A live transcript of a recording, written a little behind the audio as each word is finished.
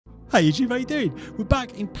Hi YouTube, how you doing? We're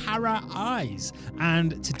back in Paradise,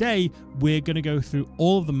 and today we're going to go through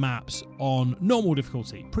all of the maps on normal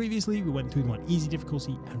difficulty. Previously, we went through them on easy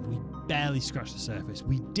difficulty, and we barely scratched the surface.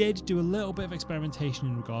 We did do a little bit of experimentation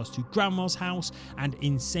in regards to Grandma's house and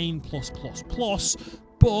Insane+++,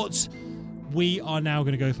 but we are now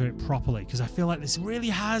going to go through it properly, because I feel like this really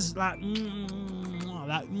has that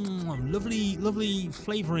lovely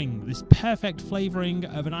flavouring, this perfect flavouring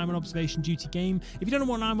of an I'm on Observation Duty game. If you don't know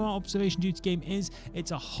what an I'm on Observation Duty game is,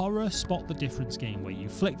 it's a horror spot the difference game where you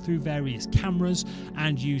flick through various cameras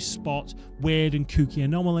and you spot weird and kooky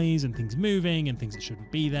anomalies and things moving and things that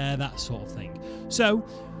shouldn't be there, that sort of thing. So,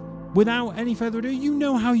 without any further ado, you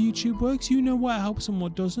know how YouTube works, you know what helps and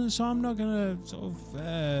what doesn't, so I'm not going to sort of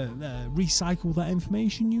recycle that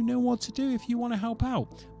information. You know what to do if you want to help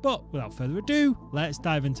out. But without further ado, let's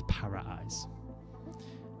dive into Paradise.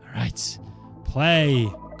 Alright,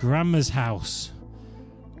 play Grandma's house.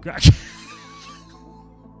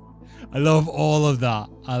 I love all of that.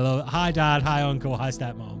 I love it. Hi Dad, hi Uncle, hi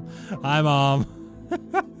Stepmom, hi Mom.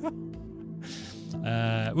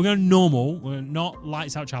 We're going normal. We're not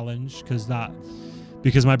lights out challenge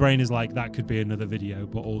because my brain is like that could be another video,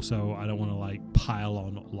 but also I don't want to like pile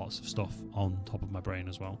on lots of stuff on top of my brain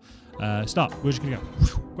as well. Start. We're just gonna go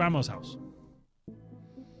Grandma's house.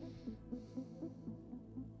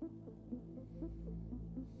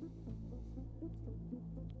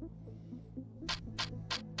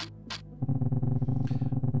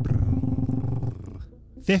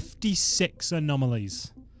 $56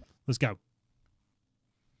 anomalies. Let's go.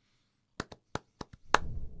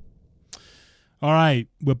 All right,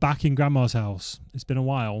 we're back in Grandma's house. It's been a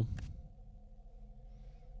while.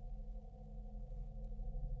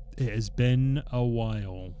 It has been a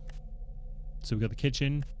while. So we got the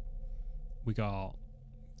kitchen. We got...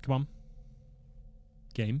 Come on.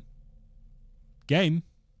 Game. Game?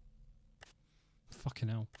 Fucking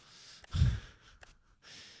hell.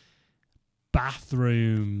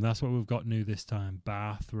 Bathroom. That's what we've got new this time.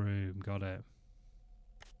 Bathroom. Got it.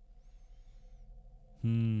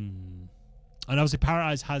 And obviously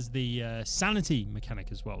Paradise has the sanity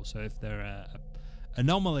mechanic as well. So if there are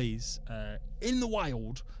anomalies in the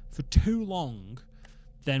wild for too long,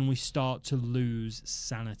 then we start to lose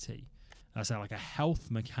sanity. That's like a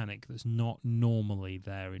health mechanic that's not normally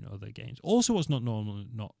there in other games. Also, what's not normally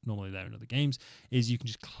there in other games is you can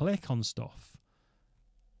just click on stuff.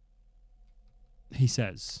 He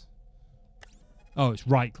says... Oh, it's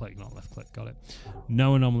right click, not left click. Got it.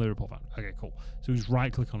 No anomaly report found. Okay, cool. So we just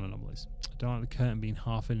right click on anomalies. I don't like the curtain being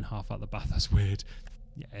half in, half out the bath. That's weird.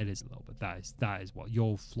 Yeah, it is a little bit. That is what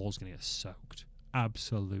your floor's gonna get soaked.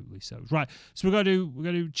 Absolutely soaked. Right. So we're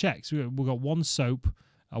gonna do checks. We've got one soap.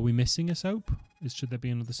 Are we missing a soap? Should there be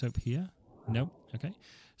another soap here? No. Okay.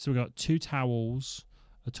 So we've got 2 towels,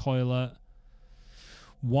 a toilet,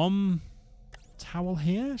 1 towel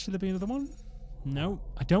here. Should there be another one? No,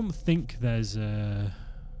 I don't think there's a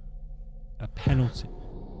penalty.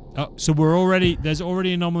 Oh, so there's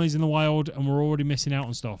already anomalies in the wild, and we're already missing out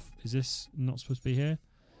on stuff. Is this not supposed to be here?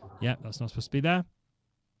 Yeah, that's not supposed to be there.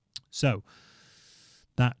 So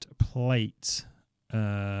that plate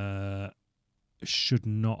should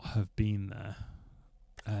not have been there.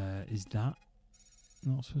 Is that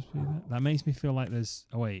not supposed to be there? That makes me feel like there's...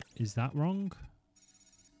 Oh wait, is that wrong?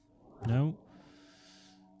 No.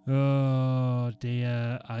 Oh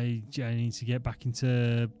dear, I need to get back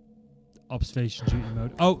into observation duty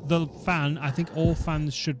mode. Oh, the fan. I think all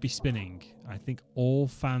fans should be spinning.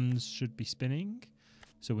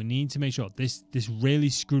 So we need to make sure. This really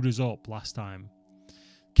screwed us up last time.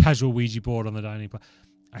 Casual Ouija board on the dining plan.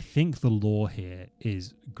 I think the lore here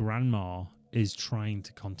is Grandma is trying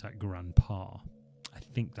to contact Grandpa. I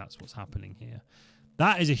think that's what's happening here.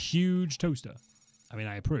 That is a huge toaster. I mean,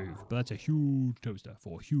 I approve, but that's a huge toaster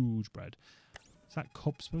for huge bread. Is that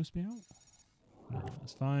cup supposed to be out? No,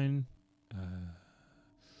 that's fine.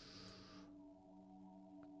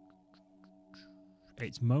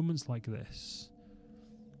 It's moments like this.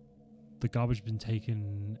 The garbage has been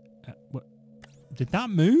taken... what? Did that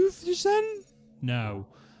move just then? No.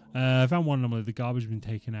 I found one anomaly. The garbage has been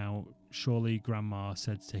taken out. Surely Grandma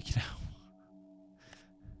said to take it out.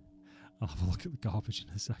 I'll have a look at the garbage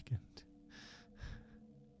in a second.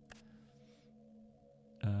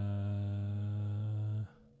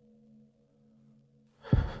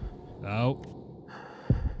 Oh.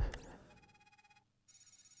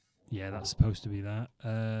 Yeah, that's supposed to be that.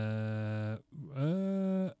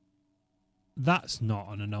 That's not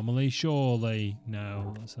an anomaly, surely.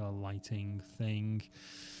 No, that's a lighting thing.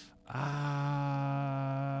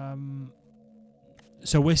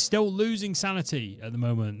 So we're still losing sanity at the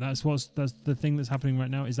moment. That's the thing that's happening right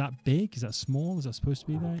now. Is that big? Is that small? Is that supposed to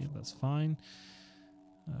be there? That's fine.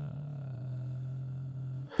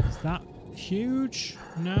 Is that huge?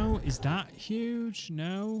 No. Is that huge?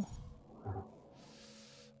 No.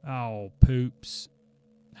 Oh, poops.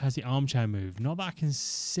 Has the armchair moved? Not that I can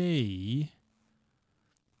see.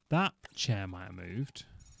 That chair might have moved.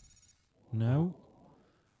 No.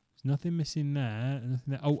 There's nothing missing there. Nothing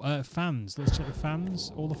there. Oh, fans. Let's check the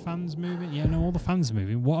fans. All the fans moving? Yeah, no, all the fans are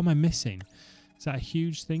moving. What am I missing? Is that a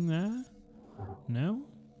huge thing there? No.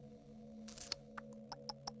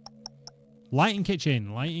 Light in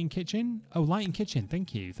kitchen. Light in kitchen? Oh, light in kitchen.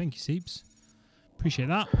 Thank you. Thank you, Seeps. Appreciate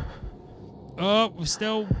that. Oh, we're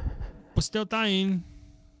still dying.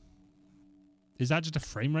 Is that just a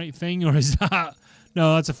frame rate thing, or is that...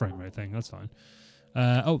 No, that's a frame rate thing. That's fine.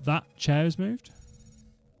 Oh, that chair has moved.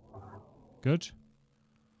 Good.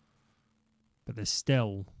 But there's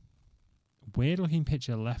still a weird looking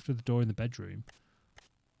picture left of the door in the bedroom.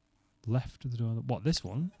 Left of the door. What, this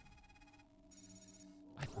one?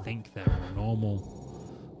 I think they're all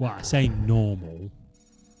normal. Well, I say normal.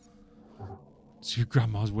 So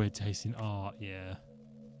grandma's weird tasting art, yeah.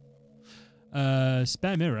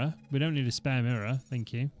 Spare mirror. We don't need a spare mirror,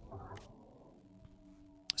 thank you.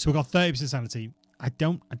 So we've got 30% sanity. I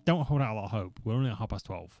don't hold out a lot of hope. We're only at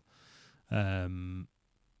 12:30.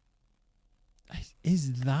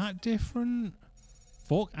 Is that different?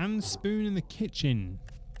 Fork and spoon in the kitchen.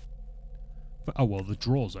 But, oh well, the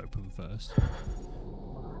drawer's open first.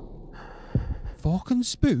 Fork and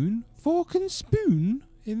spoon? Fork and spoon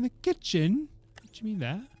in the kitchen? What do you mean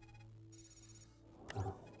there?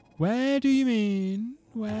 Where do you mean?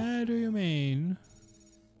 Where do you mean?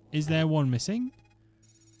 Is there one missing?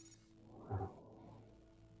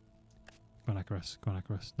 Go on, Icarus. Go on,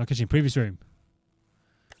 Icarus. No kitchen. Previous room.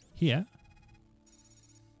 Here.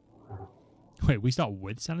 Wait, we start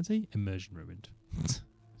with sanity? Immersion ruined.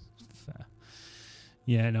 Fair.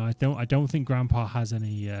 Yeah, no, I don't think Grandpa has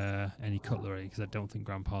any cutlery because I don't think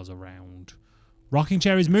Grandpa's around. Rocking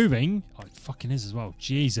chair is moving. Oh, it fucking is as well.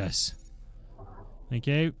 Jesus. Thank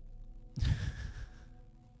you.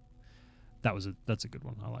 That's a good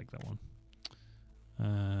one. I like that one.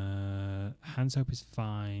 Hand soap is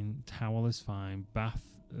fine. Towel is fine. Bath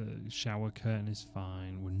shower curtain is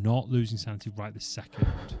fine. We're not losing sanity right this second.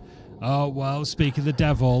 Oh well, speak of the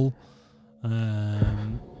devil.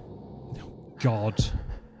 Oh, God.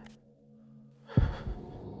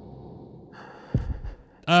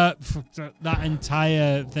 That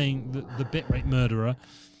entire thing, the bitrate murderer.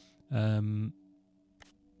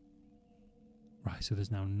 Right, so there's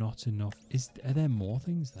now not enough. Are there more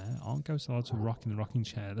things there? Aren't ghosts allowed to rock in the rocking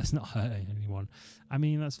chair? That's not hurting anyone. I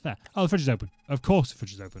mean, that's fair. Oh, the fridge is open. Of course the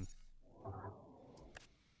fridge is open.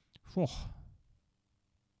 Whew.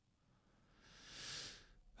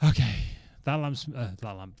 Okay. That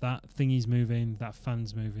thingy's moving. That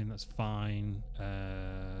fan's moving. That's fine.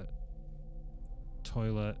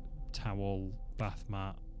 Toilet, towel, bath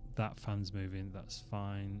mat. That fan's moving. That's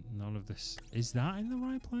fine. None of this. Is that in the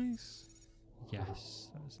right place?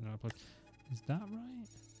 Yes, that's in the right place. Is that right?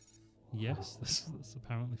 Yes, that's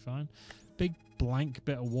apparently fine. Big blank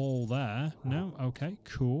bit of wall there. No? Okay,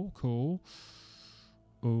 cool, cool.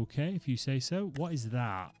 Okay, if you say so. What is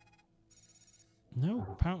that? No,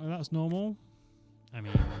 apparently that's normal. I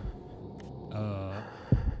mean,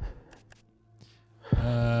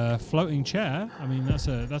 floating chair. I mean, that's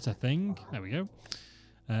a thing. There we go.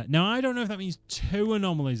 Now, I don't know if that means 2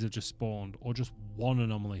 anomalies have just spawned or just 1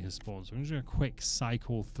 anomaly has spawned. So I'm just going to quick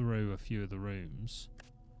cycle through a few of the rooms.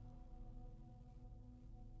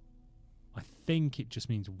 I think it just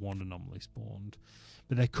means 1 anomaly spawned.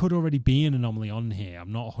 But there could already be an anomaly on here.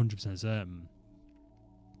 I'm not 100% certain.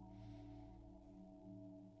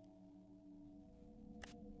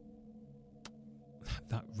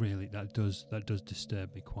 That does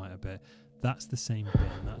disturb me quite a bit. That's the same bin.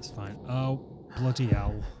 That's fine. Oh, bloody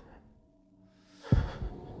hell.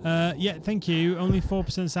 Yeah, thank you. Only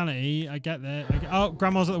 4% sanity. I get there. Oh,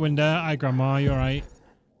 Grandma's at the window. Hi, Grandma. You all right?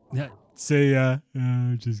 Yeah. See ya.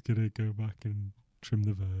 I'm just gonna go back and trim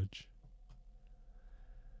the verge.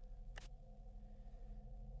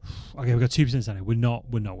 Okay, we've got 2% sanity. We're not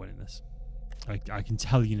winning this. I can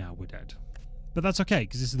tell you now we're dead. But that's okay,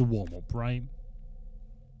 because this is the warm-up, right?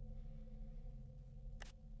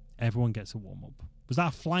 Everyone gets a warm-up. Was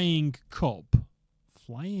that a flying cup?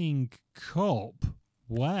 Flying cup?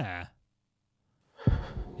 Where?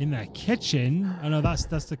 In their kitchen? Oh no, that's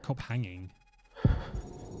the cup hanging.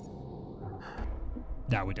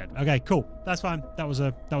 Yeah, we're dead. Okay, cool. That's fine. That was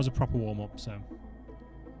a proper warm-up, so.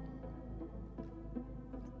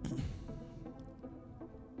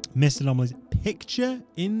 Missed anomalies. Picture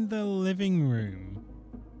in the living room.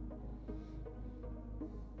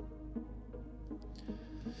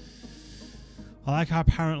 I like how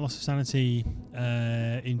apparent loss of sanity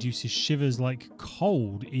induces shivers like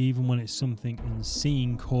cold, even when it's something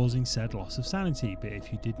unseen causing said loss of sanity. But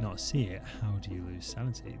if you did not see it, how do you lose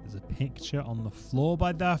sanity? There's a picture on the floor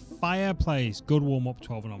by the fireplace. Good warm up.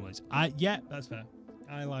 12 anomalies. Yeah, that's fair.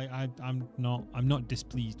 I'm not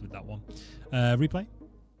displeased with that one. Replay.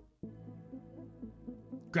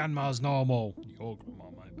 Grandma's normal. Your grandma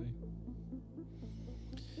might be.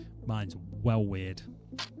 Mine's well weird.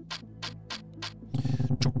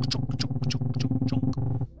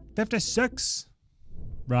 56.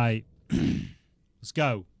 Right. Let's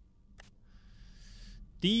go.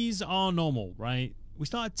 These are normal, right? We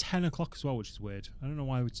start at 10 o'clock as well, which is weird. I don't know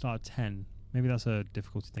why we'd start at 10. Maybe that's a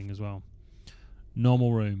difficulty thing as well.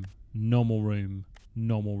 Normal room. Normal room.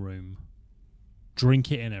 Normal room.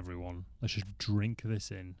 Drink it in, everyone. Let's just drink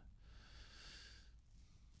this in.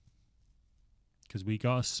 Because we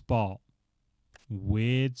got a spot.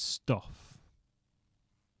 Weird stuff.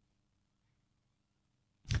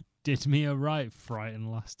 Did me a right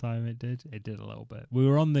frighten last time it did. It did a little bit. We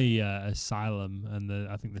were on the asylum and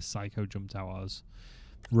I think the psycho jumped out at us.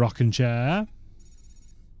 Rocking chair.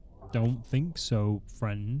 Don't think so,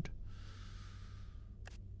 friend.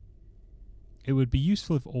 It would be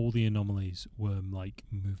useful if all the anomalies were like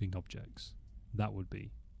moving objects. That would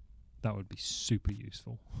be super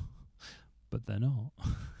useful. But they're not.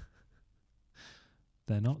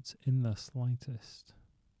 They're not in the slightest.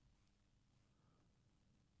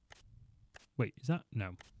 Wait, is that?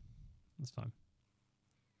 No. That's fine.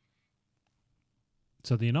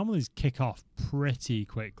 So the anomalies kick off pretty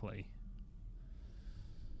quickly.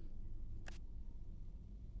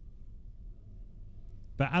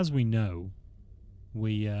 But as we know,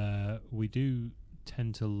 we do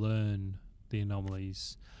tend to learn the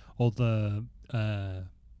anomalies or the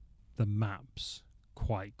maps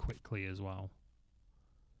quite quickly as well.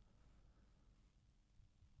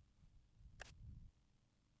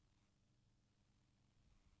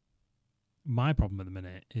 My problem at the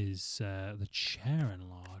minute is the chair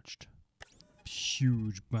enlarged.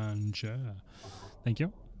 Huge man chair. Thank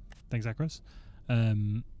you. Thanks, Akros.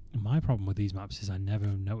 My problem with these maps is I never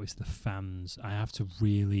notice the fans. I have to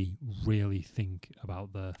really, really think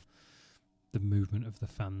about the movement of the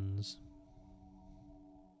fans.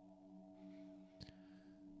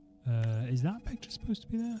 Is that picture supposed to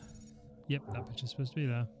be there? Yep, that picture's supposed to be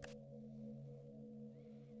there.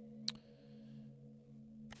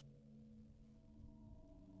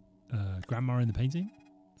 Grandma in the painting.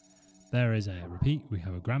 There is a repeat. We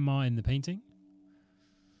have a grandma in the painting.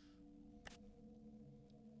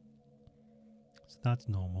 So that's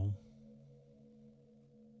normal.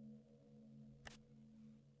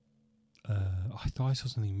 I thought I saw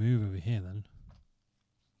something move over here then.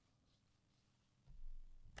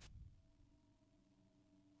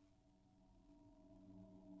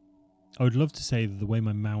 I would love to say that the way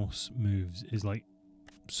my mouse moves is like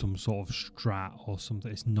some sort of strat or something.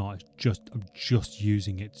 It's not. It's I'm just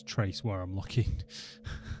using it to trace where I'm looking.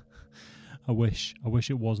 I wish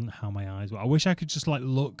it wasn't how my eyes were. I wish I could just like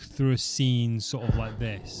look through a scene sort of like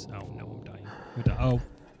this. Oh no, I'm dying. Oh,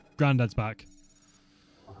 Granddad's back.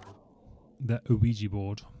 The Ouija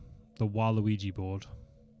board. The Waluigi board.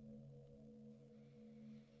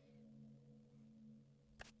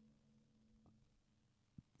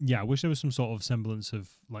 Yeah, I wish there was some sort of semblance of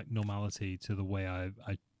like normality to the way I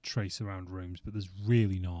trace around rooms, but there's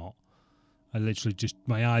really not. I literally just,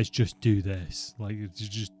 my eyes just do this. Like, it's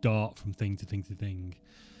just dart from thing to thing to thing.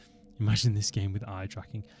 Imagine this game with eye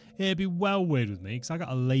tracking. It'd be well weird with me, because I got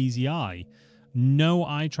a lazy eye. No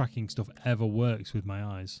eye tracking stuff ever works with my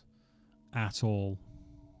eyes. At all.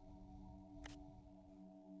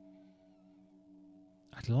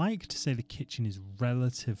 I'd like to say the kitchen is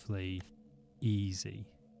relatively easy,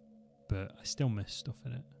 but I still miss stuff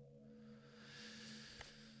in it.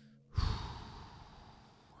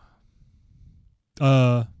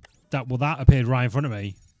 That appeared right in front of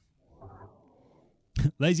me.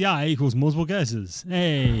 Lazy eye equals multiple guesses.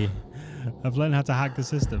 Hey, I've learned how to hack the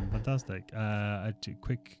system. Fantastic. I do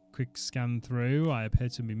quick scan through. I appear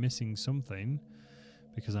to be missing something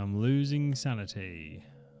because I'm losing sanity.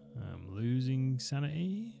 I'm losing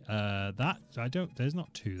sanity. There's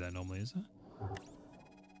not two there normally, is there?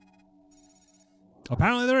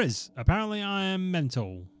 Apparently there is. Apparently I am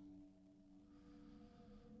mental.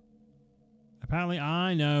 Apparently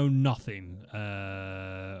I know nothing.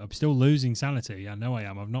 I'm still losing sanity. I know I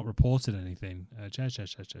am. I've not reported anything.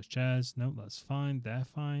 Chairs. No, that's fine. They're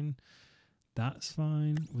fine. That's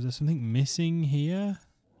fine. Was there something missing here?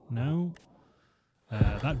 No.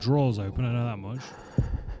 That drawer's open, I know that much.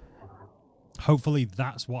 Hopefully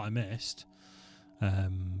that's what I missed.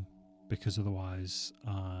 Because otherwise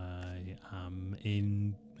I am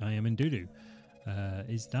in doo-doo.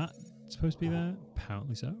 Is that supposed to be there?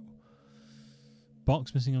 Apparently so.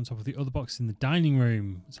 Box missing on top of the other box in the dining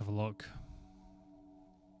room. Let's have a look.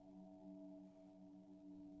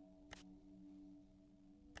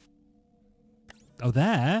 Oh,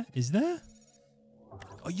 there? Is there?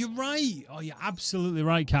 Oh, you're right. Oh, you're absolutely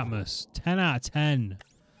right, Catmus. 10 out of 10.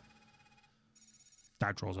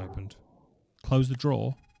 That drawer's opened. Close the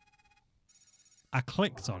drawer. I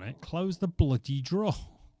clicked on it. Close the bloody drawer.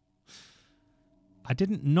 I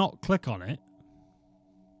didn't not click on it.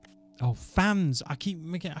 Oh, fans. I keep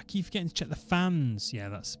forgetting to check the fans. Yeah,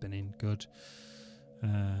 that's spinning. Good.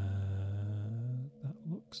 That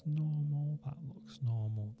looks normal. That looks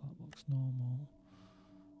normal. That looks normal.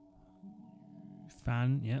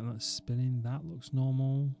 Fan. Yeah, that's spinning. That looks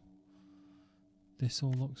normal. This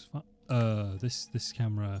all looks fine. This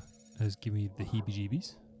camera has given me the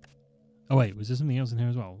heebie-jeebies. Oh wait, was there something else in here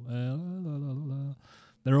as well?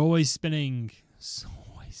 They're always spinning. It's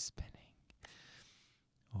always spinning.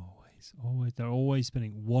 Always. They're always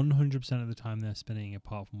spinning. 100% of the time they're spinning,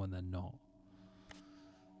 apart from when they're not.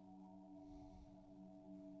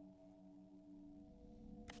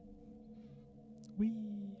 Whee.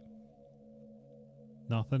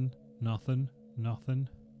 Nothing. Nothing. Nothing.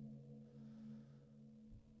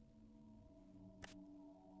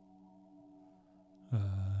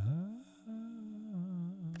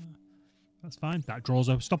 That's fine. That drawer's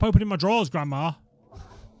open. Stop opening my drawers, Grandma.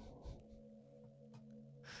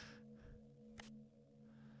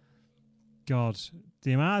 God,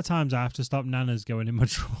 the amount of times I have to stop Nana's going in my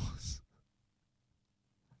drawers.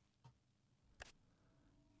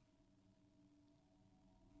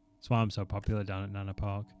 That's why I'm so popular down at Nana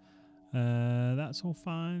Park. That's all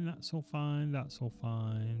fine. That's all fine. That's all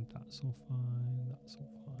fine. That's all fine. That's all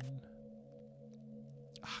fine.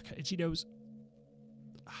 Ah, okay, itchy nose.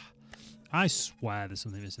 I swear there's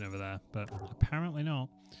something missing over there, but apparently not.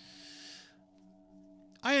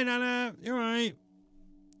 Hiya, Nana. You're right.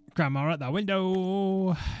 Grandma at the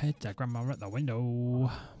window. It's a grandma at the window.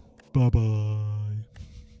 Bye-bye.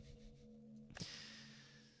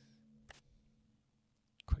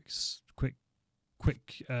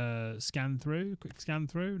 Quick scan through. Quick scan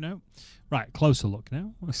through. No. Right, closer look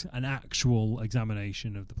now. An actual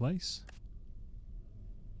examination of the place.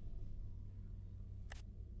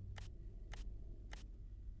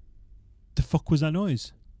 The fuck was that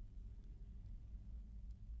noise?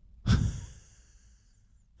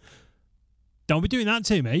 Don't be doing that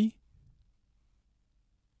to me.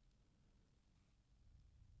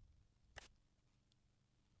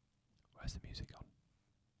 Where's the music gone?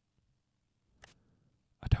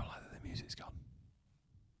 I don't like that the music's gone.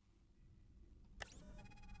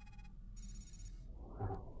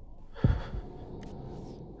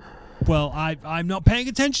 Well, I'm not paying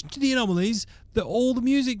attention to the anomalies. That all the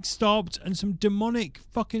music stopped and some demonic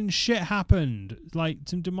fucking shit happened. Like,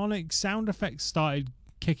 some demonic sound effects started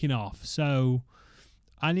kicking off. So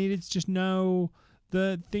I needed to just know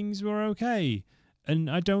that things were okay. And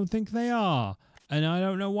I don't think they are. And I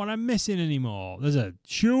don't know what I'm missing anymore. There's a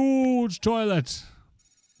huge toilet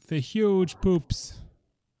for huge poops.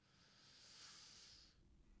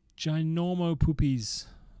 Ginormo poopies.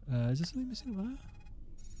 Is there something missing there?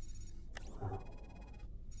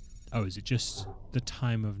 Oh, is it just the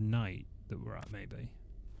time of night that we're at, maybe?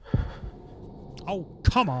 Oh,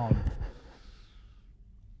 come on!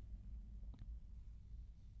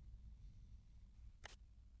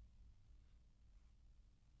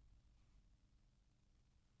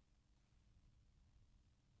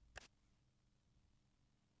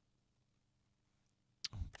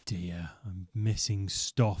 Oh dear, I'm missing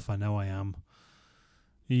stuff. I know I am.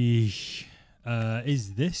 Eesh.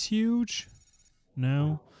 Is this huge?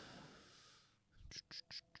 No.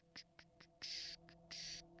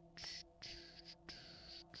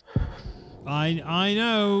 I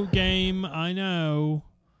know, game. I know.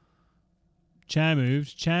 Chair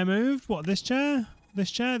moved. Chair moved? What, this chair? This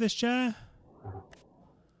chair? This chair?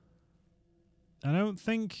 I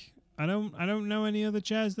don't know any other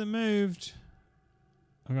chairs that moved.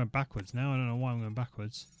 I'm going backwards now. I don't know why I'm going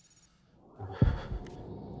backwards.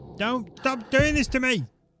 Don't stop doing this to me!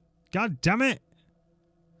 God damn it!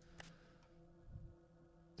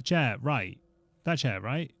 The chair, right. That chair,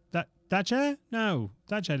 right? That chair? No,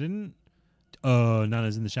 that chair didn't. Oh,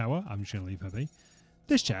 Nana's in the shower. I'm just going to leave her be.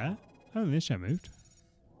 This chair? Oh, this chair moved.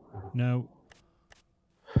 No.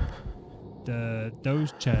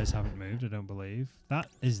 Those chairs haven't moved, I don't believe.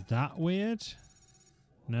 Is that weird?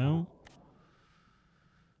 No.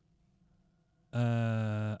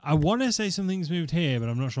 I want to say something's moved here, but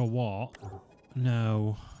I'm not sure what.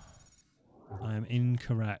 No. I am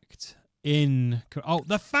incorrect. Oh,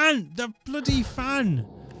 the fan! The bloody fan!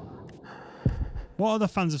 What other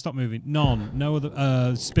fans have stopped moving? None. No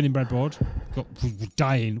other. Spinning breadboard. We're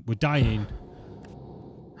dying. We're dying.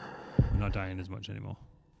 We're not dying as much anymore.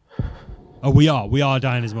 Oh, we are. We are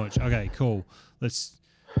dying as much. Okay, cool. Let's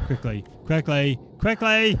quickly.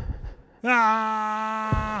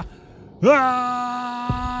 Ah! Ah!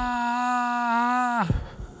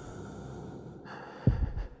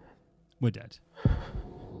 We're dead.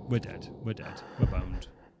 We're dead. We're dead. We're boned.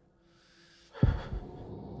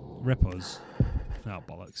 Rip us. Oh,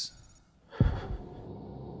 bollocks.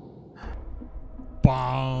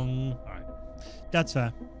 Bong! Alright. That's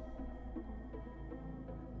fair.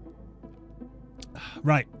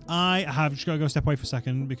 Right. I have just got to go step away for a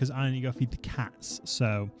second because I need to go feed the cats.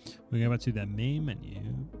 So we're going to go back to their main menu.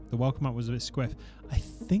 The welcome mat was a bit squiff. I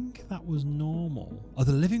think that was normal. Oh,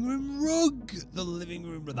 the living room rug! The living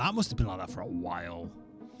room rug. That must have been like that for a while.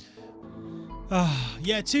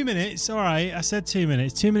 Yeah, 2 minutes. All right, I said 2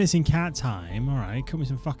 minutes. 2 minutes in cat time. All right, cut me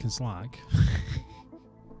some fucking slack.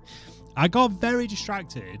 I got very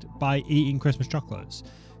distracted by eating Christmas chocolates.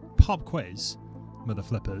 Pop quiz, mother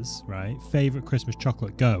flippers, right? Favorite Christmas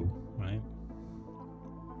chocolate, go, right?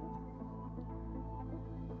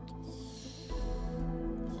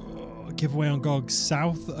 Giveaway on GOG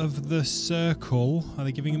south of the circle. Are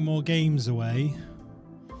they giving more games away?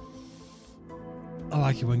 I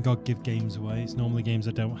like it when GOG give games away. It's normally games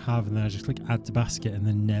I don't have, and then I just click add to basket and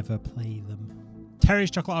then never play them. Terry's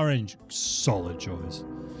chocolate orange, solid choice.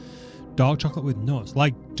 Dark chocolate with nuts,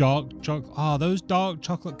 like dark chocolate. Ah, those dark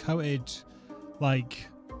chocolate coated, like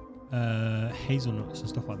hazelnuts and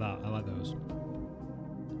stuff like that. I like those.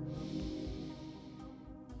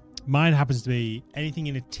 Mine happens to be anything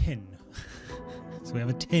in a tin. So we have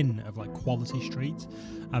a tin of like Quality Street.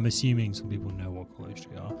 I'm assuming some people know what Quality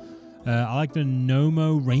Street are. I like the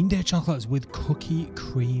Nomo reindeer chocolates with cookie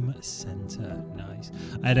cream center. Nice.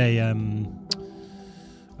 I had a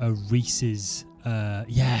Reese's,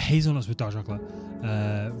 yeah, hazelnuts with dark chocolate.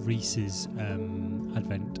 Reese's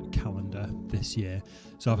advent calendar this year.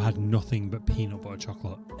 So I've had nothing but peanut butter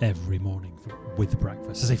chocolate every morning with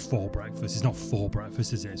breakfast. I say for breakfast. It's not for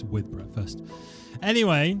breakfast, is it? It's with breakfast.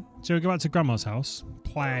 Anyway, so we go back to Grandma's house.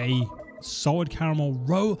 Play salted caramel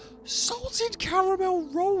Rolos.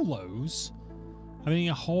 I'm eating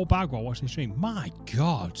a whole bag while watching the stream. My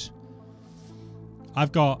God.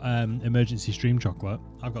 I've got emergency stream chocolate.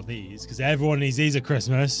 I've got these because everyone needs these at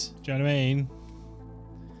Christmas. Do you know what I mean?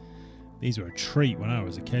 These were a treat when I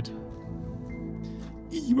was a kid.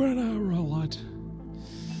 You were a lad.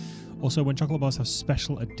 Also, when chocolate bars have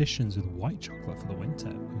special editions with white chocolate for the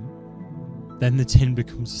winter, then the tin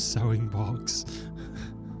becomes a sewing box.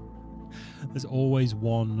 There's always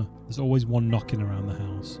one knocking around the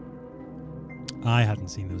house. I hadn't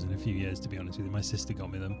seen those in a few years, to be honest with you. My sister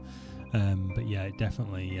got me them, but yeah, it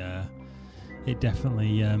definitely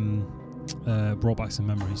brought back some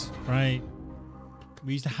memories. Right,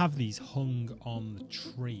 we used to have these hung on the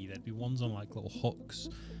tree. There'd be ones on like little hooks,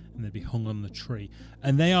 and they'd be hung on the tree.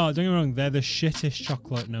 And they are, don't get me wrong, they're the shittest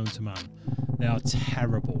chocolate known to man. They are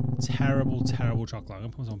terrible, terrible, terrible chocolate. I'm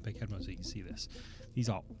gonna put this on big head mode so you can see this. These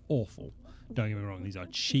are awful. Don't get me wrong, these are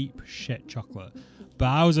cheap shit chocolate. But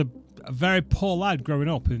I was a very poor lad growing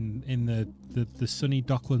up in the sunny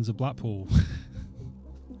docklands of Blackpool.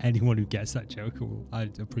 Anyone who gets that joke,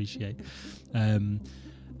 I'd appreciate. Yeah,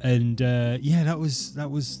 that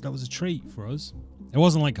was a treat for us. It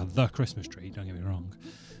wasn't like the Christmas treat, don't get me wrong,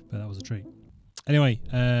 but that was a treat. Anyway,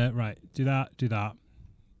 right, do that.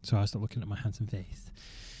 So I start looking at my handsome face.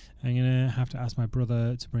 I'm gonna have to ask my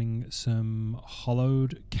brother to bring some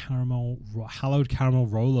hallowed caramel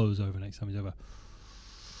Rolos over next time he's over.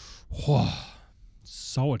 Whoa,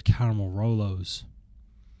 solid caramel Rolos.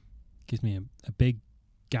 Gives me a big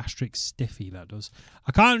gastric stiffy, that does.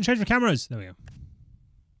 I can't change the cameras. There we go.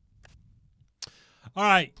 All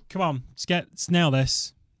right, come on, let's snail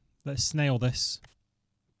this. Let's snail this.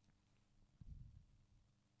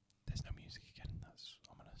 There's no music again. That's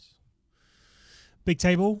ominous. Big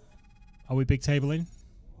table. Are we big tabling?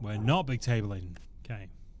 We're not big tabling. Okay.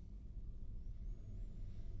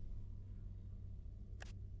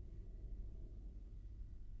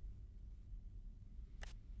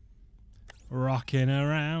 Rocking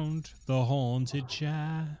around the haunted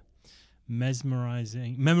chair.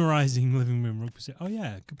 Memorizing living room rug. Oh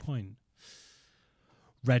yeah, good point.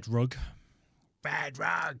 Red rug. Red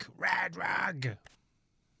rug. Red rug.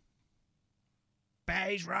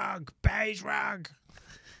 Beige rug. Beige rug.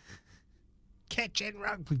 Kitchen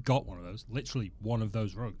rug. We've got one of those. Literally one of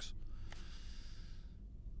those rugs.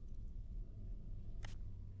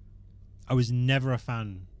 I was never a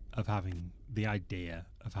fan of having the idea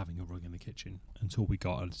of having a rug in the kitchen until we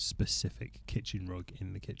got a specific kitchen rug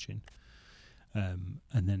in the kitchen. And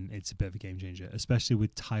then it's a bit of a game changer, especially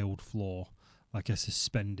with tiled floor, like a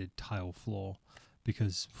suspended tile floor,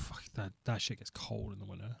 because fuck, that shit gets cold in the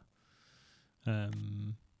winter.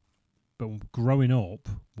 But growing up,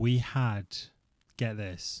 we had, get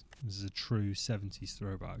this is a true 70s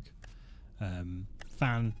throwback,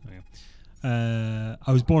 fan. I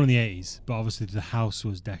was born in the 80s, but obviously the house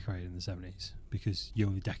was decorated in the 70s because you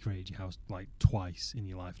only decorated your house like twice in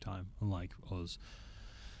your lifetime, unlike us.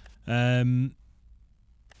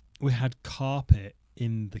 We had carpet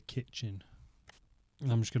in the kitchen.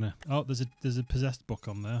 I'm just gonna. Oh, there's a possessed book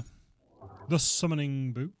on there. The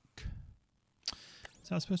Summoning Book. Is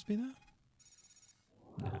that supposed to be there?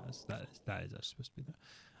 Yeah, that is actually supposed to be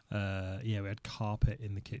there. Yeah, we had carpet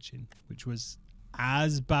in the kitchen, which was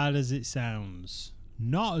as bad as it sounds.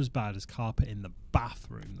 Not as bad as carpet in the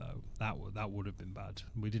bathroom, though. That would have been bad.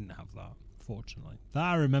 We didn't have that, fortunately. That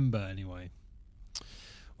I remember, anyway.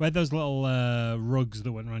 We had those little rugs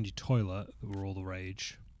that went around your toilet that were all the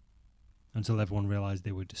rage. Until everyone realised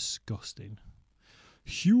they were disgusting.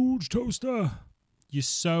 Huge toaster!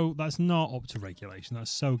 That's not up to regulation. That's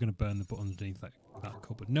so going to burn the butt underneath that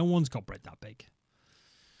cupboard. No one's got bread that big.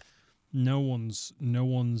 No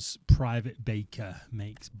one's private baker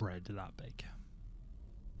makes bread that big.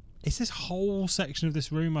 It's this whole section of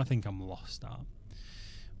this room I think I'm lost at.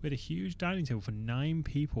 We had a huge dining table for 9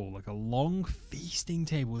 people, like a long feasting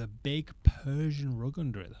table with a big Persian rug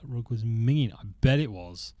under it. That rug was mean. I bet it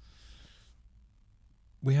was.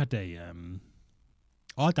 We had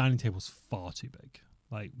our dining table's far too big.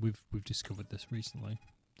 Like we've discovered this recently.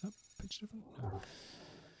 Is that picture different? No.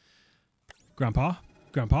 Grandpa,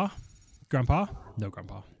 no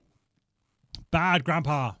grandpa. Bad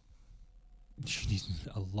grandpa. You need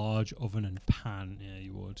a large oven and pan. Yeah,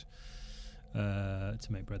 you would.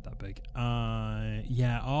 To make bread that big.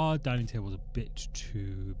 Yeah, our dining table was a bit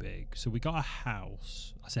too big. So we got a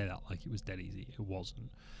house. I say that like it was dead easy. It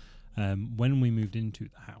wasn't. When we moved into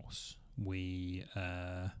the house,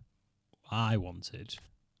 I wanted,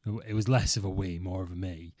 it was less of a we, more of a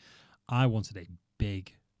me. I wanted a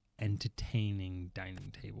big, entertaining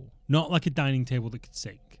dining table. Not like a dining table that could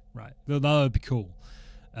sink, right? That would be cool.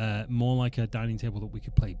 More like a dining table that we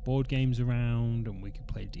could play board games around and we could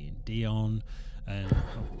play D&D on.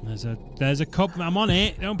 There's a cup. I'm on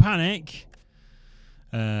it. Don't panic.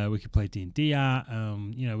 We could play D&D at.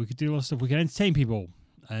 We could do a lot of stuff. We could entertain people.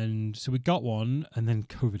 And so we got one, and then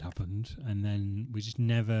COVID happened, and then we just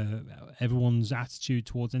never. Everyone's attitude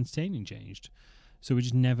towards entertaining changed, so we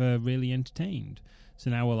just never really entertained. So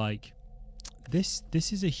now we're like, this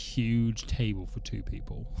is a huge table for 2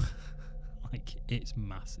 people. Like, it's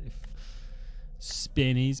massive.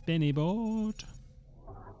 Spinny board.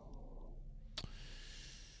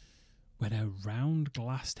 We had a round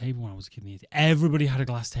glass table when I was a kid in the 80s. Everybody had a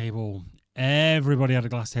glass table. Everybody had a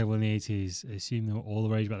glass table in the 80s. I assume they were all the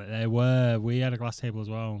rage about it. We had a glass table as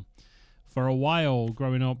well. For a while,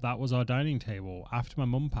 growing up, that was our dining table. After my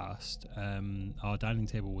mum passed, our dining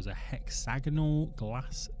table was a hexagonal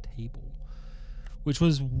glass table, which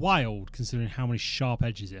was wild considering how many sharp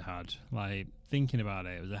edges it had. Like, thinking about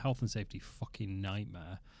it, it was a health and safety fucking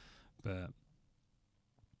nightmare. But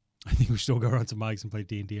I think we should all go around to Mike's and play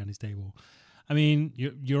D&D on his table. I mean,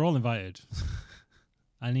 you're all invited.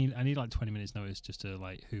 I need like 20 minutes notice just to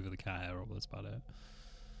like hoover the cat hair up. That's about it.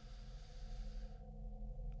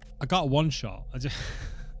 I got a one shot. I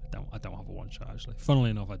don't have a one shot actually.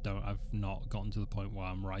 Funnily enough, I've not gotten to the point where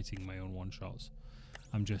I'm writing my own one shots.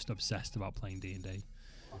 I'm just obsessed about playing D&D.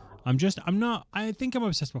 I think I'm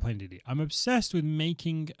obsessed about playing D&D. I'm obsessed with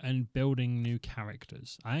making and building new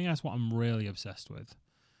characters. I think that's what I'm really obsessed with.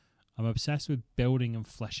 I'm obsessed with building and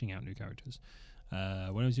fleshing out new characters.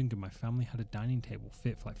 When I was younger, my family had a dining table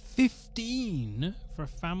fit for like 15 for a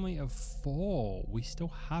family of 4. We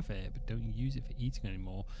still have it, but don't use it for eating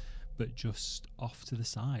anymore, but just off to the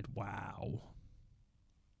side. Wow.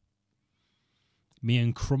 Me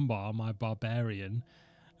and Crumbar, my barbarian,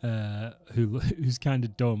 who's kind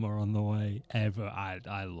of dumb, are on the way.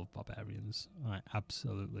 I love barbarians. I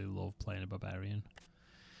absolutely love playing a barbarian.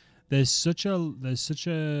 There's such a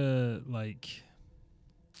like,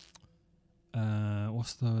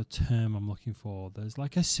 what's the term I'm looking for? There's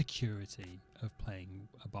like a security of playing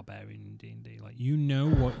a barbarian in D&D. Like, you know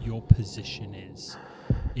what your position is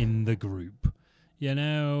in the group. You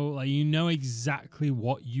know, like, you know exactly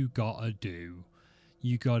what you gotta do.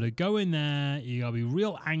 You gotta go in there, you gotta be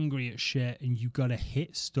real angry at shit, and you gotta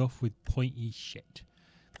hit stuff with pointy shit.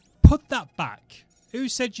 Put that back. Who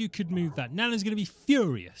said you could move that? Nana's gonna be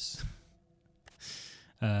furious.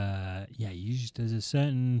 Yeah, there's a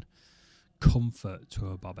certain comfort to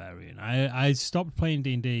a barbarian. I stopped playing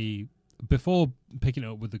D&D before picking it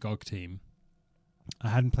up with the GOG team. I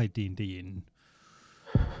hadn't played D&D in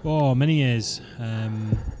many years.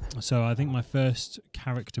 So I think my first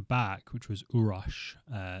character back, which was Urash,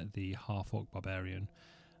 the half-orc barbarian,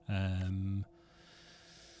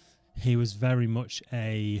 he was very much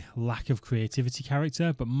a lack of creativity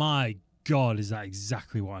character, but my God, is that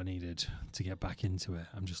exactly what I needed to get back into it.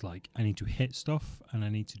 I'm just like, I need to hit stuff and I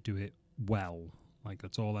need to do it well. Like,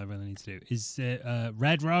 that's all I really need to do. Is it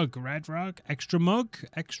red rug, extra mug?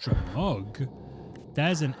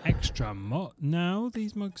 There's an extra mug. No,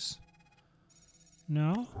 these mugs.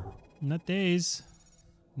 No, not these.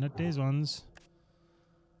 Not these ones.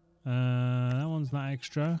 That one's not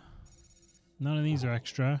extra. None of these are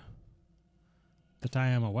extra. That I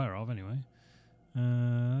am aware of, anyway.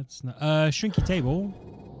 That's not shrinky table.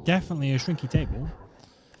 Definitely a shrinky table.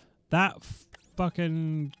 That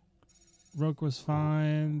fucking rug was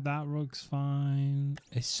fine. That rug's fine.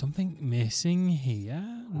 Is something missing here?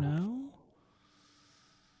 No?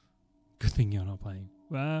 Good thing you're not playing.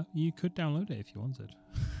 Well, you could download it if you wanted.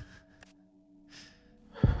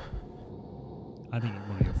 I think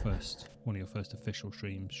one of your first official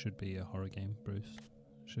streams should be a horror game, Bruce.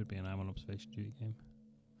 Should be an I'm on observation duty game.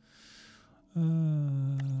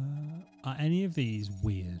 Are any of these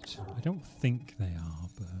weird? I don't think they are,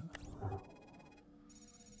 but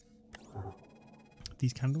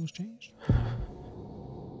these candles changed.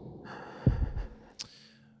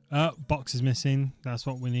 Box is missing. That's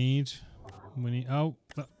what we need. Oh,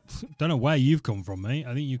 don't know where you've come from, mate.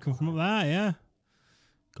 I think you come from up there. Yeah,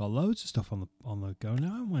 got loads of stuff on the go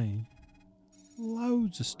now, haven't we?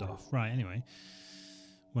 Loads of stuff. Right. Anyway,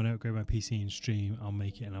 when I upgrade my PC and stream, I'll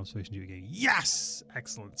make it an observation duty game. Yes,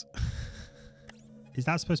 excellent. Is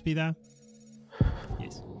that supposed to be there?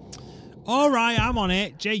 Yes. All right, I'm on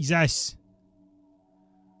it. Jesus.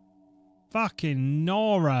 Fucking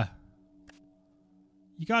Nora.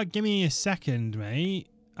 You gotta give me a second, mate.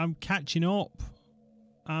 I'm catching up.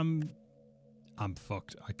 I'm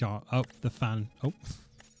fucked. I can't. Oh, the fan. Oh.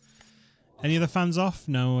 Any other fans off?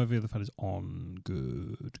 No, every other fan is on.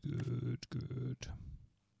 Good.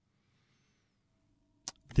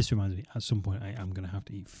 This reminds me, at some point I am going to have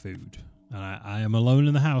to eat food. And I am alone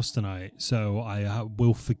in the house tonight, so I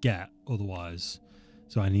will forget otherwise.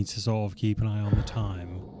 So I need to sort of keep an eye on the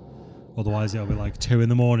time. Otherwise it'll be like 2 in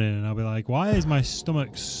the morning and I'll be like, why is my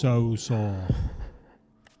stomach so sore?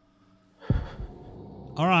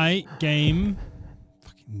 Alright, game.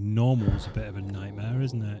 Fucking normal's a bit of a nightmare,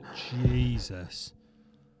 isn't it? Jesus.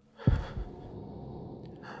 Do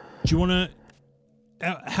you want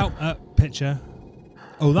to help picture?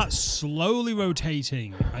 Oh, that's slowly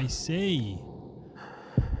rotating. I see.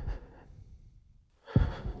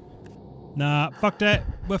 Nah, fucked it.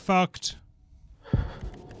 We're fucked.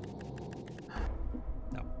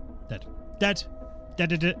 No. Dead.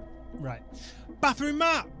 Right. Bathroom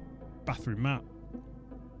map.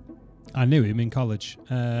 I knew him in college.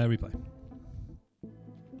 Replay.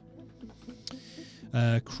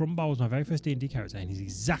 Crumbar was my very first D&D character, and he's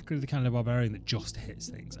exactly the kind of barbarian that just hits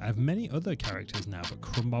things. I have many other characters now, but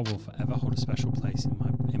Crumbar will forever hold a special place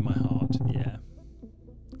in my heart. Yeah.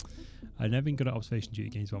 I've never been good at observation duty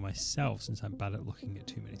games by myself since I'm bad at looking at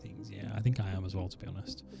too many things. Yeah, I think I am as well, to be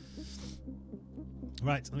honest.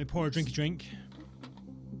 Right, let me pour a drink.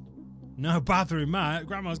 No bathroom mat.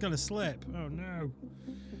 Grandma's going to slip. Oh, no.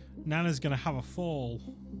 Nana's going to have a fall.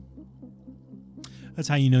 That's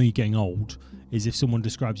how you know you're getting old, is if someone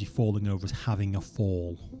describes you falling over as having a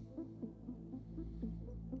fall.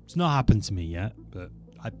 It's not happened to me yet, but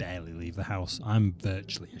I barely leave the house. I'm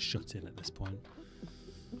virtually a shut-in at this point.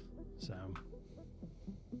 So...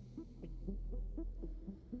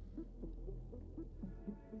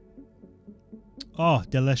 oh,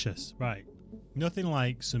 delicious. Right. Nothing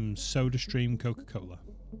like some SodaStream Coca-Cola.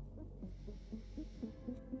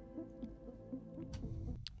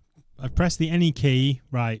 I've pressed the any key.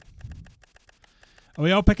 Right. Are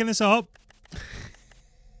we all picking this up?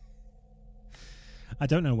 I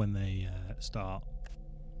don't know when they start.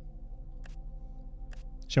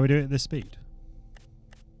 Shall we do it at this speed?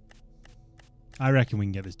 I reckon we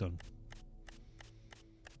can get this done.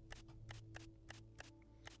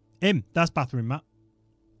 That's bathroom map.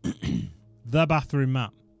 The bathroom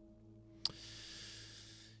map.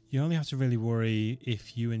 You only have to really worry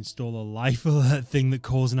if you install a life alert thing that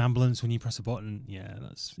calls an ambulance when you press a button. Yeah,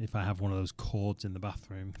 that's if I have one of those cords in the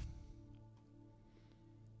bathroom.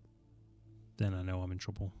 Then I know I'm in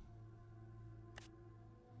trouble.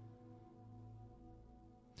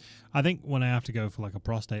 I think when I have to go for like a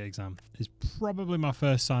prostate exam is probably my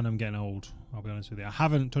first sign I'm getting old. I'll be honest with you. I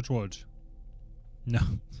haven't, touch wood. No.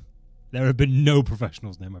 There have been no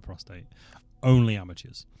professionals near my prostate. Only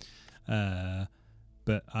amateurs.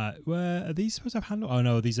 But where are these supposed to have handle? Oh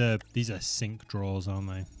no, these are sink drawers, aren't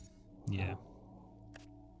they? Yeah.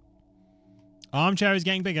 Armchair is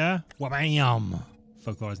getting bigger. Wabam!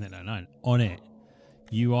 Folklore isn't it? 99. On it.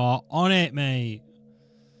 You are on it, mate.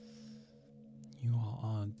 You are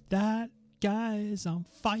on. That guy is on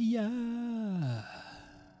fire.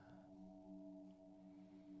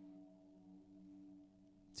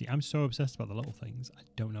 See, I'm so obsessed about the little things. I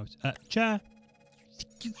don't know. Chair.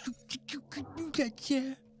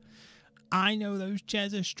 Chair. I know those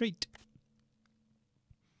chairs are straight.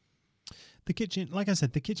 The kitchen, like I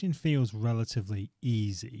said, the kitchen feels relatively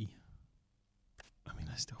easy. I mean,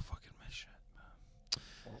 I still fucking miss shit.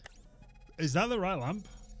 Is that the right lamp?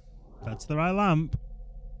 That's the right lamp.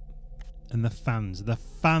 And the fans. The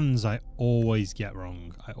fans I always get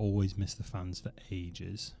wrong. I always miss the fans for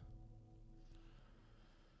ages.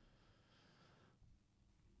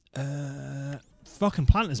 Fucking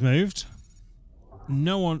plant has moved.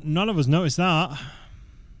 None of us noticed that.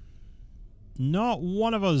 Not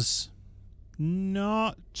one of us.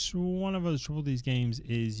 Not one of us. Trouble with these games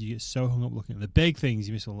is you get so hung up looking at the big things,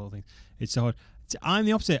 you miss all the little things. It's so hard. I'm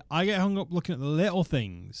the opposite. I get hung up looking at the little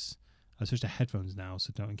things. I've switched to headphones now,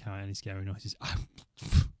 so don't encounter any scary noises.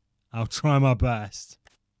 I'll try my best.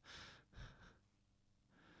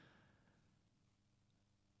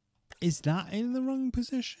 Is that in the wrong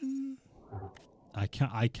position? I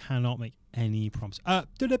cannot make any promise.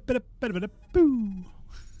 Boo.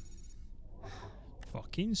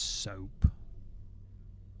 Fucking soap.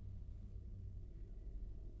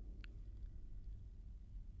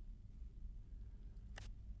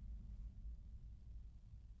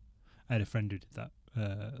 I had a friend who did that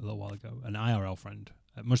a little while ago, an IRL friend,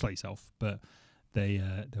 much like yourself, but they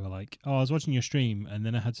were like, "Oh, I was watching your stream, and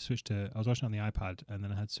then I had to switch to. I was watching on the iPad, and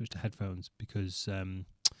then I had to switch to headphones because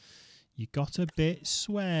you got a bit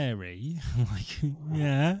sweary." Like,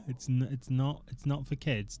 yeah, it's not for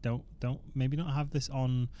kids. Don't maybe not have this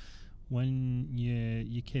on when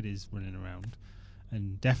your kid is running around,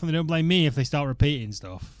 and definitely don't blame me if they start repeating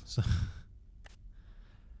stuff. So.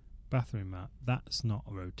 Bathroom mat. That's not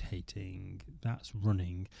rotating. That's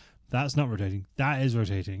running. That's not rotating. That is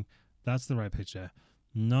rotating. That's the right picture.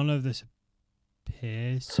 None of this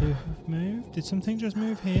appears to have moved. Did something just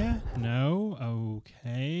move here? No.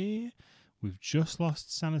 Okay. We've just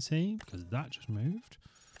lost sanity because that just moved.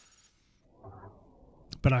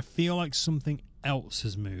 But I feel like something else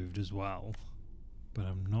has moved as well. But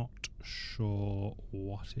I'm not sure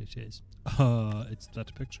what it is. It's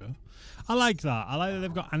that picture. I like that. I like that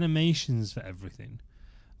they've got animations for everything.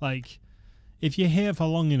 Like, if you're here for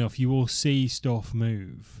long enough, you will see stuff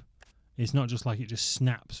move. It's not just like it just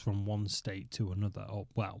snaps from one state to another. Or,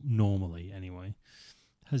 well, normally anyway.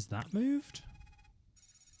 Has that moved?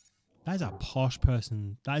 That is a posh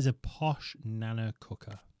person. That is a posh nano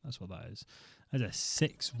cooker. That's what that is. That's a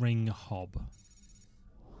 6-ring hob.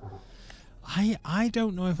 I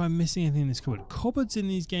don't know if I'm missing anything in this cupboard. Cupboards in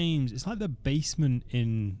these games, it's like the basement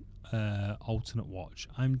in Alternate Watch.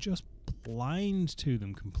 I'm just blind to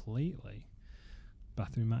them completely.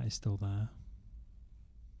 Bathroom mat is still there.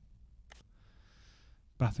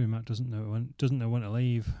 Bathroom mat doesn't know when to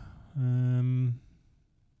leave.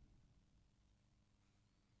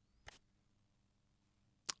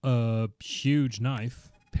 Huge knife.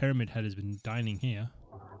 Pyramid Head has been dining here.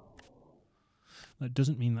 That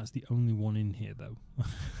doesn't mean that's the only one in here, though.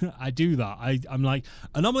 I do that. I'm like,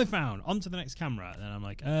 anomaly found. On to the next camera. And then I'm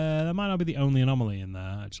like, that might not be the only anomaly in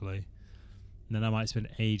there, actually. And then I might spend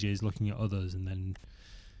ages looking at others and then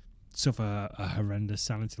suffer a horrendous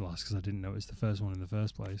sanity loss because I didn't notice the first one in the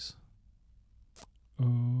first place.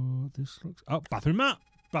 Oh, this looks... Oh, bathroom mat.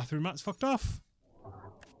 Bathroom mat's fucked off.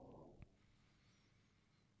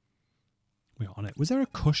 We're on it. Was there a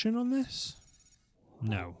cushion on this?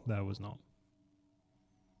 No, there was not.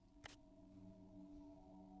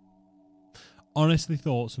 Honestly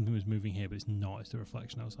thought something was moving here, but it's not. It's the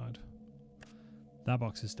reflection outside. That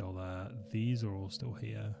box is still there. These are all still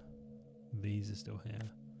here. These are still here.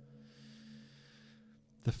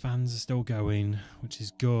 The fans are still going, which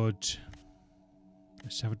is good.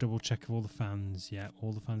 Let's have a double check of all the fans. Yeah,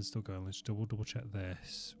 all the fans are still going. Let's double check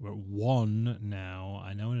this. We're at 1 now.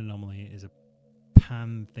 I know an anomaly is a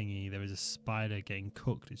pan thingy there is a spider getting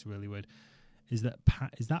cooked. It's really weird. Is that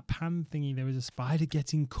pan thingy there is a spider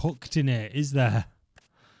getting cooked in it? Is there?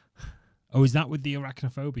 Oh, is that with the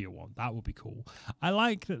arachnophobia one? That would be cool. I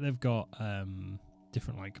like that they've got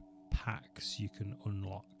different like packs you can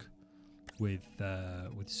unlock with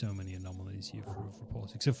so many anomalies you've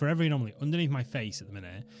reported. So for every anomaly underneath my face at the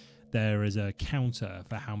minute, there is a counter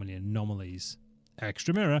for how many anomalies.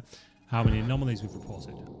 Extra mirror. How many anomalies we've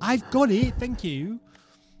reported. I've got it. Thank you.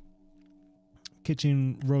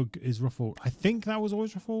 Kitchen rug is ruffled. I think that was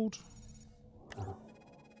always ruffled.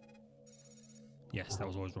 Yes, that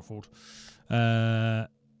was always ruffled. Yeah,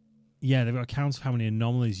 they've got accounts of how many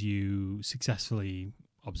anomalies you successfully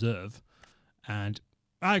observe. And,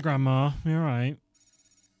 hi, Grandma. You're right.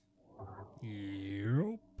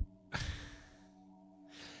 Yep.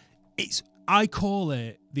 I call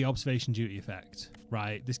it the observation duty effect,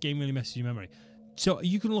 right? This game really messes your memory. So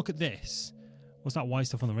you can look at this. What's that white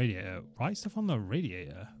stuff on the radiator? White stuff on the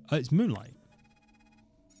radiator? It's moonlight.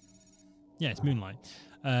 Yeah, it's moonlight.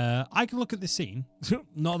 I can look at this scene.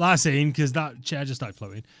 Not that scene, because that chair just started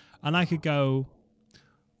floating. And I could go,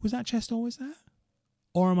 was that chest always there?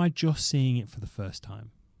 Or am I just seeing it for the first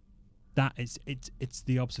time? It's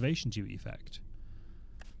the observation duty effect.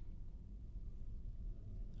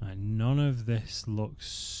 None of this looks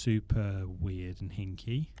super weird and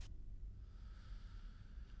hinky.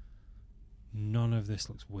 None of this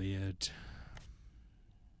looks weird.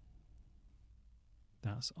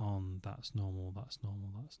 That's on, that's normal, that's normal,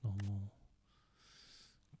 that's normal.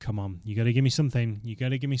 Come on, you gotta give me something. You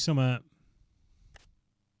gotta give me something.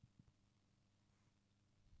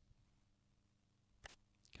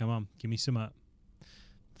 Come on, give me something.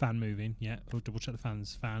 Fan moving, yeah. Oh, double check the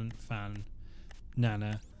fans. Fan,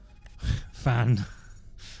 Nana. Fan.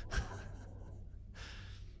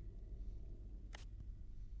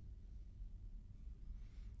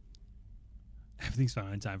 Everything's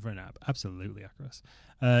fine. Time for a nap. Absolutely, Acros.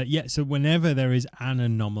 Yeah, so whenever there is an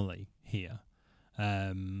anomaly here,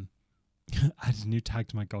 add a new tag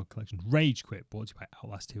to my God collection. Rage Quit, brought to you by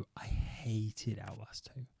Outlast 2. I hated Outlast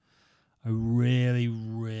 2. I really,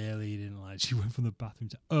 really didn't like it. She went from the bathroom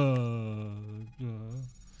to...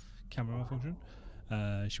 camera malfunction.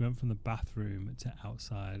 She went from the bathroom to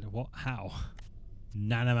outside. What? How?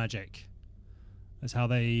 Nana magic. That's how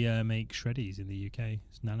they make shreddies in the UK.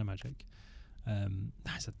 It's nana magic.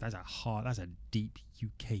 That's a deep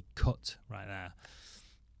UK cut right there.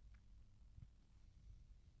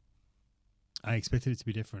 I expected it to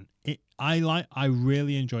be different. I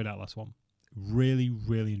really enjoyed Outlast 1. Really,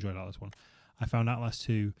 really enjoyed Outlast 1. I found Outlast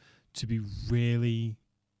 2 to be really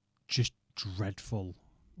just dreadful.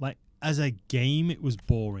 Like, as a game, it was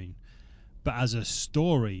boring. But as a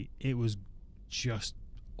story, it was just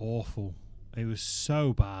awful. It was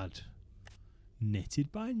so bad.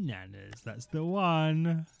 Knitted by Nanas. That's the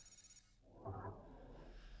one.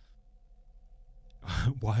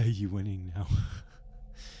 Why are you winning now?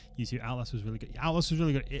 You two, Outlast was really good. Outlast was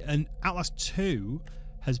really good. And Outlast 2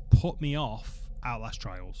 has put me off Outlast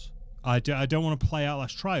Trials. I don't want to play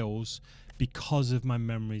Outlast Trials because of my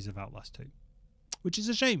memories of Outlast 2. Which is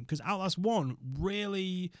a shame, because Outlast 1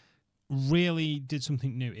 really, really did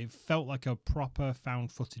something new. It felt like a proper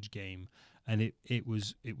found footage game, and it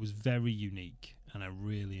was very unique, and I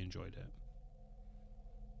really enjoyed it.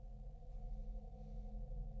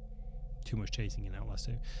 Too much chasing in Outlast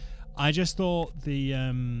 2. I just thought the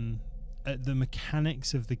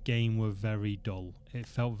mechanics of the game were very dull. It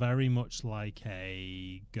felt very much like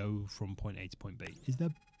a go from point A to point B. Is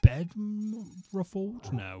the bed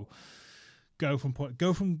ruffled? No. Go from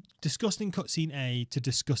disgusting cutscene A to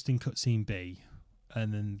disgusting cutscene B,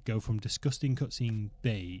 and then go from disgusting cutscene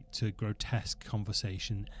B to grotesque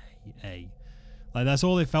conversation A. Like, that's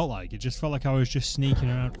all it felt like. It just felt like I was just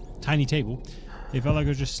sneaking around. Tiny table. It felt like I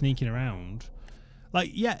was just sneaking around.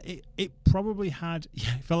 Like, yeah, it probably had...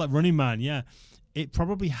 Yeah, it felt like Running Man, yeah. It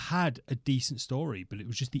probably had a decent story, but it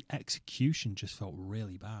was just the execution just felt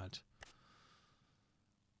really bad.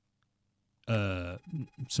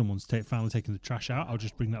 Someone's finally taken the trash out. I'll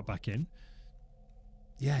just bring that back in.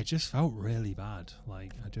 Yeah, it just felt really bad.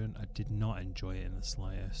 Like, I did not enjoy it in the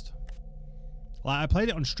slightest. Like, I played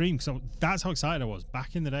it on stream because that's how excited I was.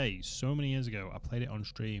 Back in the day, so many years ago, I played it on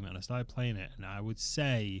stream and I started playing it, and I would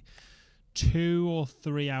say 2 or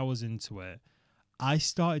 3 hours into it, I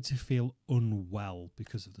started to feel unwell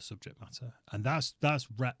because of the subject matter. And that's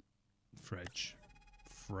fridge.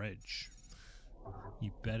 You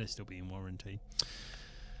better still be in warranty.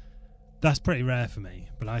 That's pretty rare for me,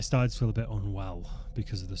 but I started to feel a bit unwell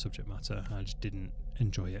because of the subject matter. I just didn't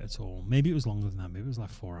enjoy it at all. Maybe it was longer than that. Maybe it was like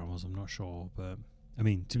 4 hours. I'm not sure, but I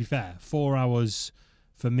mean, to be fair, 4 hours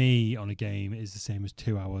for me on a game is the same as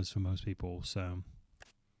 2 hours for most people. So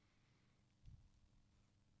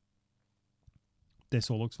this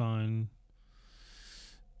all looks fine.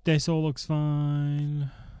 This all looks fine.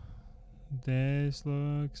 This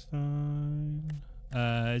looks fine.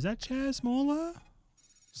 Is that chair smaller?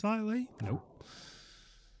 Slightly? Nope.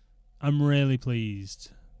 I'm really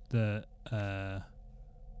pleased that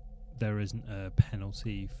there isn't a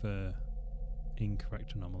penalty for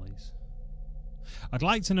incorrect anomalies. I'd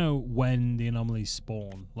like to know when the anomalies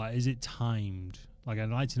spawn. Like, is it timed? Like, I'd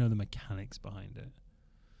like to know the mechanics behind it.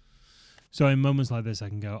 So in moments like this, I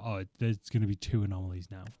can go, oh, there's going to be 2 anomalies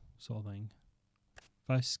now, sort of thing. If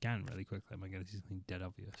I scan really quickly, am I going to see something dead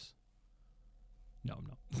obvious? No, I'm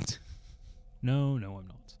not. No, I'm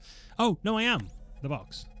not. Oh, no, I am. The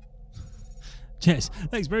box. Cheers.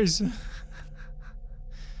 Thanks, Bruce.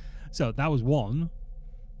 So that was 1.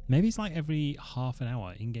 Maybe it's like every half an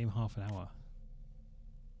hour, in-game half an hour,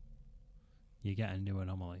 you get a new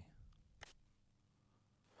anomaly.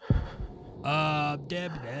 Why?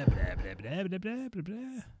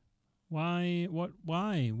 What?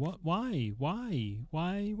 Why? What? Why? Why?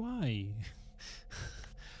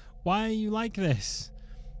 Why are you like this?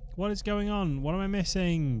 What is going on? What am I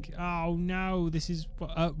missing? Oh no, this is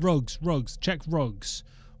rugs. Check rugs.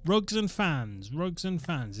 Rugs and fans.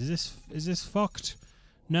 Is this fucked?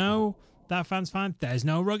 No, that fan's fine. There's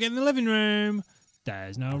no rug in the living room.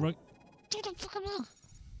 There's no rug.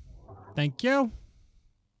 Thank you.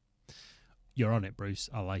 You're on it, Bruce.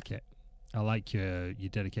 I like it. I like your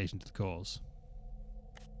dedication to the cause.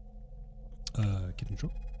 Get in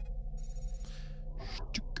trouble.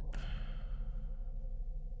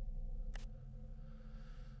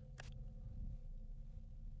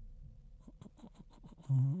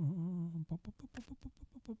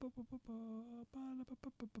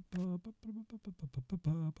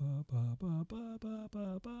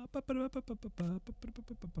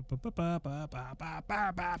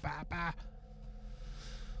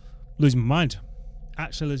 Losing my mind.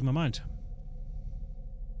 Actually losing my mind.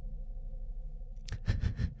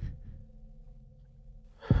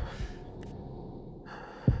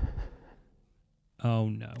 Oh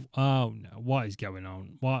no. What is going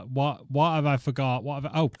on? What have I forgot? What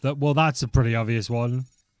have I, well, that's a pretty obvious one.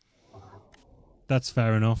 That's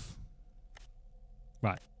fair enough.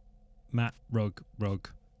 Right. Mat, rug.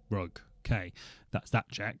 Okay. That's that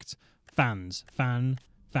checked. Fans. Fan.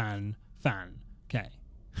 Okay.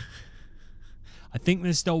 I think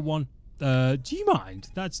there's still one. Do you mind?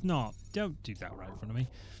 That's not. Don't do that right in front of me.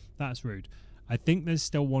 That's rude. I think there's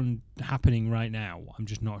still one happening right now. I'm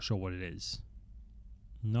just not sure what it is.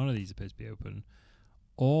 None of these appears to be open.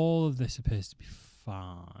 All of this appears to be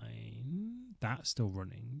fine. That's still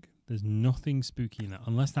running. There's nothing spooky in that.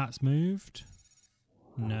 Unless that's moved.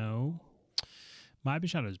 No. Might be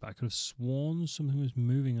shadows, but I could have sworn something was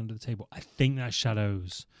moving under the table. I think that's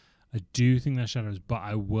shadows. I do think that's shadows, but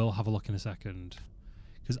I will have a look in a second.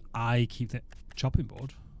 Because I keep the chopping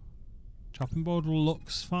board. Chopping board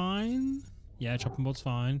looks fine. Yeah, chopping board's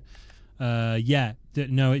fine. Yeah.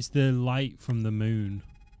 No, it's the light from the moon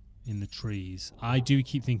in the trees. I do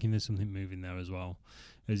keep thinking there's something moving there as well.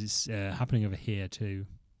 As it's happening over here too.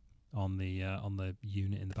 On the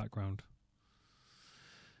unit in the background.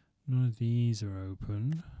 None of these are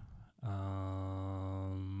open.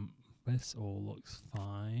 This all looks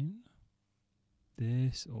fine.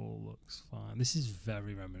 This all looks fine. This is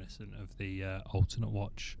very reminiscent of the alternate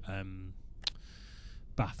watch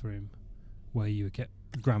bathroom where you would get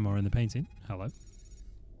grandma in the painting. Hello.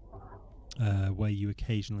 Where you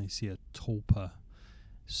occasionally see a tulpa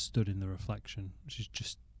stood in the reflection, which is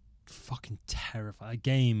just fucking terrifying. A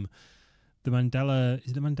game, the Mandela,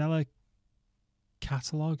 is it the Mandela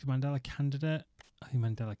Catalogue? Mandela Candidate? I think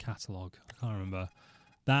Mandela Catalogue. I can't remember.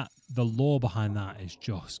 That, the lore behind that is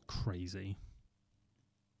just crazy.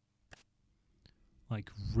 Like,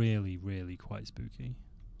 really, really quite spooky.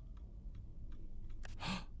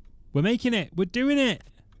 We're making it! We're doing it!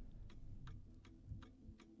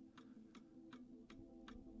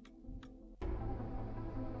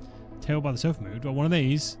 Tale by the sofa mood. Well, one of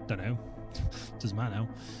these. Don't know. Doesn't matter now.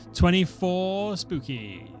 24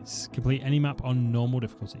 spookies. Complete any map on normal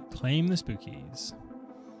difficulty. Claim the spookies.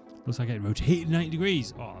 Looks like it rotated 90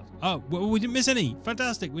 degrees. Oh, well, we didn't miss any.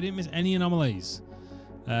 Fantastic. We didn't miss any anomalies.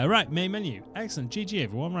 Right, main menu. Excellent. GG,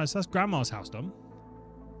 everyone. Right, so that's Grandma's house done.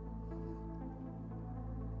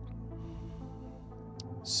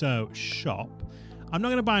 So, shop. I'm not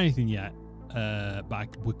going to buy anything yet,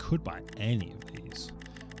 but we could buy any of these.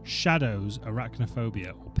 Shadows, arachnophobia,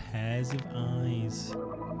 or pairs of eyes.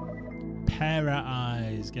 Pair of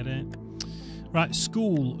eyes, get it? Right,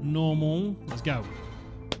 school, normal. Let's go.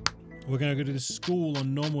 We're going to go to the school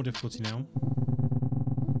on normal difficulty now.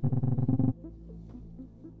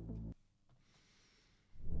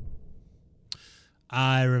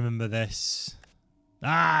 I remember this.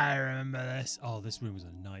 I remember this. Oh, this room was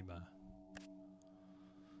a nightmare.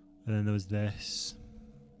 And then there was this.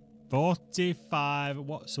 45.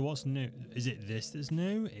 What? So what's new? Is it this that's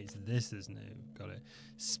new? It's this that's new. Got it.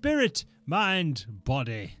 Spirit, mind,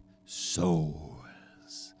 body,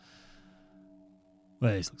 souls.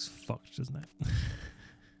 Well, this looks fucked, doesn't it?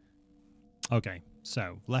 Okay,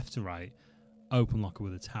 so left to right. Open locker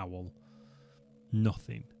with a towel.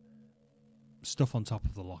 Nothing. Stuff on top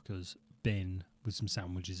of the lockers. Bin with some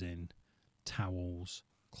sandwiches in. Towels.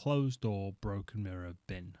 Closed door. Broken mirror.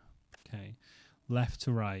 Bin. Okay. Left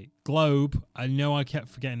to right. Globe. I know I kept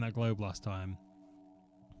forgetting that globe last time.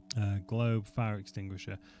 Globe. Fire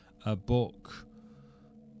extinguisher. A book.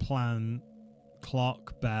 Plan.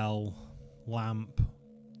 Clock. Bell. Lamp.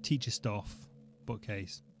 Teacher stuff.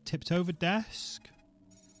 Bookcase. Tipped over desk.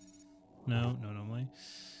 No, not normally.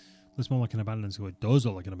 Looks more like an abandoned school. It does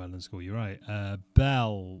look like an abandoned school, you're right.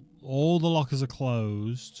 Bell. All the lockers are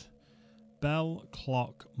closed. Bell,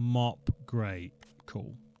 clock, mop, great.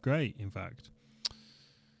 Cool. Great, in fact.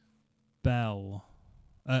 Bell.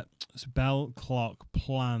 So bell, clock,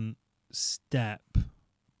 plant, step,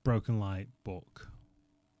 broken light, book.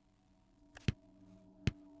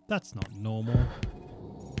 That's not normal.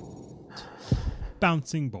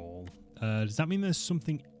 Bouncing ball. Does that mean there's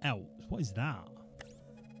something else? What is that?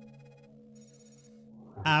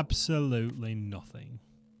 Absolutely nothing.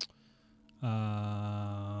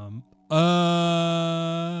 No.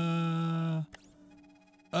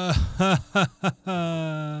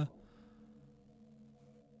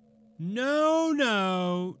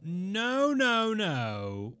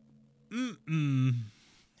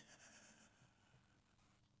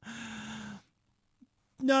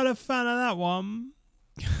 Not a fan of that one.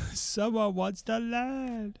 Someone wants to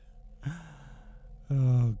land.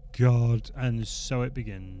 Oh, God. And so it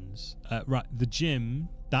begins. Right, the gym,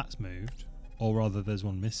 that's moved. Or rather, there's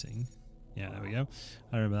one missing. Yeah, there we go.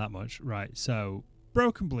 I remember that much. Right, so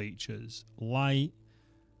broken bleachers, light,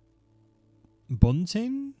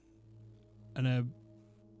 bunting, and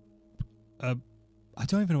I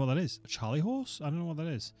don't even know what that is. A Charlie horse? I don't know what that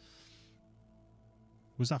is.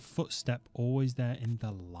 Was that footstep always there in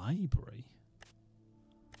the library?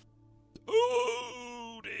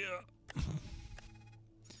 Oh, dear.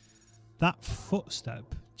 That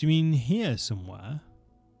footstep. Do you mean here somewhere?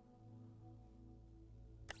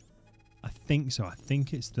 I think so. I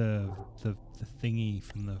think it's the thingy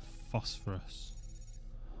from the phosphorus.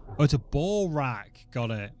 Oh, it's a ball rack.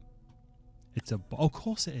 Got it. It's a... Oh, of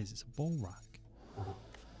course it is. It's a ball rack.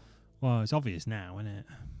 Well, it's obvious now, isn't it?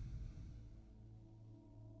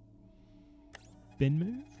 Been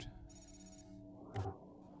moved?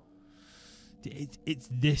 It's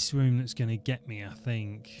this room that's going to get me, I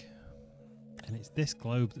think. And it's this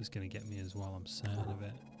globe that's going to get me as well. I'm certain of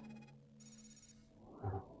it.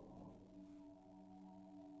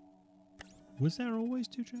 Was there always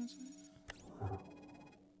two chairs?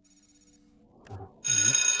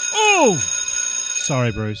 Oh!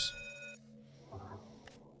 Sorry, Bruce.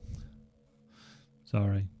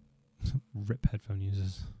 Sorry. Rip headphone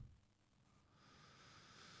users.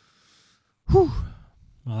 Whew.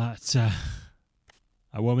 Well, that's... that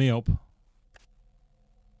woke me up.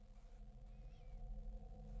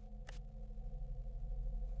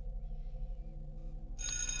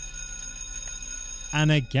 And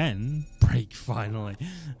again, break finally.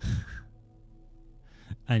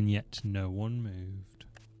 And yet no one moved.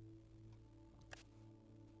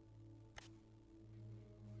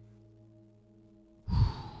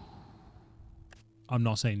 I'm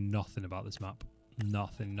not saying nothing about this map.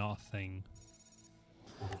 Nothing.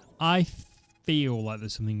 I feel like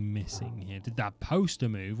there's something missing here. Did that poster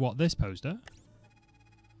move? What, this poster?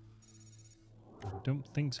 Don't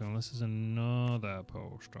think so, unless there's another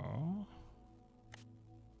poster.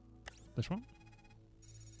 This one?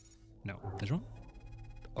 No, this one?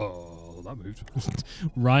 Oh, that moved.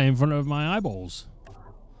 Right in front of my eyeballs.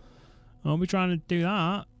 I'll be trying to do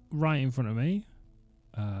that right in front of me.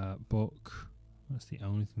 Book. That's the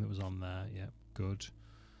only thing that was on there. Yep, good.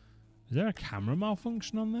 Is there a camera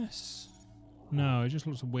malfunction on this? No, it just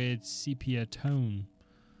looks a weird sepia tone.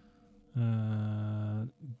 I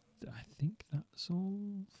think that's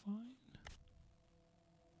all fine.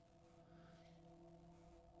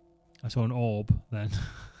 I saw an orb then.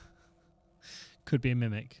 Could be a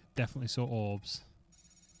mimic. Definitely saw orbs.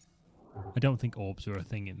 I don't think orbs are a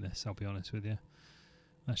thing in this, I'll be honest with you.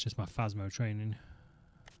 That's just my Phasmo training.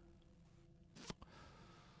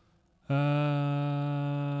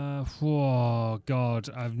 Oh God,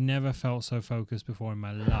 I've never felt so focused before in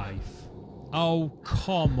my life. Oh,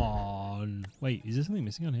 come on. Wait, is there something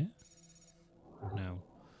missing on here? No.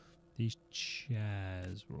 These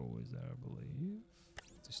chairs were always there, I believe.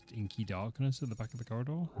 Just inky darkness at the back of the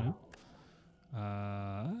corridor. No.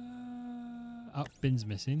 Oh, bin's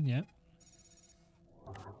missing. Yep.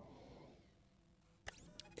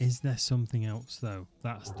 Is there something else though?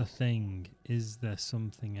 That's the thing. Is there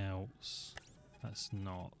something else? That's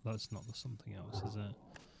not the something else, is it?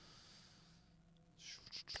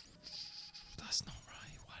 That's not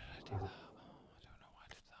right. Why did I do that? I don't know why I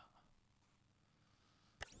did that.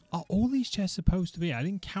 Are all these chairs supposed to be? I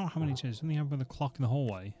didn't count how many chairs. Something happened with the clock in the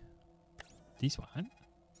hallway. These weren't?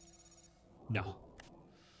 No.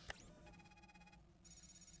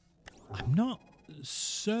 I'm not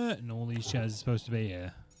certain all these chairs are supposed to be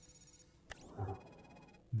here.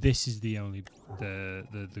 This is the only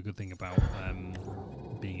the good thing about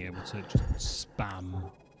being able to just spam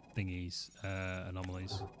thingies,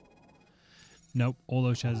 anomalies. Nope, all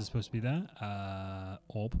those chairs are supposed to be there.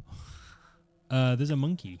 Orb. There's a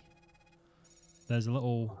monkey. There's a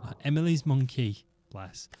little Emily's monkey.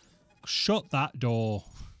 Bless. Shut that door.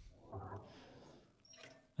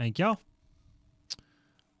 Thank you.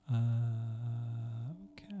 Okay,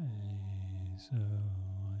 so I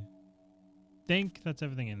think that's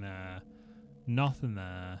everything in there. Nothing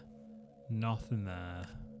there. Nothing there.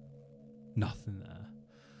 Nothing there.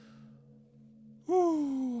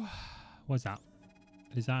 Ooh. What's that?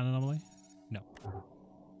 Is that an anomaly? No.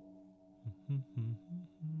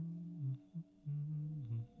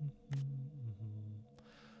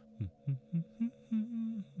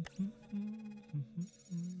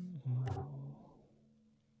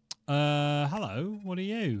 Hello. What are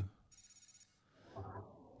you?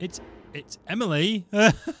 It's Emily.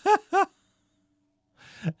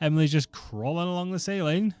 Emily's just crawling along the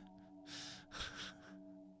ceiling.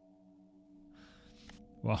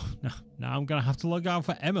 Well, now I'm gonna have to look out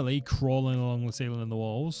for Emily crawling along the ceiling and the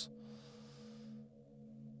walls.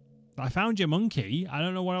 I found your monkey. I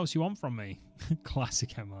don't know what else you want from me.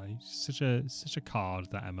 Classic Emily. Such a card,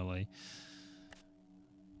 that Emily.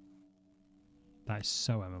 That is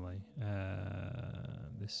so Emily.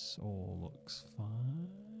 This all looks fine.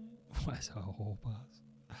 Where's her hall pass?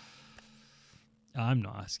 I'm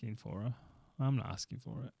not asking for her. I'm not asking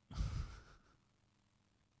for it.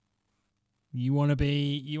 You want to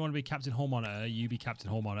be Captain Hall Monitor. You be Captain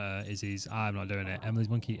Hall Monitor. Izzy's. I'm not doing it. Emily's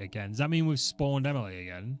monkey again. Does that mean we've spawned Emily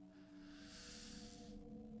again?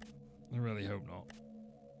 I really hope not.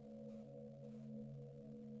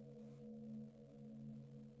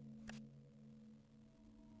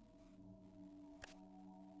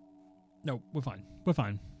 No, we're fine. We're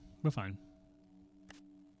fine. We're fine.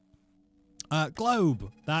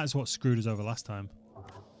 Globe. That's what screwed us over last time.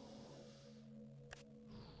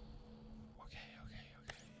 Okay.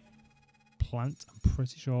 Plant. I'm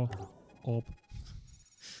pretty sure. Orb.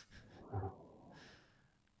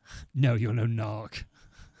 No, you're no narc.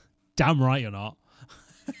 Damn right you're not.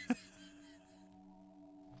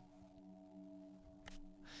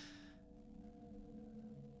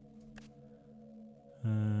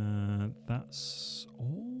 That's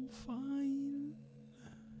all fine,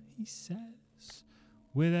 he says.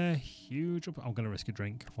 With a huge... I'm going to risk a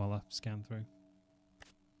drink while I scan through.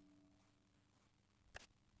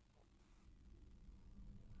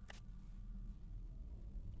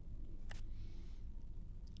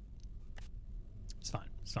 It's fine.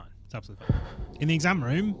 It's fine. It's absolutely fine. In the exam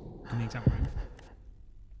room.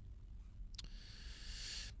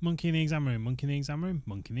 Monkey in the exam room. Monkey in the exam room.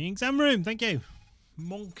 Monkey in the exam room. Thank you.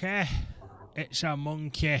 Monkey. It's a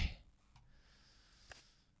monkey.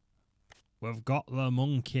 We've got the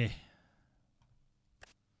monkey.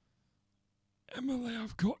 Emily,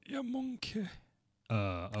 I've got your monkey.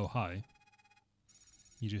 Oh, hi.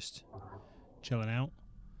 You just chilling out?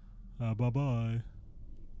 Bye-bye.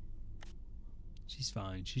 She's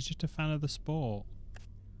fine. She's just a fan of the sport.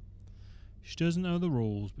 She doesn't know the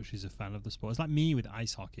rules, but she's a fan of the sport. It's like me with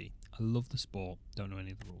ice hockey. I love the sport. Don't know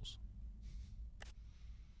any of the rules.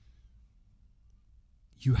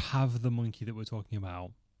 You have the monkey that we're talking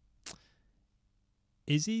about.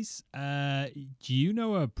 Izzy's, do you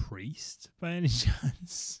know a priest by any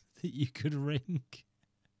chance that you could ring?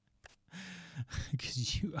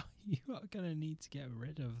 Because you are going to need to get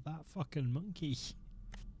rid of that fucking monkey.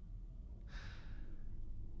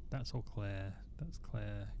 That's all clear. That's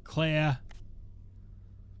clear. Clear!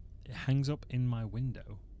 It hangs up in my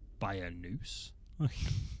window by a noose.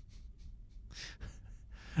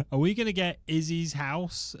 Are we going to get Izzy's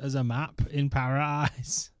house as a map in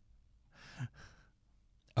Paradise?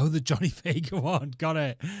 Oh, the Johnny Fager one. Got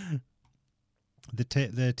it. The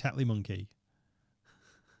Tetley monkey.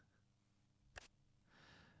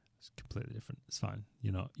 It's completely different. It's fine.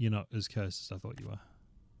 You're not as cursed as I thought you were.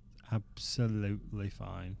 Absolutely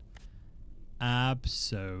fine.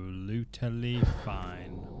 Absolutely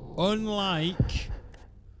fine. Unlike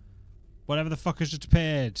whatever the fuck has just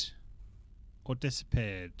appeared. Or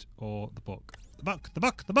disappeared. Or the book. The book! The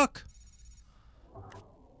book! The book!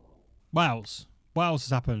 What else? What else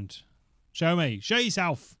has happened? Show me. Show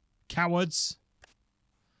yourself, cowards.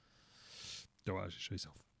 Don't actually show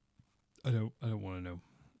yourself. I don't want to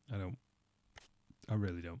know. I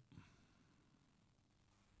really don't.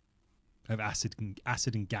 I have acid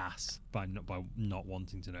and gas by not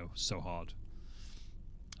wanting to know so hard.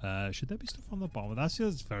 Should there be stuff on the bottom? That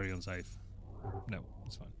feels very unsafe. No,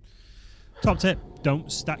 it's fine. Top tip: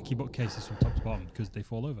 don't stack your bookcases from top to bottom because they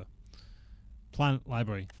fall over. Plant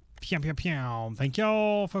library. Pew, pew, pew. Thank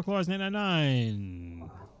you for Claus 899.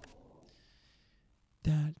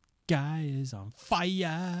 That guy is on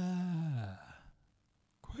fire.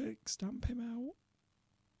 Quick, stamp him out.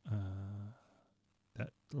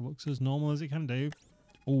 That looks as normal as it can do.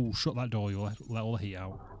 Oh, shut that door. You'll let all the heat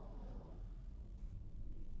out.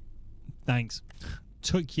 Thanks.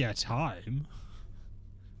 Took your time.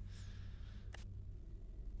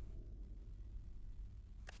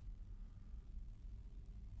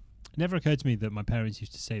 It never occurred to me that my parents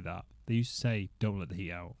used to say that. They used to say, don't let the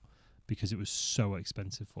heat out, because it was so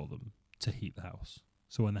expensive for them to heat the house.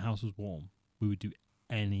 So when the house was warm, we would do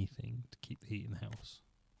anything to keep the heat in the house.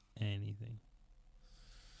 Anything.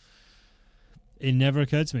 It never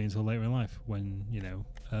occurred to me until later in life when,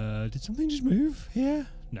 did something just move here?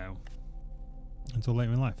 No. Until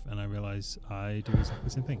later in life. And I realised I do exactly the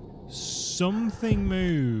same thing. Something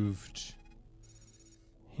moved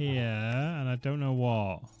here, and I don't know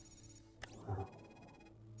what.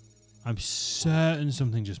 I'm certain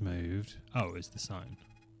something just moved. Oh, it's the sign.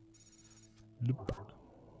 Nope.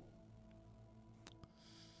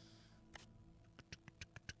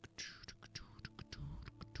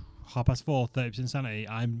 Half past 4, 30% sanity.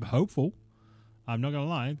 I'm hopeful. I'm not going to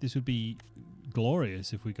lie. This would be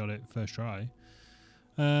glorious if we got it first try.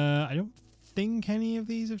 I don't think any of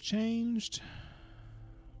these have changed.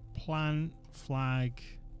 Plant, flag.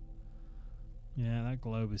 Yeah, that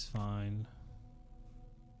globe is fine.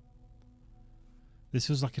 This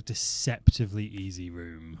was like a deceptively easy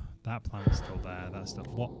room. That plant's still there. That's still...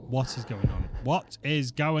 What is going on? What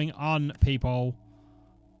is going on, people?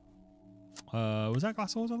 Was that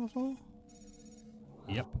glass always on the floor?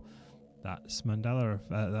 Yep. That's Mandela.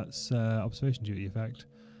 That's observation duty effect.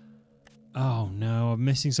 Oh no, I'm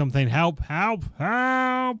missing something. Help! Help!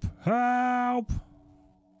 Help! Help!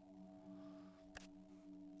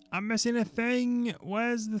 I'm missing a thing.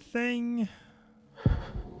 Where's the thing?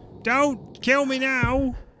 Don't kill me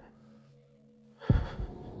now!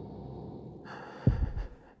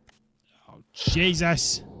 Oh,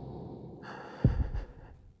 Jesus!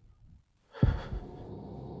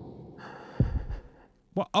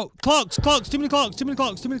 What? Oh, clocks! Clocks! Too many clocks! Too many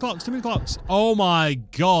clocks! Too many clocks! Too many clocks! Oh my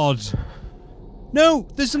God! No!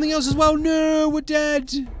 There's something else as well! No! We're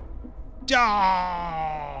dead!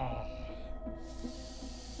 Ah!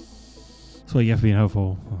 That's what you have to be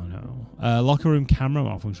hopeful. Oh no. Locker room camera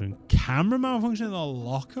malfunction. Camera malfunction in the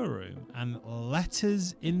locker room. And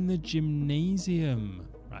letters in the gymnasium.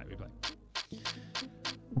 Right, replay.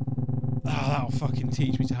 Oh, that'll fucking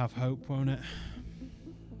teach me to have hope, won't it?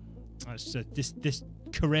 That's this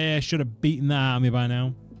career should have beaten that out of me by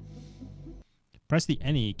now. Press the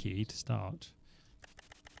NE key to start.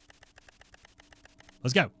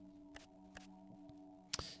 Let's go.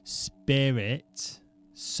 Spirit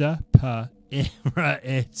Separator.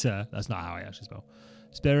 That's not how I actually spell.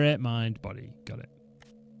 Spirit, mind, body. Got it.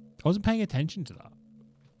 I wasn't paying attention to that.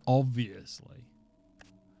 Obviously.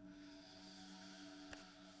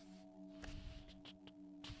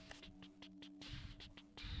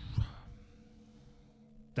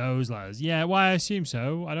 Those letters. Yeah, well, I assume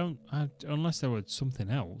so. Unless there was something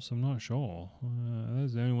else. I'm not sure.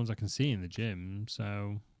 Those are the only ones I can see in the gym,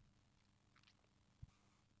 so...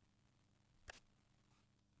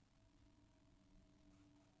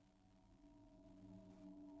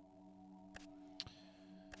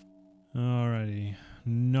 Alrighty.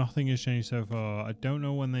 Nothing has changed so far. I don't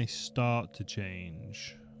know when they start to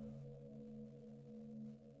change.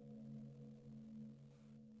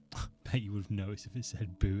 Bet you would have noticed if it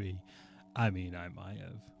said buoy. I mean, I might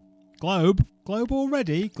have. Globe? Globe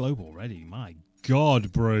already? Globe already? My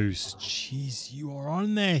God, Bruce. Jeez, you are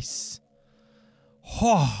on this.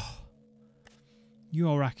 Oh, you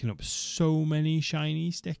are racking up so many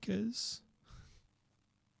shiny stickers.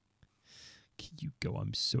 you go.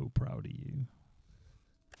 I'm so proud of you.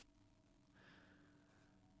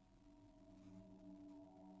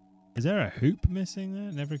 Is there a hoop missing there?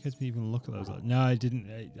 It never occurs to me to even look at those. No, I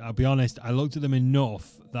didn't. I'll be honest. I looked at them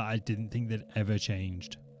enough that I didn't think they'd ever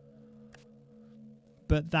changed.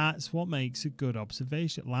 But that's what makes a good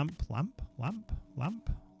observation. Lamp, lamp, lamp, lamp,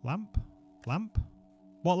 lamp, lamp.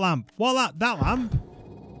 What lamp? What lamp? That lamp?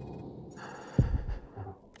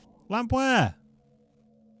 Lamp where?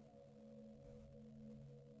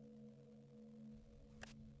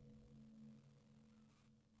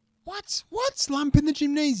 What? What? Lamp in the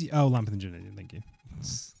gymnasium? Oh, lamp in the gymnasium. Thank you.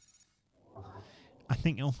 I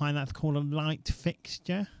think you'll find that's called a light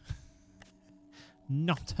fixture.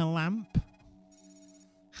 Not a lamp.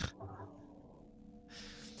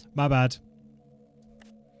 My bad.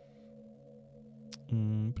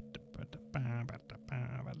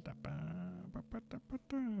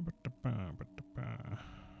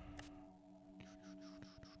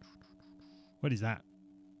 What is that?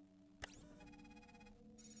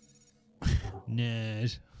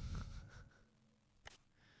 Nerd.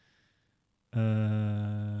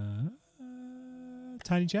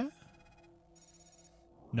 Tiny chair?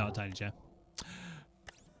 Not a tiny chair.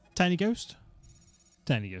 Tiny ghost?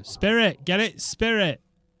 Tiny ghost. Spirit! Get it? Spirit!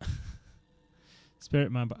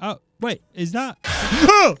 Spirit man. Oh, wait. Is that?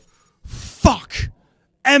 Oh! Fuck!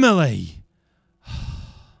 Emily!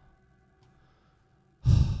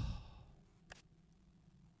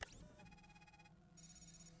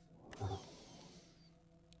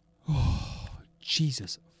 Oh,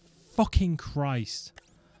 Jesus fucking Christ.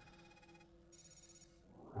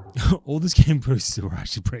 All this game processes were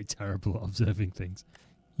actually pretty terrible at observing things.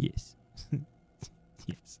 Yes.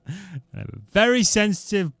 Yes. I have a very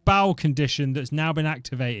sensitive bowel condition that's now been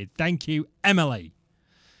activated. Thank you, Emily.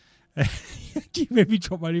 You made me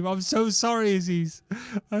drop my name. I'm so sorry, Aziz.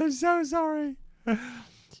 I'm so sorry.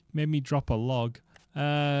 Made me drop a log.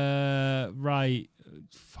 Right.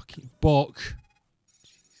 Fucking book.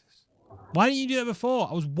 Jesus. Why didn't you do that before?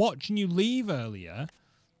 I was watching you leave earlier.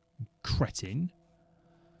 Cretin.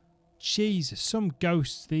 Jesus, some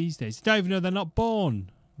ghosts these days. They don't even know they're not born.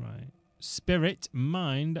 Right. Spirit,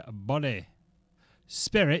 mind, body.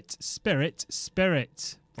 Spirit, spirit,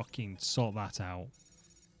 spirit. Fucking sort that out.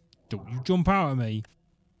 Don't you jump out at me.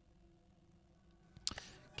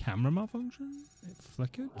 Camera malfunction? It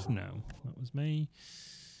flickered? No, that was me.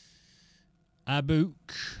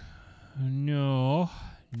 Abook. No.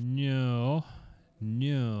 No.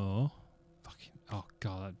 No. Fucking. Oh,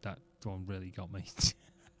 God, that one really got me.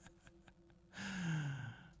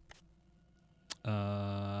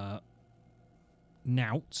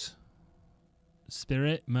 Nout.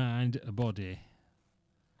 Spirit, mind, body.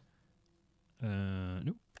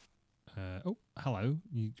 Nope. Oh, hello.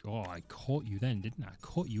 I caught you then, didn't I? I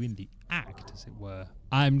caught you in the act, as it were.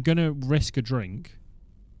 I'm going to risk a drink.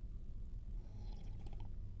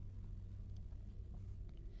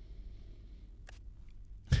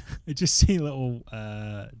 I just see little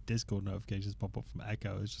Discord notifications pop up from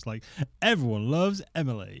Echo. It's just like, everyone loves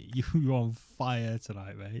Emily. You're on fire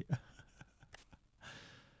tonight, mate.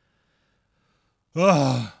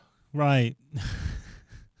 Oh, right.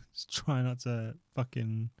 Just try not to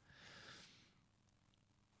fucking...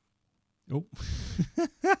 Oh.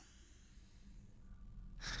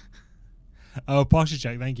 Oh, posture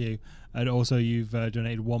check, thank you. And also you've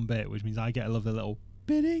donated 1 bit, which means I get a lovely little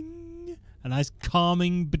bidding. A nice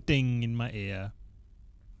calming bidding in my ear.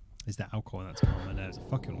 Is that alcohol that's calming my nerves? I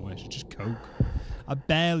fucking wish. It's just Coke. I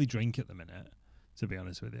barely drink at the minute, to be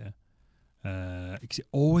honest with you. Because it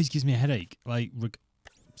always gives me a headache. Like,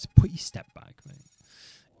 just put your step back, mate.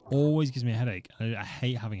 Always gives me a headache. I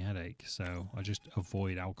hate having a headache, so I just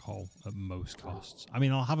avoid alcohol at most costs. I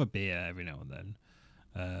mean, I'll have a beer every now and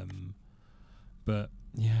then. But,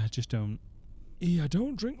 yeah, I just don't... I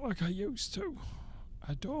don't drink like I used to.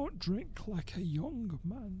 I don't drink like a young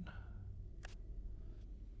man.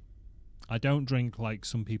 I don't drink like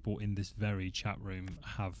some people in this very chat room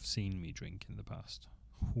have seen me drink in the past.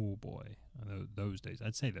 Oh, boy. I know those days...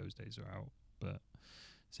 I'd say those days are out, but...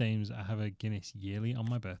 Seems I have a Guinness yearly on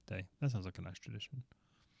my birthday. That sounds like a nice tradition.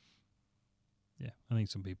 Yeah, I think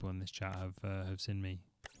some people in this chat have seen me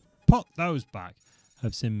pop those back.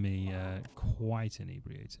 Have seen me quite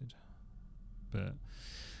inebriated, but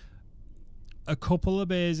a couple of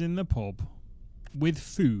beers in the pub with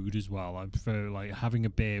food as well. I prefer like having a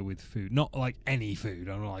beer with food, not like any food.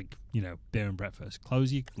 I don't like beer and breakfast.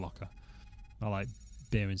 Close your locker. I like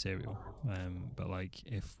beer and cereal, but like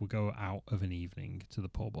if we go out of an evening to the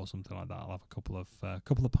pub or something like that, I'll have a couple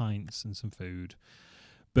of pints and some food.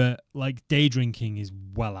 But like day drinking is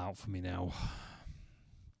well out for me now.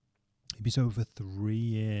 Maybe so for 3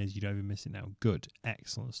 years. You don't even miss it now. Good.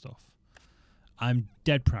 Excellent stuff. I'm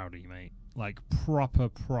dead proud of you, mate. Like, proper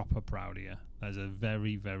proud of you. That's a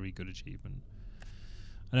very, very good achievement.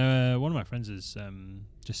 I know one of my friends is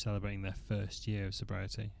just celebrating their first year of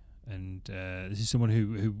sobriety. And this is someone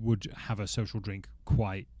who would have a social drink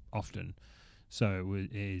quite often. So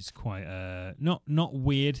it is quite a not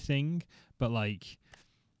weird thing, but like,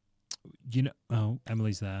 you know, oh,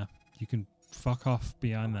 Emily's there. You can fuck off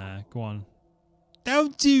behind there. Go on.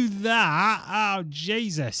 Don't do that. Oh,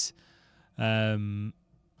 Jesus. Yeah,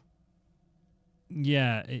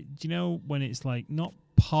 do you know when it's like not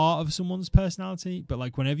part of someone's personality, but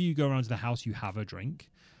like whenever you go around to the house, you have a drink.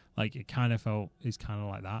 Like it kind of is kind of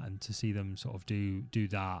like that, and to see them sort of do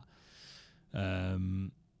that.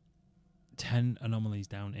 10 anomalies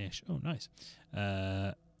down-ish. Oh, nice.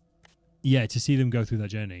 Yeah, to see them go through that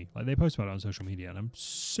journey. Like, they post about it on social media, and I'm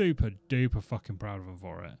super duper fucking proud of them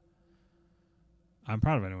for it. I'm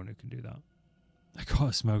proud of anyone who can do that. I caught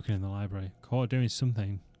her smoking in the library. Caught her doing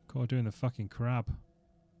something. Caught her doing the fucking crab.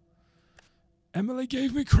 Emily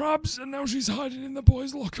gave me crabs, and now she's hiding in the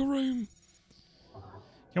boys' locker room.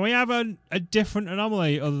 Can we have a different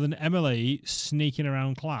anomaly other than Emily sneaking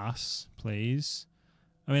around class, please?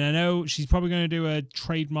 I mean, I know she's probably going to do a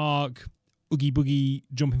trademark Oogie Boogie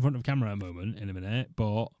jump in front of camera moment in a minute,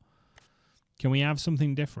 but can we have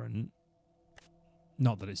something different?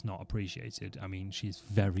 Not that it's not appreciated. I mean, she's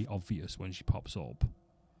very obvious when she pops up.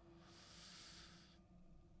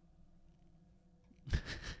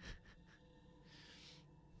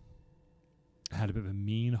 I had a bit of a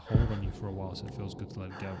mean hold on you for a while, so it feels good to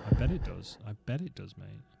let it go. I bet it does. I bet it does, mate.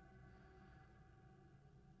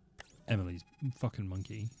 Emily's fucking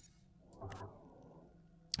monkey.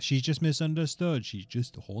 She's just misunderstood. She's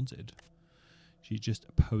just haunted. She's just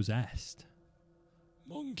possessed.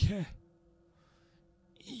 Monkey.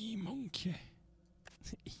 E-monkey.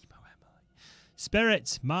 Emo Emily.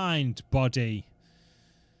 Spirit, mind, body.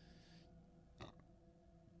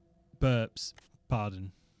 Burps.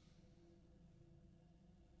 Pardon.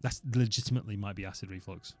 That's legitimately might be acid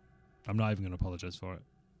reflux. I'm not even going to apologise for it.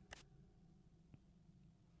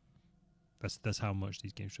 That's how much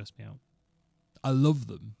these games stress me out. I love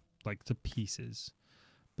them, like, to pieces.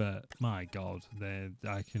 But, my God, they're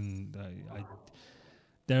a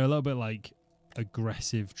little bit like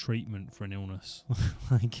aggressive treatment for an illness.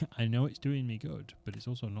 Like, I know it's doing me good, but it's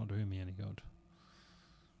also not doing me any good.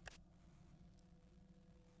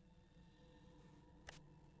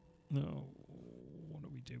 No, what are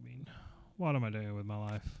we doing? What am I doing with my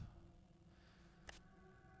life?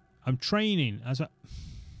 I'm training as a...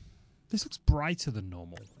 This looks brighter than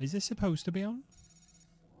normal. Is this supposed to be on?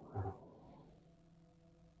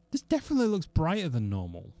 This definitely looks brighter than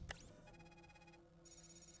normal.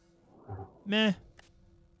 Meh.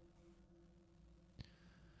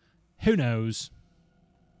 Who knows?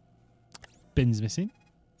 Bin's missing.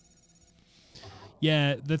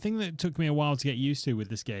 Yeah, the thing that took me a while to get used to with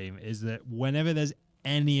this game is that whenever there's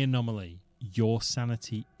any anomaly, your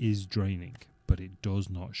sanity is draining, but it does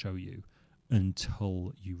not show you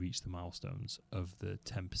until you reach the milestones of the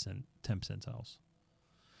 10 percentiles.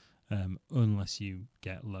 Unless you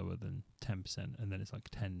get lower than 10%, and then it's like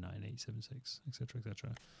 10, 9, 8, 7, 6, etc.,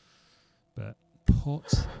 etc. But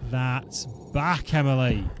put that back,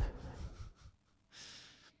 Emily.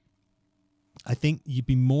 I think you'd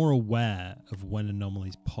be more aware of when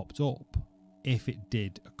anomalies popped up if it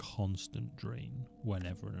did a constant drain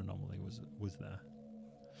whenever an anomaly was there.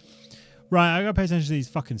 Right, I gotta pay attention to these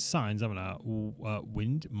fucking signs, haven't I?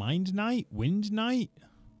 Mind night? Wind night?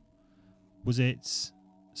 Was it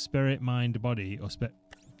spirit, mind, body, or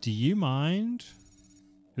do you mind?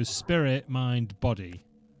 It was spirit, mind, body.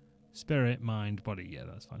 Spirit, mind, body. Yeah,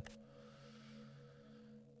 that's fine.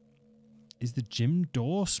 Is the gym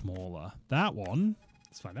door smaller? That one?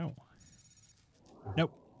 Let's find out.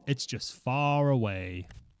 Nope. It's just far away.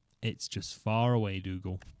 It's just far away,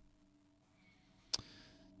 Dougal.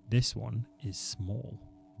 This one is small.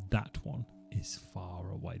 That one is far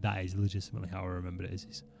away. That is legitimately how I remembered it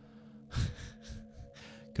is.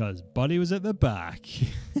 Because body was at the back.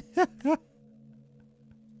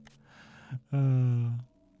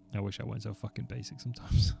 I wish I weren't so fucking basic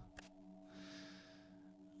sometimes.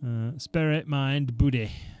 Spirit, mind,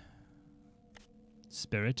 booty.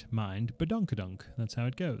 Spirit, mind, badonkadonk. That's how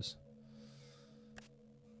it goes.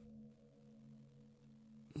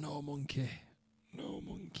 No monkey. No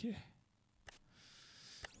monkey.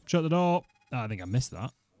 Shut the door. Oh, I think I missed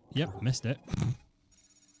that. Yep, missed it.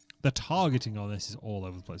 The targeting on this is all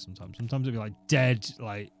over the place sometimes. Sometimes it'll be like dead,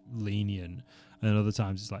 like lenient. And then other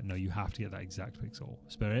times it's like, no, you have to get that exact pixel.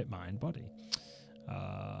 Spirit, mind, body.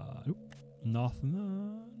 Nope.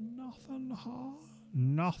 Nothing.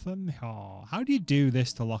 How do you do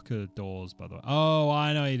this to lock the doors, by the way? Oh,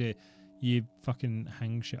 I know how you do. You fucking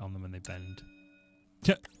hang shit on them and they bend.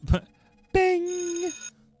 Bing!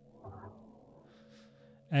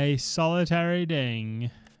 A solitary ding.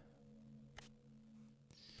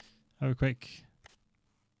 Have a quick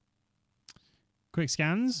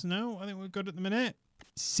scans. No, I think we're good at the minute.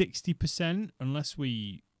 60%, unless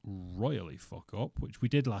we royally fuck up, which we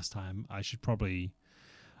did last time. I should probably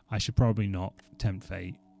not tempt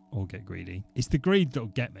fate or get greedy. It's the greed that'll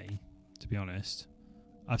get me, to be honest.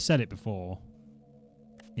 I've said it before.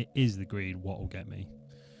 It is the greed what will get me.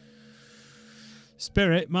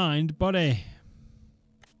 Spirit, mind, body.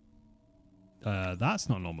 That's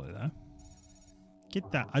not normally there.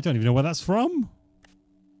 Get that. I don't even know where that's from.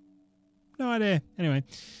 No idea. Anyway,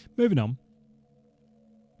 moving on.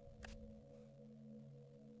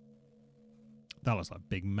 That looks like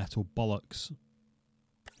big metal bollocks.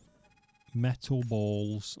 Metal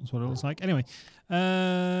balls. That's what it looks like. Anyway,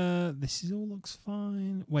 this all looks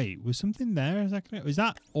fine. Wait, was something there? Is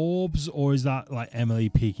that orbs or is that like Emily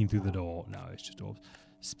peeking through the door? No, it's just orbs.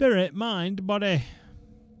 Spirit, mind, body.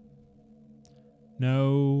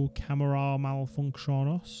 No camera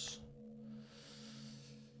malfunctionos.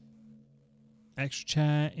 Extra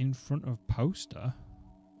chair in front of poster.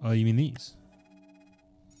 Oh, you mean these?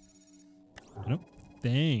 I don't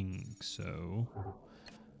think so.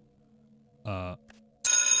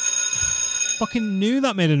 Fucking knew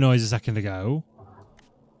that made a noise a second ago.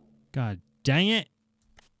 God dang it.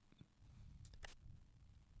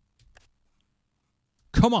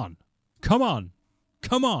 Come on. Come on.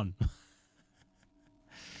 Come on.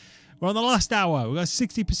 We're on the last hour. We've got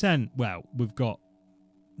 60%. Well, we've got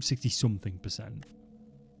 60-something%.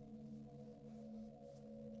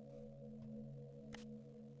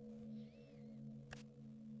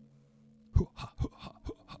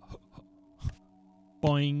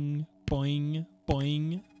 Boing, boing,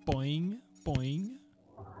 boing, boing, boing.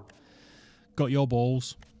 Got your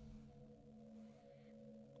balls.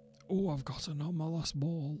 Oh, I've got anomalous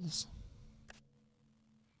balls.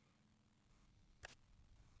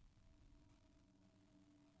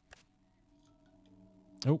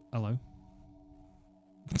 Oh, hello.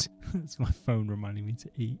 That's my phone reminding me to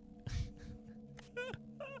eat.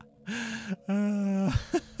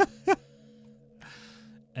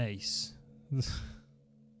 Ace.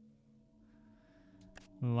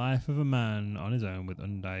 Life of a man on his own with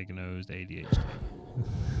undiagnosed ADHD.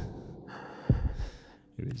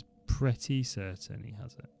 Who is pretty certain he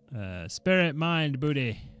has it. Spirit, mind,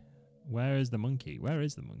 booty. Where is the monkey? Where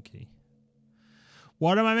is the monkey?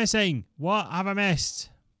 What am I missing? What have I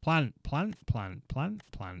missed? Plant, plant, plant, plant,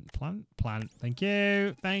 plant, plant, plant. Thank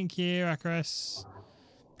you. Thank you, Akris.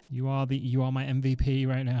 You are my MVP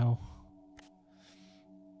right now.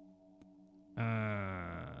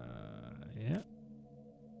 Yeah.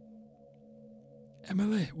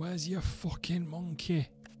 Emily, where's your fucking monkey?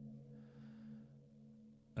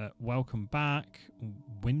 Welcome back.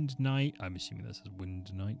 Wind Night. I'm assuming this is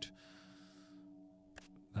Wind Night.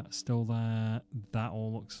 That's still there. That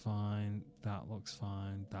all looks fine. That looks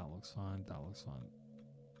fine. That looks fine. That looks fine.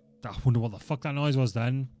 I wonder what the fuck that noise was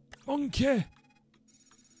then. Monkey!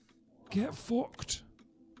 Get fucked.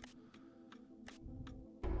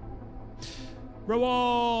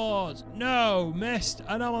 Rewards! No! Missed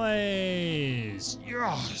anomalies!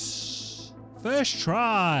 Yes! First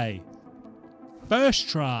try! First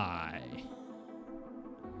try!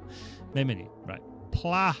 Main menu. Right.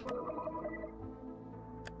 Pla.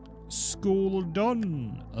 School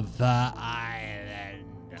done. The island.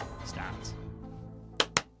 Start.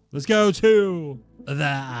 Let's go to the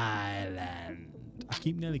island. I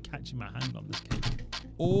keep nearly catching my hand on this cable.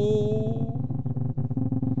 Oh.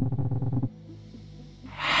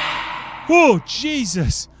 Oh,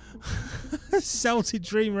 Jesus. Celtic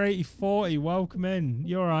Dreamer 8040. Welcome in.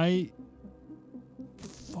 You alright?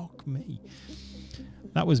 Fuck me.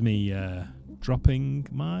 That was me dropping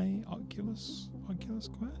my Oculus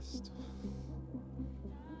Quest.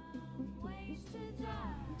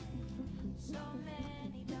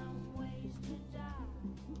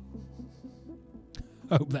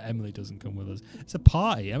 Hope that Emily doesn't come with us. It's a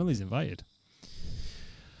party. Emily's invited.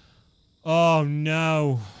 Oh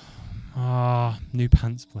no. Ah, new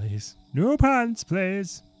pants, please. New pants,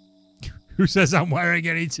 please. Who says I'm wearing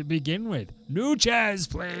any to begin with? New chairs,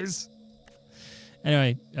 please.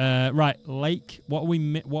 Anyway, right, lake. What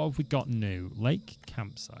have we got new? Lake,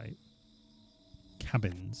 campsite,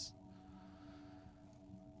 cabins,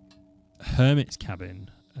 hermit's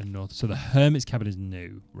cabin, and north. So the hermit's cabin is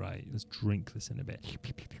new, right? Let's drink this in a bit.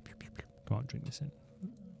 Come on, drink this in.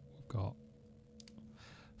 We've got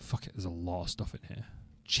Fuck it, there's a lot of stuff in here.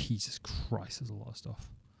 Jesus Christ, there's a lot of stuff.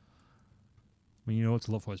 I mean, you know what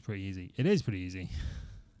to look for, it's pretty easy. It is pretty easy.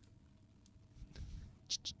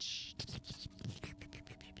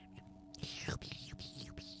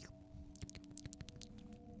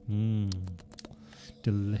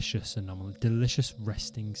 Delicious anomaly. Delicious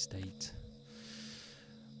resting state.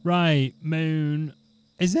 Right, moon.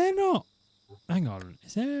 Is there not... Hang on.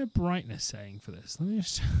 Is there a brightness setting for this? Let me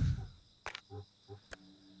just...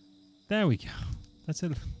 There we go. That's a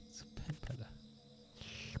bit better.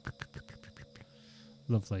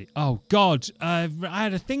 Lovely. Oh, God. I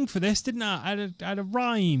had a thing for this, didn't I? I had a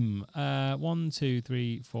rhyme. 1, 2,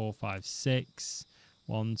 3, 4, 5, 6.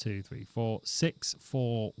 1, 2, 3, 4. 6,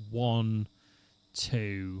 4, 1,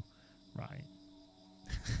 2. Right.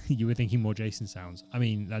 You were thinking more Jason sounds. I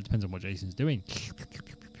mean, that depends on what Jason's doing.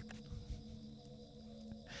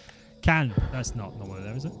 That's not one of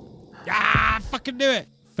them, is it? Ah, fucking do it.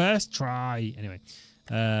 First try. Anyway.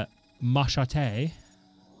 Machete.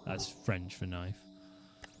 That's French for knife.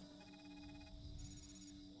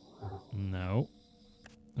 No.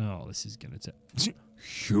 Oh, this is going to take...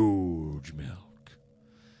 Huge milk.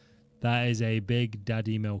 That is a big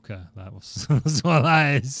daddy milker. That's what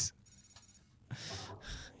that is.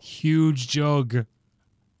 Huge jug.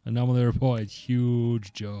 Anomaly reported.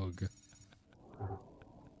 Huge jug.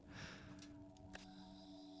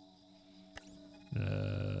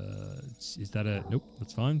 Is that a... Nope,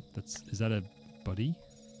 that's fine. Is that a buddy?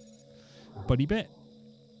 Buddy bit?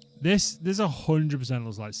 This 100%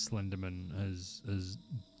 looks like Slenderman has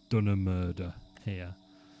done a murder here.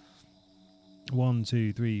 1,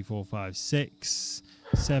 2, 3, 4, 5, 6,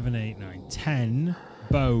 7, 8, 9, 10.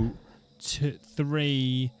 Boat. 2,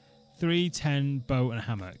 3, 10, boat and a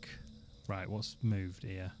hammock. Right, what's moved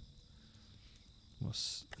here?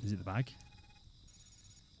 Is it the bag?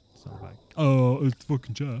 It's not the bag. Oh, it's the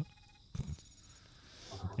fucking chair.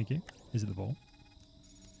 Thank you. Is it the ball?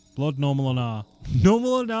 Blood, normal on R.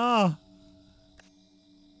 Normal on R!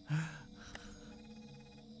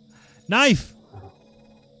 Knife!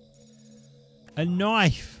 A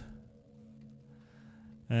knife!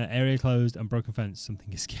 Area closed and broken fence.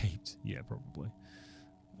 Something escaped. Yeah, probably.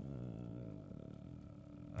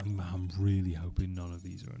 I'm really hoping none of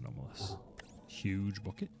these are anomalous. Huge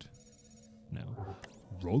bucket? No.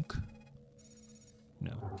 Rug?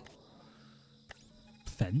 No.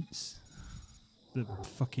 Fence? The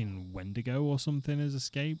fucking Wendigo or something has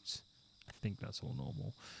escaped? I think that's all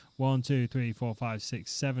normal. 1, 2, 3, 4, 5,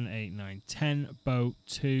 6, 7, 8, 9, 10. Boat,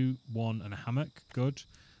 2, 1, and a hammock. Good.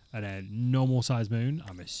 And a normal size moon,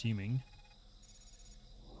 I'm assuming.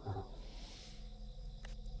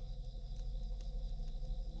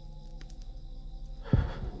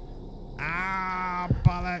 Ah,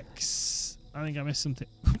 bollocks! I think I missed something.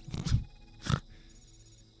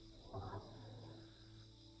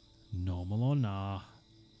 Normal or nah?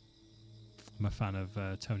 I'm a fan of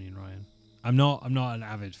Tony and Ryan. I'm not an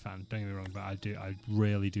avid fan. Don't get me wrong, but I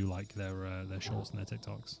really do like their shorts and their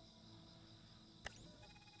TikToks.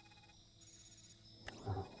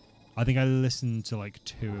 I think I listened to like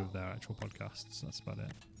 2 of their actual podcasts. That's about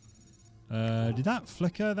it. Did that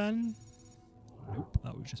flicker then? Nope,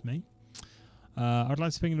 that was just me. I'd like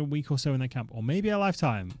to spend a week or so in their camp, or maybe a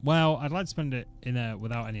lifetime. Well, I'd like to spend it in there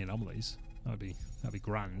without any anomalies. That'd be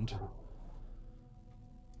grand.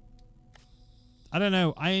 I don't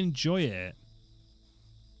know. I enjoy it.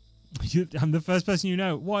 I'm the first person you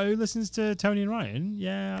know. What, who listens to Tony and Ryan?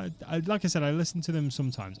 Yeah, like I said, I listen to them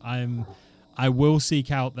sometimes. I will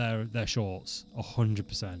seek out their shorts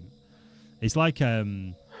 100%. It's like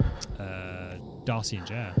Darcy and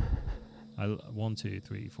Jer. 1, 2,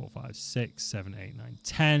 3, 4, 5, 6, 7, 8, 9,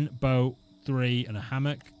 10. Boat, 3, and a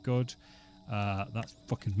hammock. Good. That's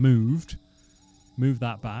fucking moved. Move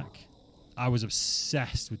that back. I was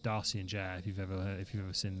obsessed with Darcy and Jer. If you've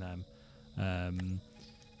ever seen them,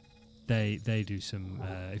 they do some.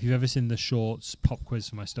 If you've ever seen the shorts pop quiz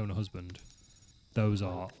for my stoner husband, those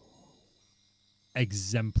are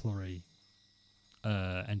exemplary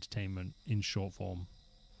entertainment in short form.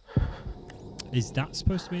 Is that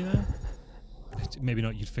supposed to be there? Maybe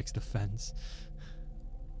not. You'd fix the fence.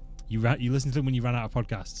 You listen to them when you ran out of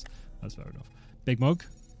podcasts. That's fair enough. Big mug.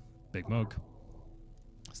 Big mug.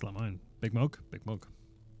 It's like mine. Big mug. Big mug.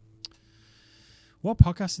 What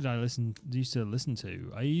podcast did I used to listen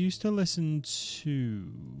to? I used to listen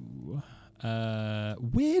to...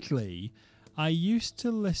 weirdly, I used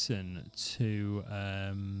to listen to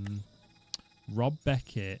Rob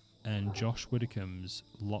Beckett and Josh Widdicombe's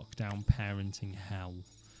Lockdown Parenting Hell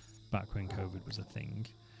back when COVID was a thing.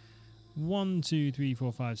 1, 2, 3,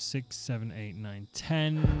 4, 5, 6, 7, 8, 9,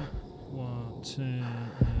 10. 1, 2...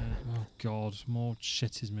 God, more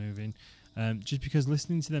shit is moving. Just because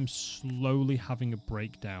listening to them slowly having a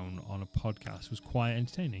breakdown on a podcast was quite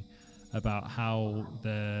entertaining about how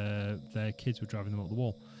their kids were driving them up the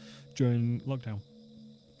wall during lockdown.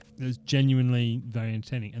 It was genuinely very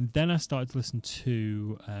entertaining. And then I started to listen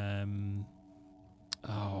to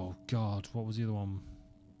oh God, what was the other one?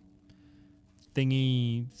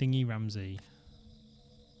 Thingy Ramsey.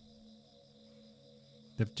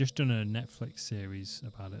 They've just done a Netflix series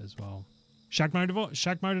about it as well. Shag Married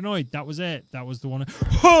Annoyed. That was it. That was the one.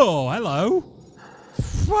 Oh, hello.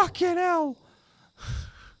 Fucking hell.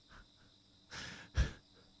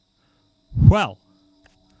 Well,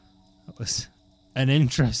 that was an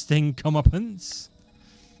interesting comeuppance.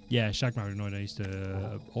 Yeah, Shag Married Annoyed. I used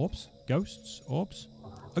to orbs, ghosts, orbs,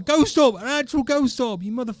 a ghost orb, an actual ghost orb.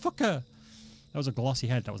 You motherfucker. That was a glossy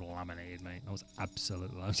head. That was laminated, mate. That was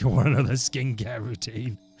absolutely laminated. I want another skincare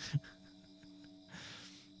routine.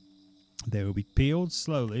 They will be peeled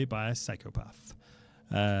slowly by a psychopath.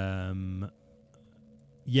 Yeah,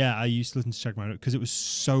 I used to listen to Shag Married because it was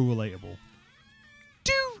so relatable.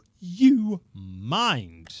 Do you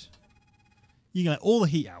mind? You can let all the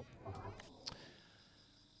heat out.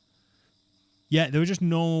 Yeah, they were just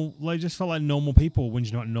normal. They just felt like normal people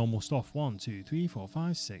whinging about normal stuff. 1, 2, 3, 4,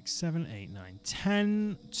 5, 6, 7, 8, 9,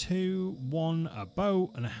 10, 2, 1, a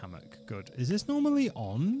boat and a hammock. Good. Is this normally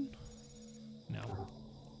on? No.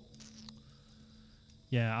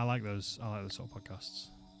 Yeah, I like those. I like those sort of podcasts.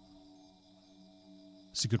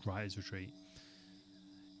 It's a good writer's retreat.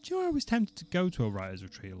 Do you know I was tempted to go to a writer's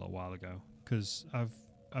retreat a little while ago? Because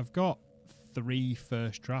I've got 3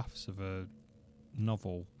 first drafts of a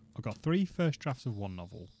novel. I've got 3 first drafts of one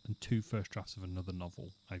novel and 2 first drafts of another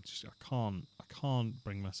novel. I can't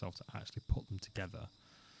bring myself to actually put them together.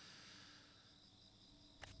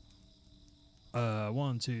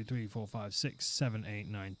 1, 2, 3, 4, 5, 6, 7, 8,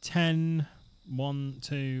 9, 10. 1,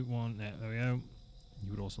 2, 1. Yeah, there we go.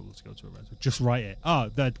 You would also love to go to a writer's. Just write it. Oh,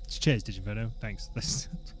 cheers, Digiverno. Thanks.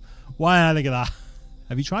 Why did I think of that?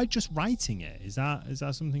 Have you tried just writing it? Is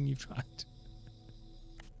that something you've tried?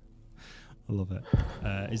 I love it.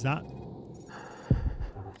 Is that...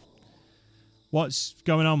 What's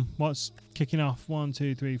going on? What's kicking off? 1,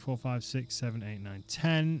 2, 3, 4, 5, 6, 7, 8, 9,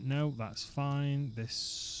 10. No, that's fine.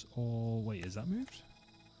 This all... Wait, is that moved?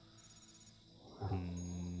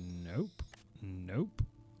 Nope. Nope.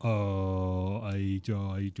 Oh, I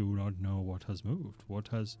do not know what has moved. What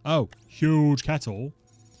has... Oh, huge kettle.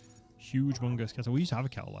 Huge, humongous kettle. We used to have a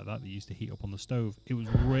kettle like that used to heat up on the stove. It was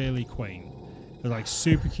really quaint. It was like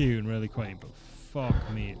super cute and really quaint, but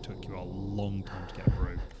fuck me, it took you a long time to get a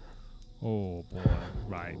brew. Oh boy.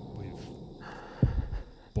 Right, we've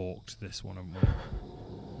balked this one, haven't we?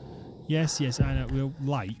 Yes, I know. We'll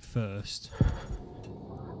light first.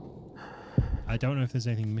 I don't know if there's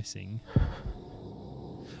anything missing.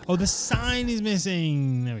 Oh, the sign is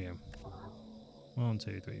missing. There we go. 1,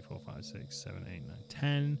 2, 3, 4, 5, 6, 7, 8, 9,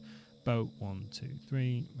 10. Boat. 1, 2,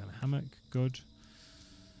 3. And a hammock. Good.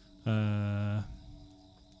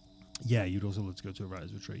 Yeah, you'd also love to go to a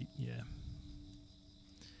writer's retreat. Yeah.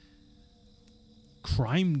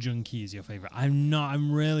 Crime Junkie is your favorite.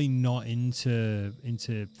 I'm really not into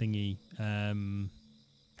thingy.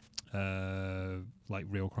 Like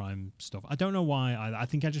real crime stuff. I don't know why. I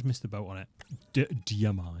think I just missed the boat on it. Do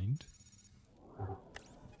you mind?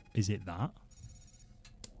 Is it that?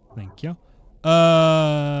 Thank you.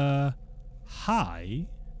 Hi.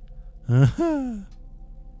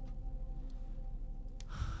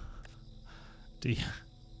 Do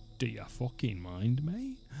you fucking mind,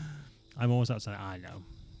 mate? I'm almost outside. I know.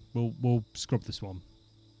 We'll scrub this one.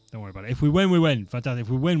 Don't worry about it. If we win, we win. Fantastic. If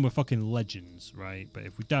we win, we're fucking legends, right? But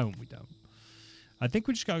if we don't, we don't. I think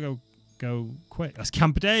we just gotta go quick. That's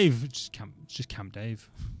Camp Dave. Just Camp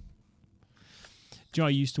Dave. Do you know,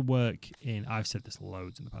 I used to work in... I've said this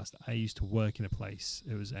loads in the past. I used to work in a place.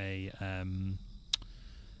 It was a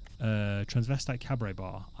transvestite cabaret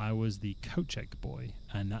bar. I was the coat check boy,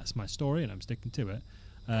 and that's my story, and I'm sticking to it.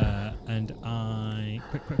 And I...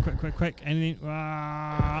 Quick. Anything...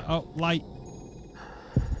 oh, light.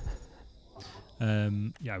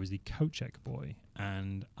 Yeah, I was the coat check boy,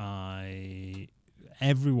 and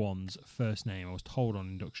everyone's first name, I was told on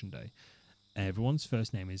induction day, everyone's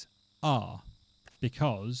first name is R,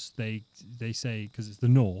 because they say, because it's the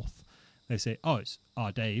North, they say, oh, it's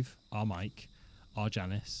R Dave, R Mike, R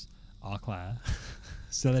Janice, R Claire.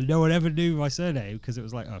 So that no one ever knew my surname, because it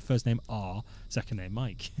was like, first name R, second name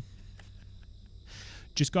Mike.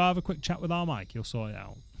 Just go have a quick chat with R Mike, he'll sort it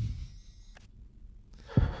out.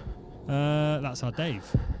 That's our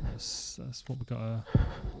Dave. That's what we got. A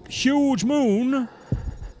huge moon.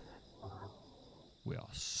 We are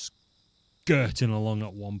skirting along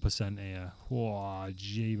at 1% here. Whoa,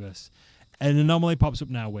 jeebus. An anomaly pops up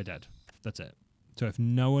now, we're dead. That's it. So if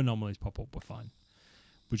no anomalies pop up, we're fine.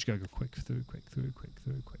 We just gotta go quick through.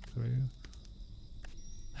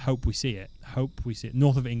 Hope we see it.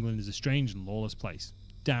 North of England is a strange and lawless place.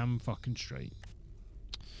 Damn fucking straight.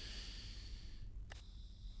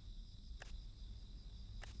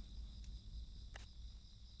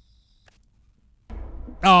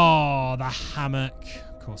 Oh, the hammock.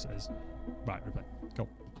 Of course it is. Right, replay. Go.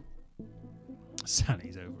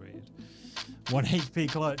 Sanny's overrated. 1 HP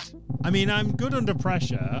clutch. I mean, I'm good under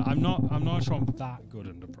pressure. I'm not sure I'm that good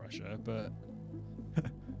under pressure, but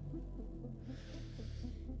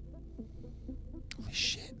holy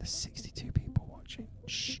shit, there's 62 people watching.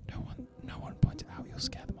 Shh, no one point it out, you'll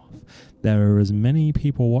scare them off. There are as many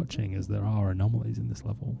people watching as there are anomalies in this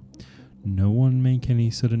level. No one make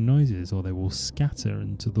any sudden noises or they will scatter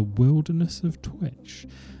into the wilderness of Twitch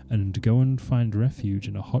and go and find refuge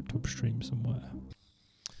in a hot tub stream somewhere.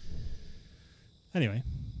 Anyway.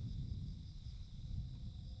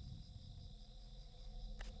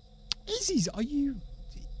 Izzy's, are you...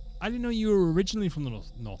 I didn't know you were originally from the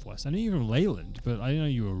northwest. I knew you were from Leyland, but I didn't know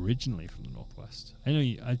you were originally from the northwest. I know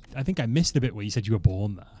you... I think I missed the bit where you said you were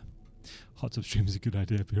born there. Hot tub stream is a good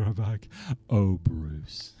idea. Be right back. Oh,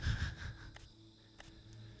 Bruce.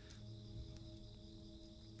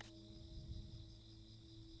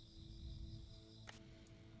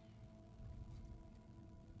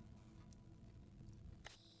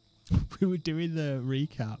 We were doing the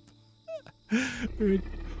recap.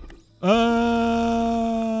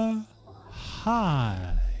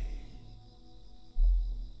 Hi.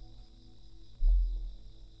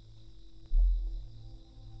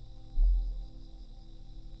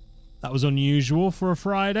 That was unusual for a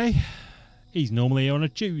Friday. He's normally on a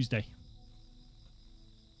Tuesday.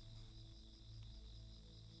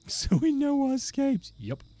 So we know our escapes.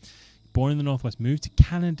 Yup. Born in the Northwest, moved to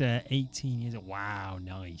Canada 18 years ago. Wow,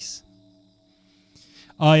 nice.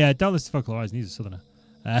 Oh yeah, doubtless Focal Horizon, he's a southerner.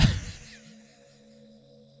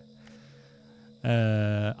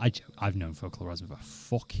 I've known Focal Horizon for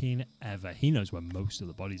fucking ever. He knows where most of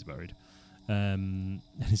the body's buried. And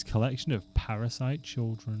his collection of parasite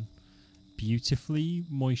children. Beautifully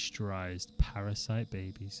moisturized parasite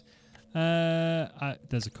babies.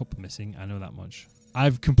 There's a couple missing, I know that much.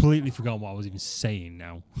 I've completely forgotten what I was even saying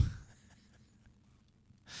now.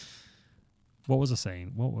 What was I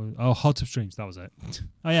saying? Hot tub streams, that was it.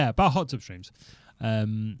 Oh yeah, about hot tub streams.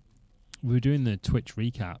 We were doing the Twitch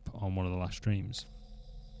recap on one of the last streams.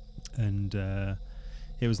 And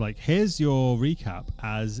it was like, here's your recap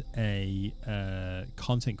as a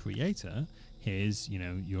content creator. Here's, you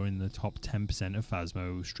know, you're in the top 10% of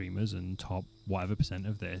Phasmo streamers and top whatever percent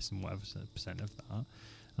of this and whatever percent of that. And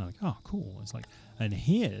I'm like, oh, cool. It's like, and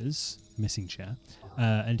here's missing chair,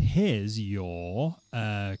 and here's your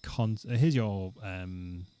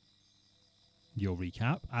your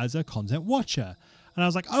recap as a content watcher. And I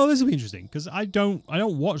was like, oh, this will be interesting because I don't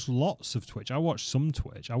watch lots of Twitch. I watch some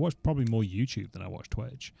Twitch. I watch probably more YouTube than I watch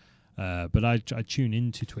Twitch. But I tune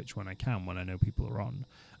into Twitch when I can, when I know people are on.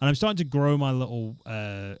 And I'm starting to grow my little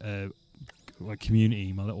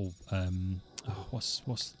community, my little what's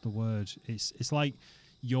the word? It's like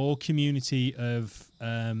your community of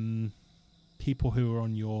people who are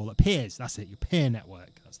on your peers. That's it, your peer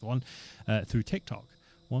network. That's the one. Through TikTok.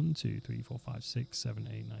 1, 2, 3, 4, 5, 6, 7,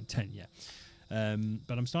 8, 9, 10. Yeah.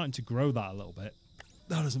 But I'm starting to grow that a little bit.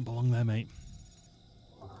 That doesn't belong there, mate.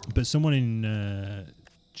 But someone in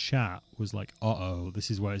chat was like, uh-oh, this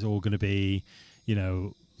is where it's all going to be, you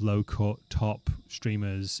know, low-cut top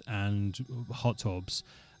streamers and hot tubs.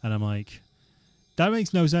 And I'm like, that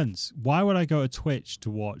makes no sense. Why would I go to Twitch to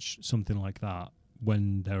watch something like that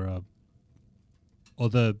when there are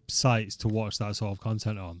other sites to watch that sort of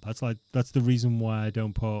content on? That's the reason why I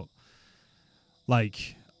don't put,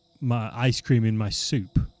 like, my ice cream in my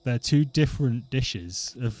soup. They're two different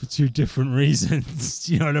dishes for two different reasons.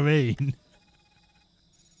 Do you know what I mean?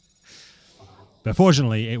 But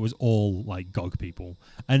fortunately, it was all like GOG people.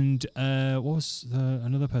 And what was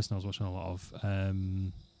another person I was watching a lot of?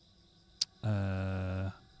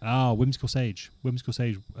 Whimsical Sage. Whimsical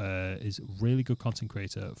Sage is a really good content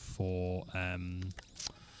creator for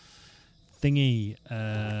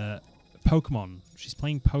Pokemon. She's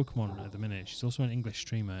playing Pokemon at the minute. She's also an English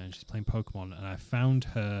streamer and she's playing Pokemon. And I found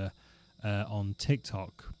her on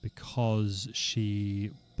TikTok because she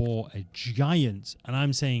bought a giant, and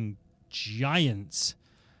I'm saying giant,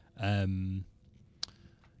 Gengar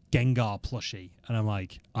plushie. And I'm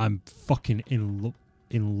like, I'm fucking in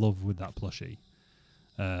love with that plushie.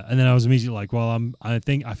 And then I was immediately like, well, I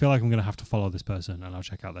feel like I'm going to have to follow this person and I'll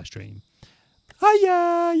check out their stream.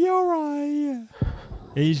 Hiya, you're right.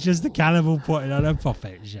 He's just a cannibal putting on a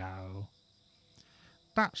puppet show.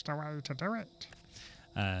 That's the way to do it.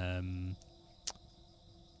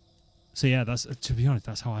 So yeah, that's to be honest,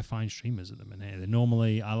 that's how I find streamers at the minute. They're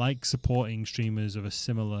normally, I like supporting streamers of a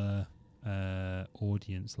similar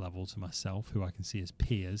audience level to myself, who I can see as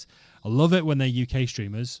peers. I love it when they're UK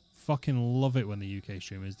streamers. Fucking love it when they're UK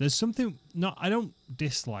streamers. There's something, not, I don't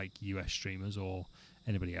dislike US streamers or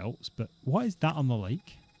anybody else, but what is that on the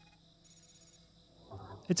lake?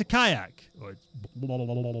 It's a kayak.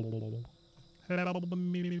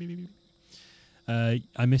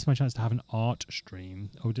 I missed my chance to have an art stream.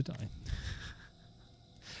 Oh, did I?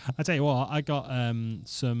 I tell you what, I got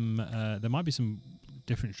some. There might be some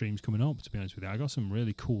different streams coming up. To be honest with you, I got some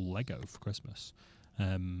really cool Lego for Christmas.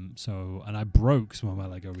 And I broke some of my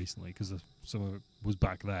Lego recently because some of it was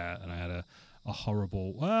back there, and I had a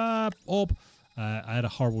horrible I had a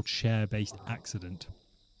horrible chair-based accident.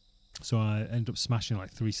 So I ended up smashing like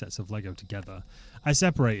 3 sets of Lego together. I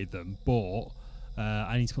separated them, but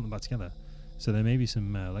I need to put them back together. So there may be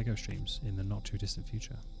some Lego streams in the not too distant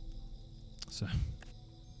future. So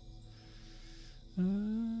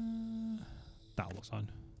that looks fine.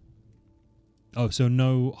 Oh, so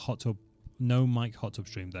no hot tub, no mic hot tub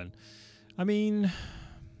stream then. I mean,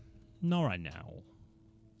 not right now.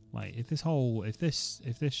 Like if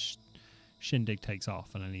this shindig takes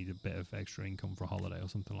off and I need a bit of extra income for a holiday or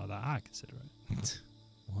something like that, I consider it.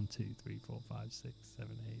 1, 2, 3, 4, 5, 6,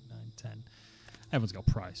 7, 8, 9, 10. Everyone's got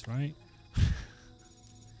a price, right?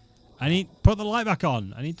 Put the light back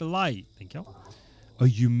on. I need the light. Thank you. Oh,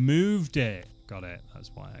 you moved it. Got it. That's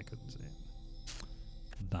why I couldn't see it.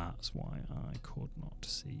 That's why I could not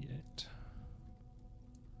see it.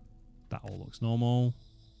 That all looks normal.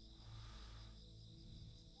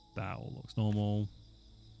 That all looks normal.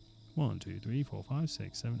 1, 2, 3, 4, 5,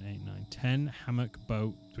 6, 7, 8, 9, 10. Hammock,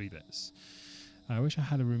 boat, 3 bits. I wish I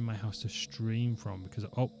had a room in my house to stream from because,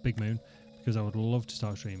 oh, big moon. Because I would love to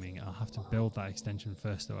start streaming. I'll have to build that extension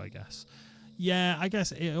first though, I guess. Yeah, I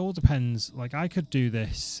guess it all depends. Like, I could do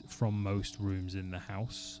this from most rooms in the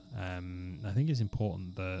house. I think it's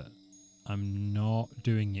important that I'm not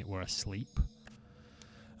doing it where I sleep.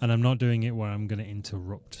 And I'm not doing it where I'm going to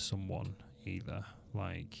interrupt someone either.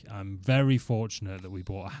 Like, I'm very fortunate that we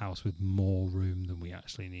bought a house with more room than we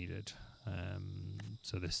actually needed.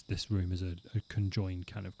 So this room is a conjoined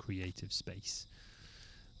kind of creative space.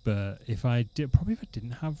 But if I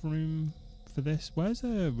didn't have room for this, where's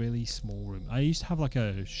a really small room? I used to have like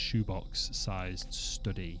a shoebox sized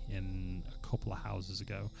study in a couple of houses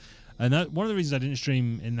ago. And that one of the reasons I didn't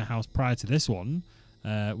stream in the house prior to this one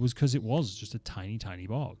was because it was just a tiny, tiny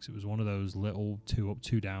box. It was one of those little 2 up,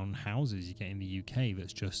 2 down houses you get in the UK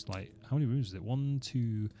that's just like, how many rooms is it? 1,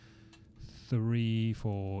 2, 3,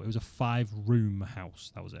 4. It was a 5-room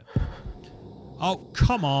house. That was it. Oh,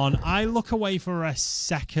 come on. I look away for a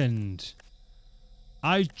second.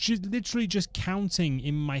 I literally just counting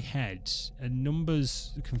in my head and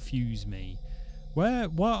numbers confuse me. What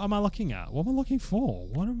am I looking at? What am I looking for?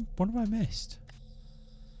 What have I missed?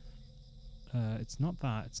 It's not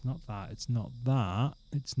that. It's not that. It's not that.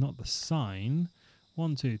 It's not the sign.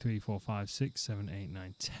 1, 2, 3, 4, 5, 6, 7, 8,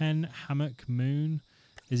 9, 10. Hammock, moon.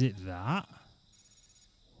 Is it that?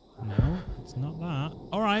 No, it's not that.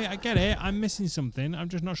 All right, I get it. I'm missing something. I'm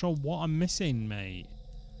just not sure what I'm missing, mate.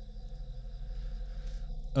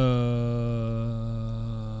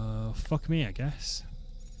 Fuck me, I guess.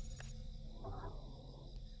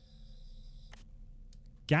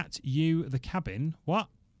 Gat you the cabin. What?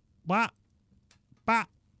 What? Bat.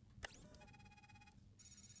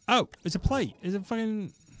 Oh, it's a plate. Is it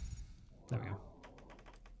fucking... There we go.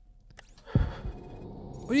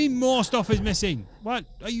 We need more stuff is missing. What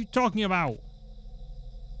are you talking about?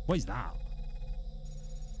 What is that?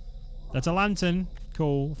 That's a lantern.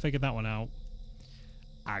 Cool. Figured that one out.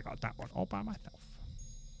 I got that one all by myself.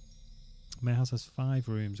 My house has 5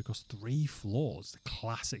 rooms across 3 floors. The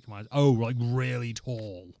classic. Oh, like really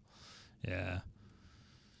tall. Yeah.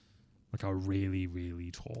 Like a really,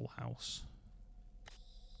 really tall house.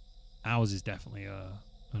 Ours is definitely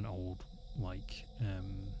an old, like,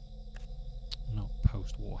 not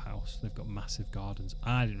post-war house. They've got massive gardens.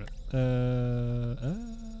 I didn't know.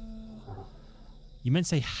 You meant to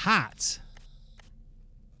say hat.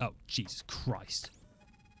 Oh, Jesus Christ.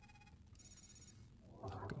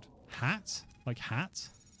 Oh, God. Hat? Like hat?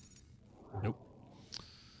 Nope.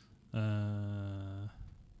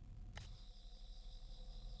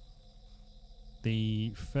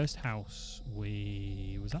 The first house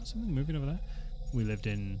was that something moving over there? We lived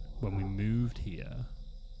in when we moved here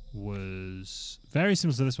was very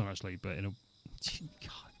similar to this one actually, but in a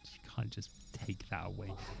God, you can't just take that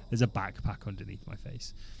away. There's a backpack underneath my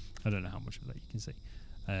face. I don't know how much of that you can see.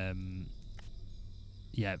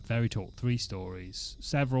 Yeah, very tall, 3 stories,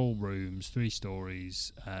 several rooms, 3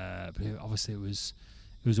 stories. But obviously it was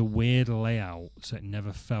a weird layout, so it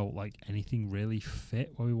never felt like anything really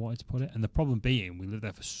fit where we wanted to put it. And the problem being, we lived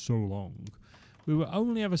there for so long. We were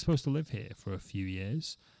only ever supposed to live here for a few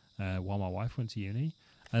years while my wife went to uni.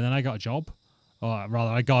 And then I got a job. Or rather,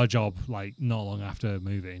 I got a job like not long after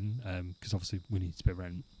moving, because obviously we needed to pay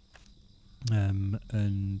rent.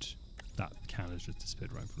 And that can has just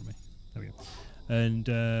disappeared right in front of me. There we go. And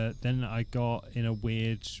then I got in a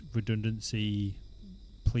weird redundancy,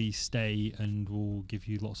 please stay and we'll give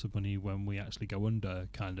you lots of money when we actually go under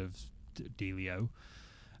kind of dealio.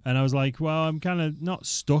 And I was like, well, I'm kind of not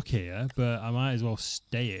stuck here, but I might as well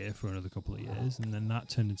stay here for another couple of years. And then that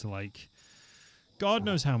turned into like God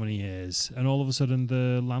knows how many years. And all of a sudden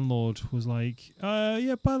the landlord was like,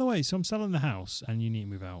 yeah, by the way, so I'm selling the house and you need to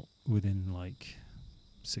move out within like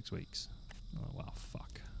 6 weeks. Oh, well,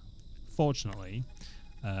 fuck. Fortunately,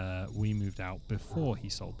 we moved out before he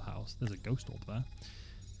sold the house. There's a ghost up there.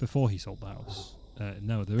 Before he sold the house.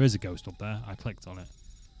 No, there is a ghost up there. I clicked on it.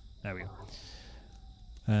 There we go.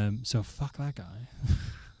 So fuck that guy.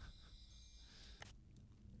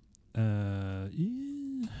 Yeah.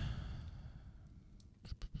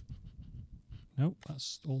 Nope,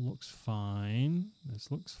 that's all looks fine. This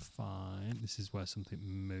looks fine. This is where something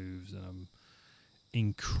moves and I'm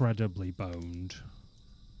incredibly boned.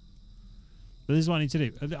 But this is what I need to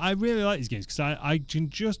do. I really like these games because I can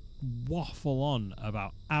just waffle on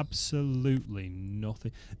about absolutely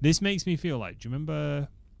nothing. This makes me feel like, do you remember?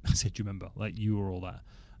 I said, do you remember? Like you were all there.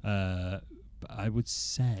 But I would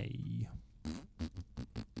say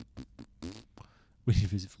we need a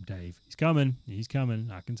visit from Dave. He's coming. He's coming.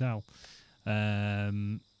 I can tell. Yeah,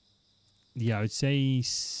 I would say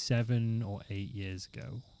 7 or 8 years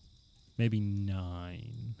ago. Maybe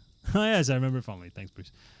 9. Oh, yes, I remember it fondly. Thanks,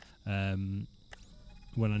 Bruce. When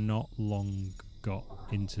I not long got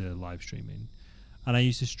into live streaming. And I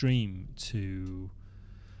used to stream to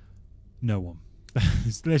no one.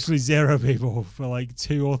 It's literally 0 people for like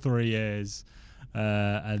 2 or 3 years.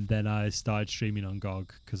 And then I started streaming on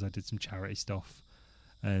GOG because I did some charity stuff.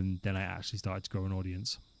 And then I actually started to grow an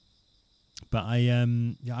audience. But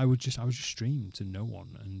I would just stream to no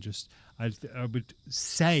one and just I would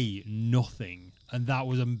say nothing, and that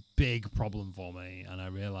was a big problem for me. And I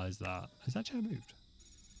realised that has that chair moved?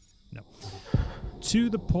 No. To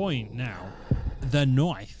the point now, the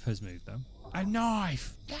knife has moved though. A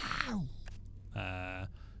knife, no.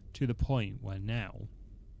 To the point where now,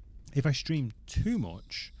 if I stream too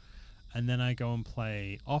much, and then I go and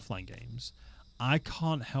play offline games, I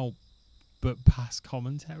can't help but pass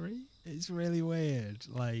commentary. It's really weird.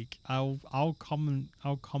 Like I'll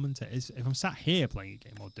commentate. If I'm sat here playing a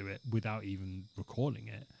game, I'll do it without even recording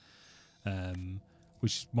it.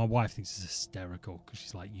 Which my wife thinks is hysterical because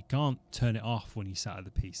she's like, you can't turn it off when you sat at the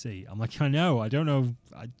PC. I'm like, I know. I don't know.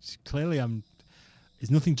 Clearly, there's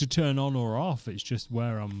nothing to turn on or off. It's just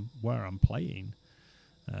where I'm playing.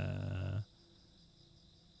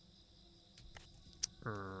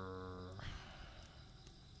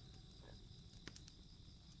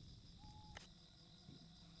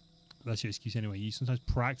 That's your excuse anyway. You sometimes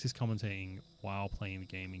practice commentating while playing the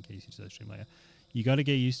game in case you do stream later. You got to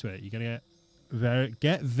get used to it. You got to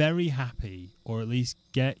get very happy, or at least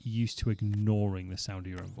get used to ignoring the sound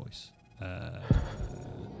of your own voice.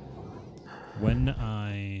 When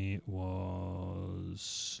I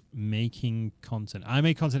was making content, I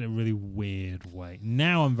made content in a really weird way.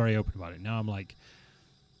 Now I'm very open about it. Now I'm like,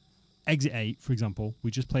 Exit 8, for example. We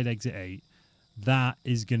just played Exit 8. That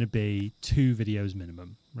is going to be 2 videos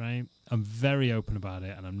minimum, right? I'm very open about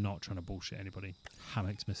it, and I'm not trying to bullshit anybody.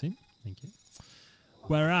 Hammock's missing. Thank you.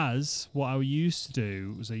 Whereas, what I used to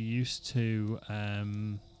do was I used to...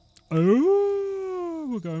 oh,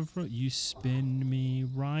 we're going for it. You spin me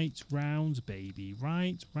right round, baby.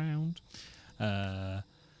 Right round.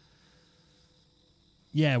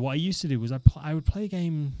 Yeah, what I used to do was I would play a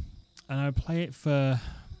game, and I would play it for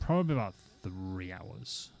probably about 3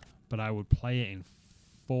 hours. But I would play it in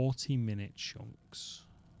 40-minute chunks,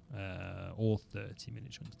 or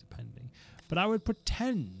 30-minute chunks, depending. But I would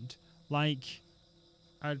pretend like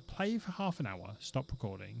I'd play for half an hour, stop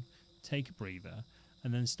recording, take a breather,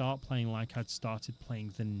 and then start playing like I'd started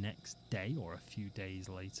playing the next day or a few days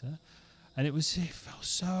later. And it felt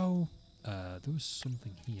so... there was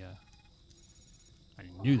something here. I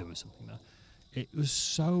knew there was something there. It was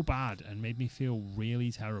so bad and made me feel really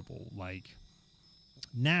terrible, like...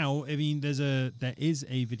 Now, I mean, there is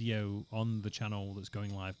a video on the channel that's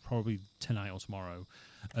going live probably tonight or tomorrow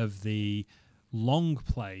of the long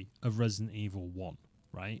play of Resident Evil 1,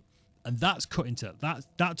 right? And that's cut into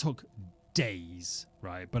that took days,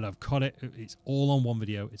 right? But I've cut it. It's all on one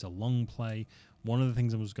video. It's a long play. One of the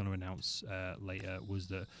things I was going to announce later was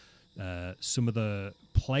that some of the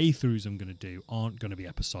playthroughs I'm going to do aren't going to be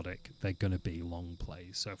episodic. They're going to be long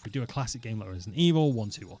plays. So if we do a classic game like Resident Evil 1,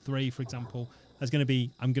 2, or 3, for example, I'm going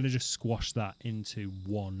to just squash that into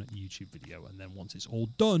one YouTube video, and then once it's all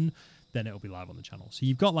done, then it'll be live on the channel. So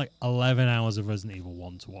you've got like 11 hours of Resident Evil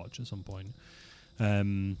 1 to watch at some point.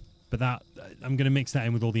 But that I'm going to mix that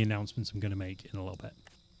in with all the announcements I'm going to make in a little bit.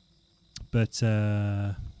 But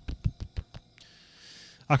I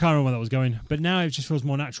can't remember where that was going. But now it just feels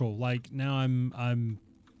more natural. Like now I'm.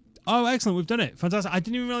 Oh, excellent! We've done it. Fantastic. I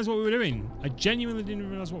didn't even realize what we were doing. I genuinely didn't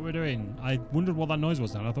realize what we were doing. I wondered what that noise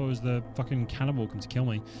was. Then I thought it was the fucking cannibal come to kill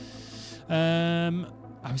me.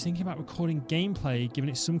 I was thinking about recording gameplay, giving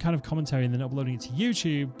it some kind of commentary, and then uploading it to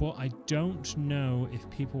YouTube, but I don't know if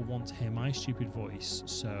people want to hear my stupid voice,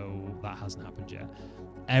 so that hasn't happened yet.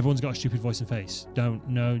 Everyone's got a stupid voice and face. Don't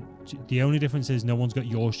know. The only difference is no one's got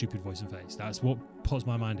your stupid voice and face. That's what puts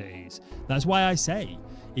my mind at ease. That's why I say,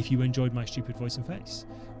 if you enjoyed my stupid voice and face,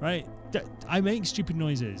 right? I make stupid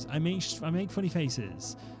noises. I make funny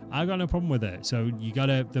faces. I got no problem with it. So you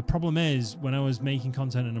gotta. The problem is, when I was making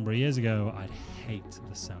content a number of years ago, I'd hate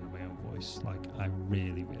the sound of my own voice. Like I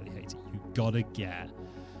really, really hate it. You gotta get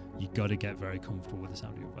very comfortable with the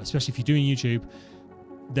sound of your voice, especially if you're doing YouTube.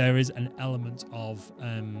 There is an element of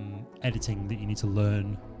editing that you need to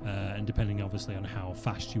learn, and depending obviously on how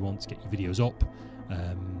fast you want to get your videos up,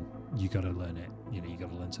 you got to learn it. You know, you got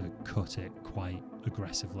to learn to cut it quite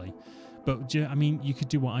aggressively. But I mean, you could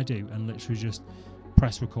do what I do and literally just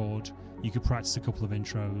press record. You could practice a couple of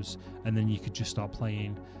intros, and then you could just start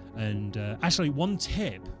playing. And actually, one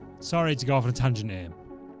tip. Sorry to go off on a tangent here.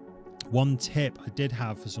 One tip I did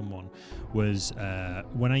have for someone was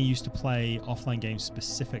when I used to play offline games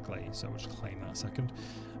specifically, so we'll just claim that a second,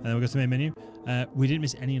 and then we'll go to the main menu. We didn't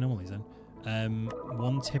miss any anomalies then.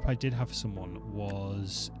 One tip I did have for someone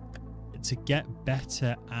was to get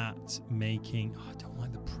better at making, I don't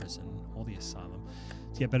like the prison or the asylum,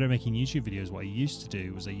 to get better at making YouTube videos. What I used to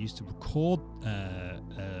do was I used to record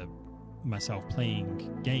myself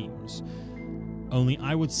playing games, only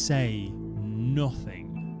I would say nothing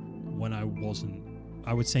when I wasn't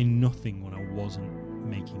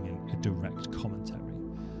making a direct commentary.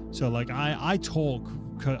 So like I talk,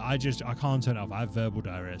 I can't turn it off. I have verbal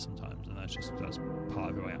diarrhea sometimes, and that's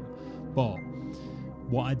part of who I am. But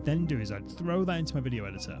what I'd then do is I'd throw that into my video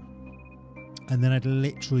editor, and then I'd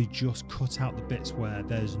literally just cut out the bits where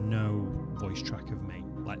there's no voice track of me,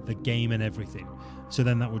 like the game and everything. So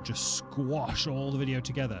then that would just squash all the video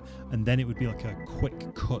together, and then it would be like a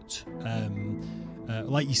quick cut,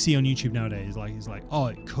 like you see on YouTube nowadays. Like it's like, oh,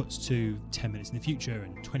 it cuts to 10 minutes in the future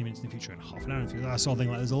and 20 minutes in the future and half an hour in the future. That sort of thing.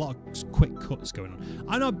 Like there's a lot of quick cuts going on.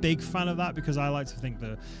 I'm not a big fan of that because I like to think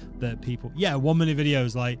that people, 1 minute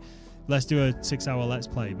videos, like let's do a 6-hour let's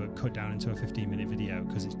play but cut down into a 15-minute video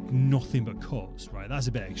because it's nothing but cuts, right? That's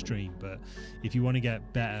a bit extreme. But if you want to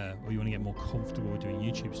get better or you want to get more comfortable with doing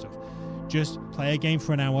YouTube stuff, just play a game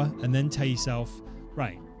for an hour and then tell yourself,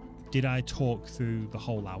 right, did I talk through the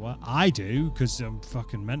whole hour? I do, because I'm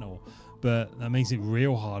fucking mental, but that makes it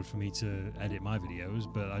real hard for me to edit my videos.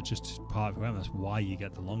 But I just part of who I am. That's why you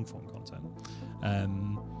get the long form content.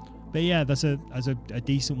 But yeah, that's a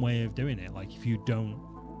decent way of doing it. Like if you don't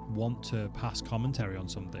want to pass commentary on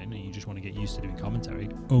something and you just want to get used to doing commentary,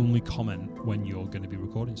 only comment when you're going to be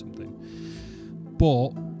recording something.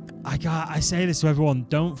 But I say this to everyone,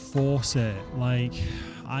 don't force it. Like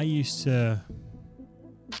I used to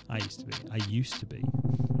be.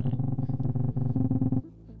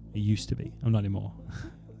 I'm not anymore.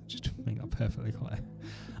 Just to make that perfectly clear.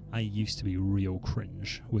 I used to be real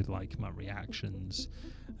cringe with like my reactions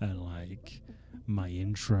and like my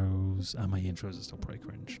intros. And my intros are still pretty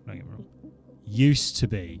cringe, don't get me wrong. Used to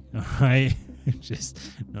be, alright? Just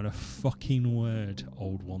not a fucking word,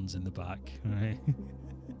 old ones in the back, alright?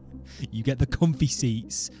 You get the comfy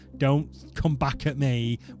seats. Don't come back at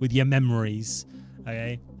me with your memories.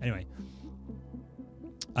 Okay. Anyway,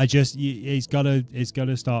 it's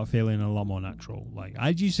gotta start feeling a lot more natural. Like I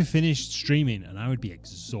used to finish streaming and I would be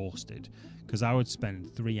exhausted because I would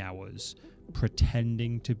spend 3 hours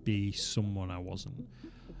pretending to be someone I wasn't,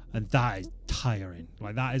 and that is tiring.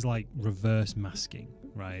 Like that is like reverse masking,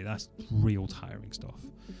 right? That's real tiring stuff.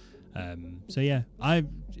 So yeah,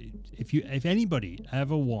 if anybody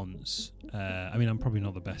ever wants, I mean, I'm probably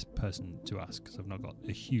not the best person to ask because I've not got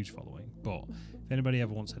a huge following, but if anybody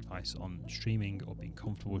ever wants advice on streaming or being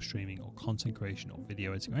comfortable with streaming or content creation or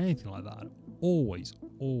video editing or anything like that, I'd always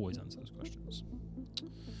answer those questions.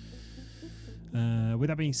 With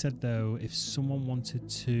that being said, though, if someone wanted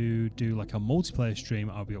to do like a multiplayer stream,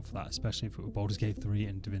 I'll be up for that, especially if it were Baldur's Gate 3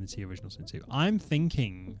 and Divinity Original Sin 2. I'm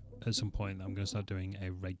thinking at some point that I'm going to start doing a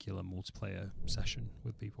regular multiplayer session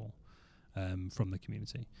with people from the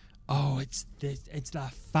community. Oh, it's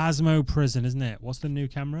that Phasmo prison, isn't it? What's the new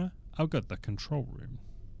camera? Oh, good, the control room.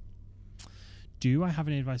 Do I have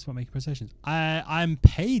any advice about making presentations? I'm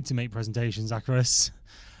paid to make presentations, Acaris.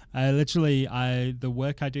 Literally, the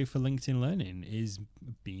work I do for LinkedIn Learning is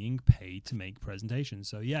being paid to make presentations.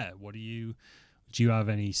 So yeah, do you have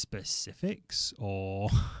any specifics, or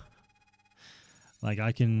like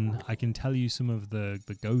I can tell you some of the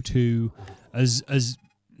go-to, as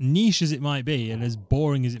niche as it might be and as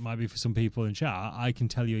boring as it might be for some people in chat, I can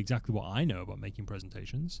tell you exactly what I know about making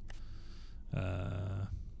presentations.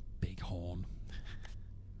 Bighorn.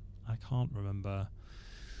 I can't remember.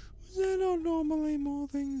 Is there not normally more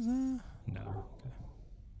things there? No. Okay.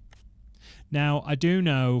 Now, I do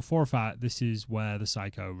know for a fact this is where the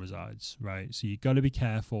psycho resides, right? So you've got to be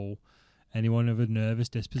careful. Anyone of a nervous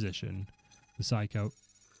disposition, the psycho...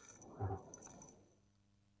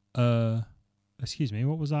 Excuse me,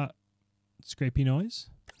 what was that scrapey noise?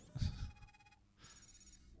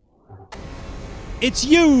 It's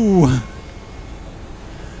you!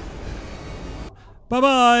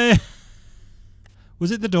 Bye-bye! Was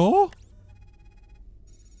it the door?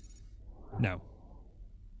 No.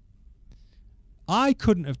 I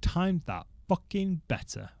couldn't have timed that fucking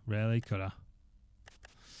better. Really, could I?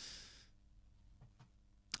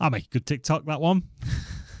 I'll make a good TikTok, that one.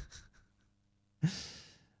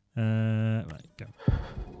 Right, go.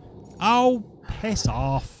 Oh, piss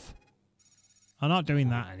off. I'm not doing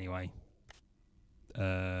that anyway.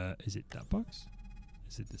 Is it that box?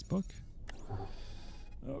 Is it this book?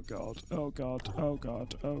 Oh god, oh god, oh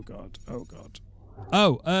god, oh god, oh god.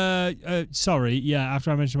 Oh, sorry, yeah,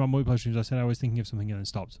 after I mentioned about multiplayer streams, I said I was thinking of something and then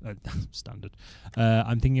stopped. Standard.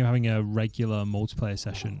 I'm thinking of having a regular multiplayer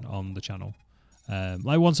session on the channel.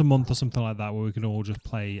 Like once a month or something like that, where we can all just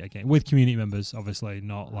play a game with community members, obviously,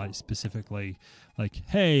 not like specifically like,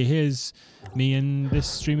 hey, here's me and this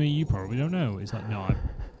streamer you probably don't know. It's like, no,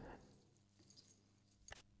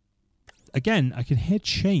 again, I can hear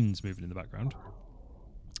chains moving in the background.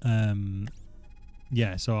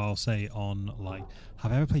 Yeah, so I'll say on, like,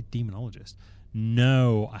 have I ever played Demonologist?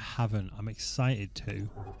 No, I haven't. I'm excited to,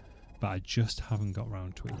 but I just haven't got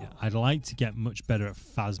around to it yet. I'd like to get much better at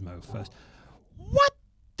Phasmo first. What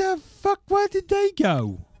the fuck? Where did they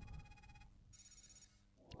go?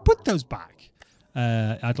 Put those back.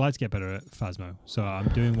 I'd like to get better at Phasmo, so I'm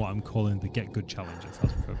doing what I'm calling the Get Good Challenge at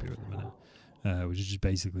Phasmophobia at the minute, which is just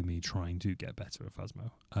basically me trying to get better at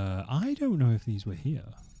Phasmo. I don't know if these were here.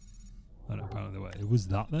 Oh, no, apparently they were. It was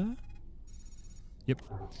that there? Yep.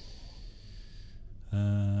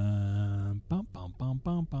 Bum, bum, bum, bum,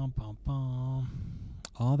 bum, bum, bum.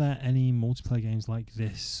 Are there any multiplayer games like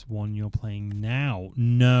this one you're playing now?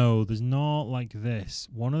 No, there's not like this.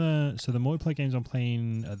 So the multiplayer games I'm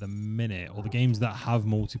playing at the minute, or the games that have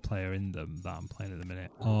multiplayer in them that I'm playing at the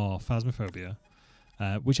minute, are Phasmophobia,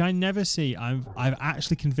 which I never see. I've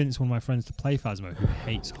actually convinced one of my friends to play Phasmo, who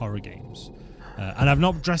hates horror games. And I've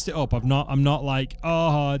not dressed it up. I'm not like,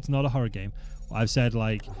 oh, it's not a horror game. I've said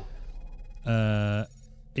like,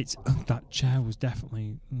 it's that chair was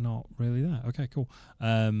definitely not really there. Okay, cool.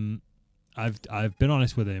 I've been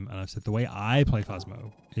honest with him, and I've said the way I play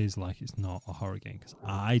Phasmo is like it's not a horror game, because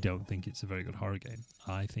I don't think it's a very good horror game.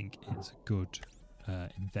 I think it's a good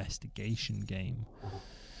investigation game.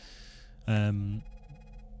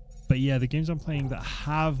 But yeah, the games I'm playing that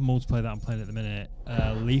have multiplayer that I'm playing at the minute,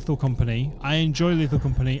 Lethal Company. I enjoy Lethal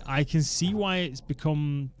Company. I can see why it's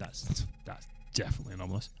become... That's definitely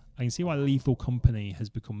anomalous. I can see why Lethal Company has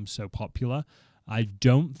become so popular. I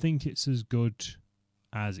don't think it's as good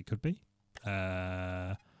as it could be.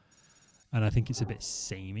 And I think it's a bit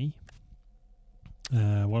samey.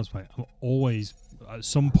 What else am I always... At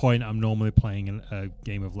some point, I'm normally playing a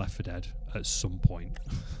game of Left 4 Dead. At some point.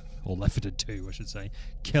 Or Left 4 Dead 2, I should say.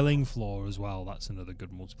 Killing Floor as well. That's another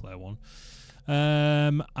good multiplayer one.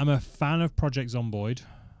 I'm a fan of Project Zomboid.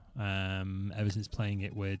 Ever since playing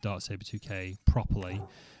it with Darksaber 2K properly,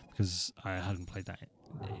 because I hadn't played that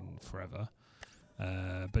in forever.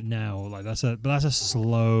 But now, like that's a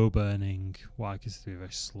slow burning. Well, I consider it a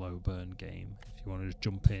very slow burn game. If you want to just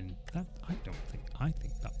jump in, I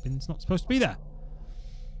think that bin's not supposed to be there.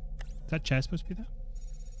 that chair supposed to be there?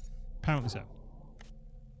 Apparently so.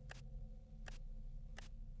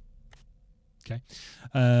 Okay.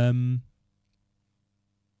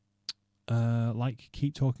 Like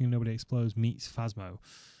Keep Talking Nobody Explodes meets Phasmo.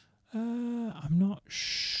 I'm not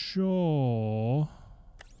sure.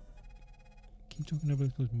 Keep Talking Nobody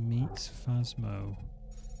Explodes meets Phasmo.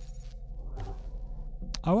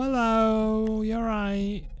 Oh, hello. You're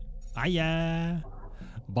right. Hiya.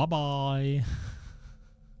 Bye-bye.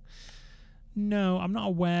 No, I'm not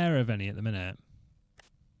aware of any at the minute.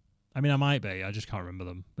 I mean, I might be. I just can't remember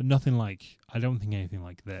them. But nothing like... I don't think anything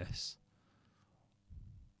like this.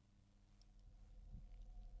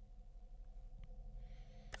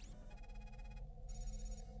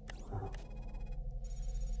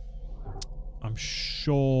 I'm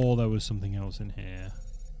sure there was something else in here.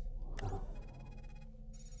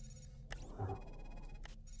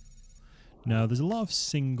 No, there's a lot of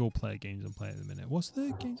single-player games I'm playing at the minute. What's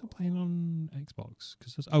the games I'm playing on Xbox?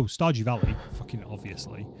 Because Stardew Valley, fucking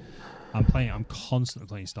obviously. I'm constantly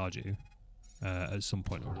playing Stardew at some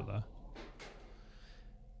point or other.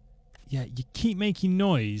 Yeah, you keep making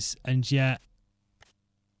noise, and yet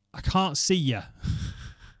I can't see you.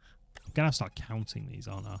 I'm gonna have to start counting these,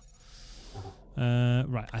 aren't I?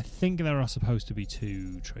 Right, I think there are supposed to be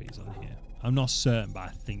 2 trees on here. I'm not certain, but I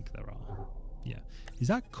think there are. Yeah. Is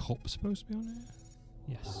that cup supposed to be on here?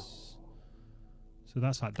 Yes. So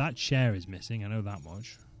that's like that chair is missing. I know that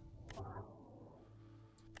much.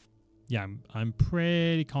 Yeah, I'm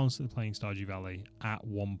pretty constantly playing Stardew Valley at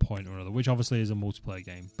one point or another, which obviously is a multiplayer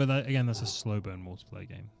game. But again, that's a slow burn multiplayer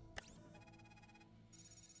game.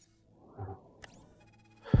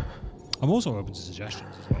 I'm also open to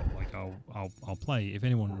suggestions as well. Like I'll play if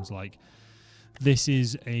anyone's like, this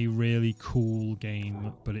is a really cool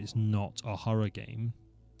game, but it's not a horror game.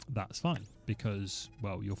 That's fine because,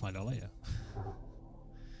 well, you'll find out later.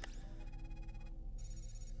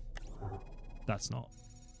 That's not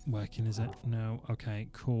working, is it? No. Okay,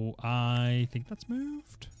 cool. I think that's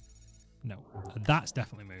moved. No, that's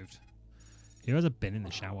definitely moved. Who has a bin in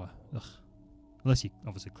the shower? Ugh. Unless you're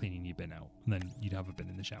obviously cleaning your bin out, and then you'd have a bin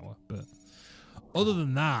in the shower. But other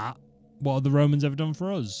than that, what have the Romans ever done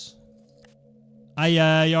for us? Hey,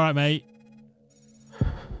 you alright, mate?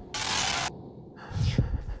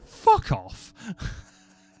 Fuck off.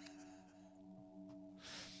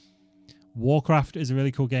 Warcraft is a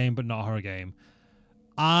really cool game, but not a horror game.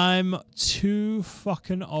 I'm too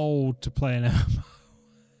fucking old to play an MMO.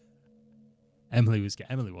 Emily was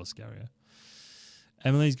scarier.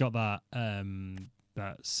 Emily's got that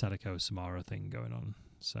that Sadako Samara thing going on,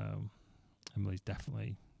 so Emily's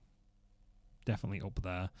definitely up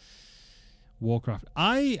there. Warcraft.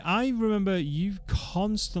 I remember you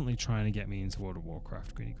constantly trying to get me into World of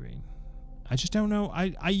Warcraft, Greeny Green. I just don't know.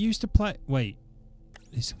 I used to play... Wait.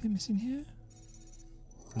 Is something missing here?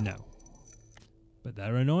 No. But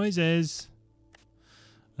there are noises.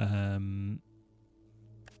 My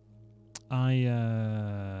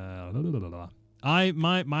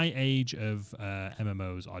age of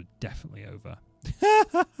MMOs are definitely over.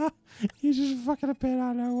 He's just fucking appeared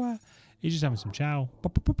out of nowhere. He's just having some chow.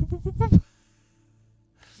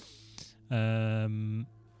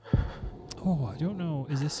 Oh, I don't know.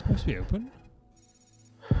 Is this supposed to be open?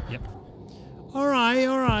 Yep. All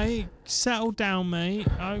right. Settle down, mate.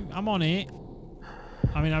 I'm on it.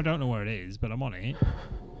 I mean, I don't know where it is, but I'm on it.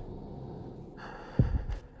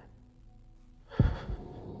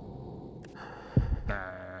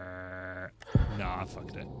 No, I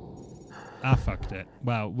fucked it.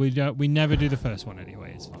 Well, we never do the first one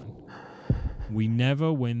anyway. It's fine. We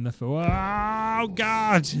never win the first. Oh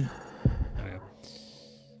God! There we go.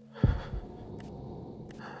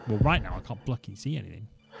 Well, right now I can't bloody see anything.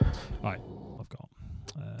 Right, I've got.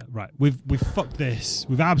 Right, we've fucked this.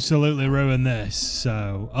 We've absolutely ruined this.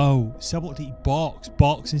 So, Cell Block D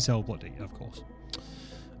box in Cell Block D, of course.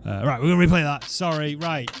 Right, we're gonna replay that. Sorry.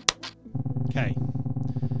 Right. Okay.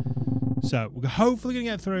 So we're hopefully gonna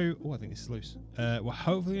get through. Oh, I think this is loose. We're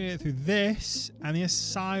hopefully gonna get through this and the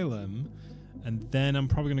asylum, and then I'm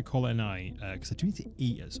probably gonna call it a night because I do need to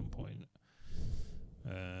eat at some point.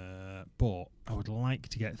 But I would like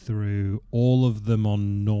to get through all of them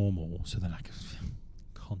on normal, so then I can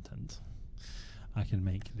content. I can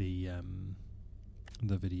make the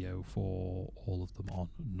video for all of them on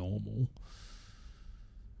normal.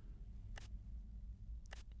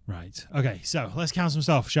 Right. Okay. So let's count some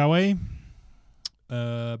stuff, shall we?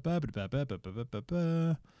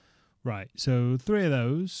 Right. So 3 of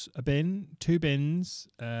those, a bin, 2 bins,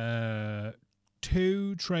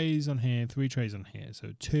 2 trays on here, 3 trays on here.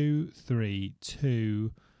 So 2, 3,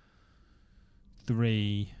 2,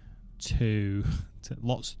 3, 2,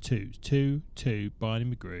 lots of 2s. 2, 2, Barney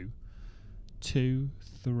McGrew. 2,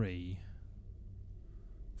 3,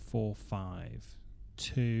 4, 5.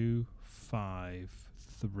 2, 5,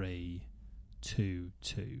 3, 2,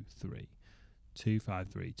 2, 3. 2, 5,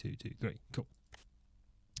 3, 2, 2, 3. Cool.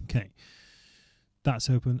 Okay. That's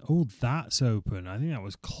open. Oh, that's open. I think that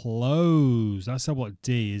was closed. That's block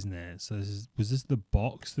D, isn't it? So was this the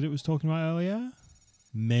box that it was talking about earlier?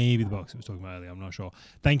 Maybe the box it was talking about earlier. I'm not sure.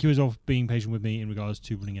 Thank you as well for being patient with me in regards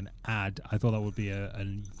to running an ad. I thought that would be a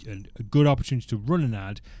good opportunity to run an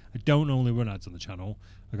ad. I don't normally run ads on the channel.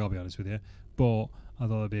 I gotta be honest with you, but I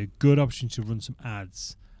thought it'd be a good opportunity to run some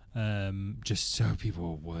ads, just so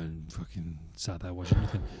people weren't fucking sat there watching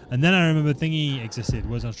nothing. And then I remember Thingy existed.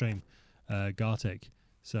 Was on stream, Gartic.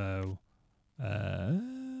 So.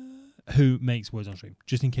 Who makes Words on Stream,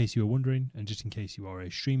 just in case you were wondering, and just in case you are a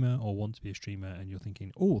streamer or want to be a streamer and you're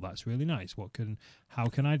thinking, oh, that's really nice, how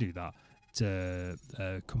can I do that? It's a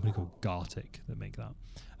company called Gartic that make that.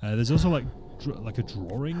 There's also like a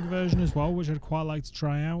drawing version as well, which I'd quite like to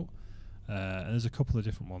try out. And there's a couple of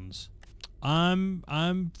different ones.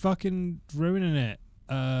 I'm fucking ruining it.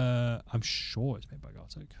 I'm sure it's made by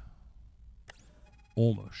Gartic.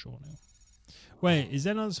 Almost sure now. Wait, is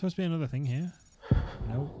there not supposed to be another thing here?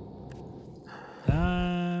 No.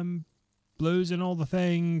 Blues and all the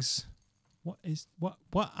things. What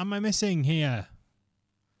am I missing here?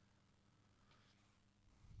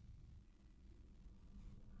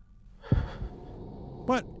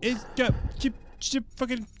 What is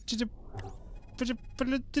fucking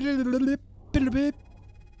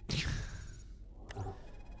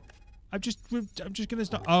I'm just gonna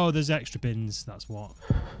stop. Oh, there's extra bins, that's what.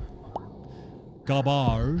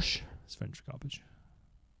 Garbage. It's French for garbage.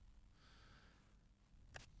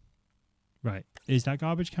 Right. Is that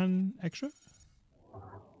garbage can extra?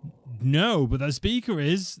 No, but that speaker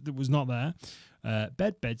is. That was not there.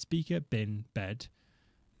 Bed, speaker, bin, bed.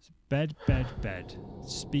 Bed, bed.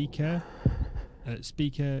 Speaker,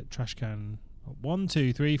 speaker, trash can. 1,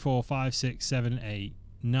 2, 3, 4, 5, 6, 7, 8,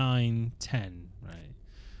 9, 10. Right.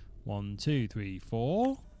 1, 2, 3,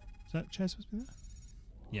 4. Is that chair supposed to be there?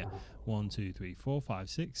 Yeah. 1, 2, 3, 4, 5,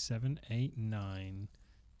 6, 7, 8, 9,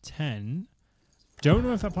 10. Don't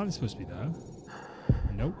know if that plant is supposed to be there.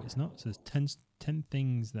 Nope, it's not. So there's 10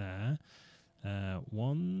 things there.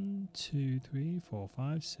 1, 2, 3, 4,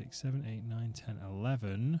 5, 6, 7, 8, 9, 10,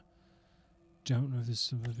 11. Don't know if there's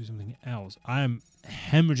supposed to be something else. I am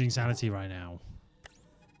hemorrhaging sanity right now.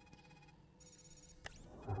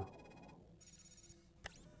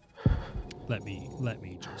 Let me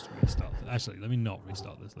just restart this. Actually, let me not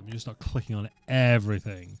restart this. Let me just start clicking on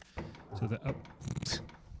everything. So that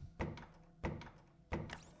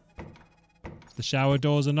the shower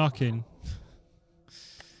doors are knocking.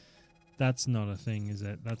 That's not a thing, is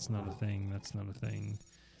it? That's not a thing. That's not a thing.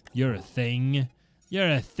 You're a thing. You're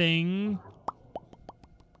a thing.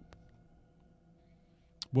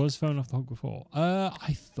 Was phone off the hook before?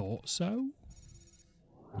 I thought so.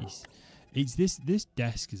 It's this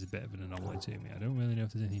desk is a bit of an anomaly to me. I don't really know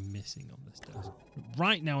if there's anything missing on this desk.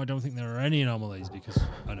 Right now, I don't think there are any anomalies because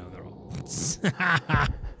I know there are.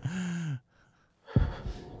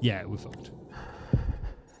 Yeah, we're fucked.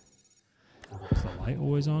 Is the light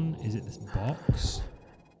always on? Is it this box?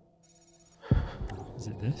 Is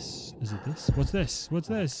it this? Is it this? What's this? What's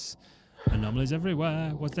this? Anomalies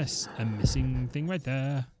everywhere. What's this? A missing thing right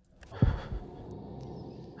there.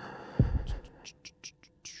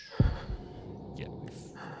 Yeah, we've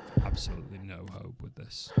absolutely no hope with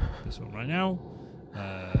this one right now.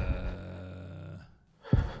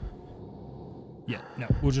 Yeah, no,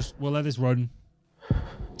 we'll let this run,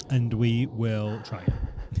 and we will try it.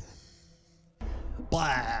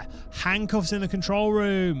 Blah! Handcuffs in the control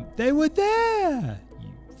room. They were there. You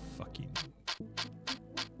fucking.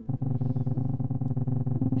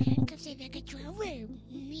 Handcuffs in the control room.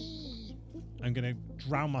 Me. I'm gonna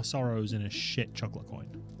drown my sorrows in a shit chocolate coin.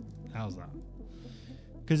 How's that?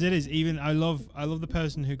 Because it is. Even I love the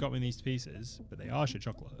person who got me these pieces, but they are shit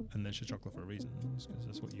chocolate, and they're shit chocolate for a reason. Because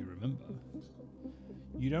that's what you remember.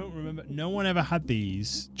 You don't remember. No one ever had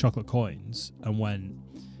these chocolate coins and went.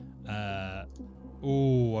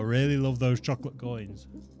 Oh, I really love those chocolate coins.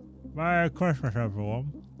 Merry Christmas,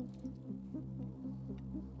 everyone.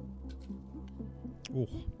 Oh.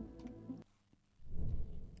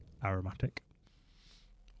 Aromatic.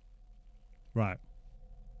 Right.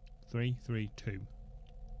 3, 3, 2.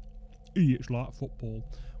 It's like football.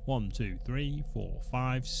 1, 2, 3, 4,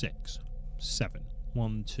 5, 6, 7.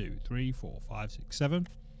 1, 2, 3, 4, 5, 6, 7.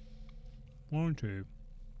 1, 2,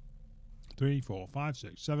 3, 4, 5,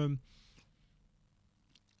 6, 7.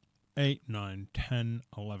 8, 9, 10,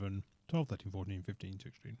 11, 12, 13, 14, 15,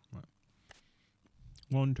 16. Right.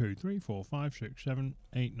 1, 2, 3, 4, 5, 6, 7,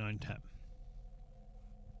 8, 9, 10.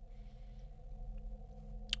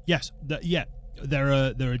 Yes, they're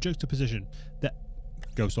a juxtaposition. That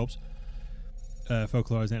Ghost Orbs,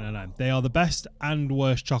 Folklorize 899. They are the best and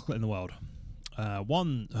worst chocolate in the world. I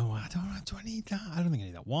don't know. Do I need that? I don't think I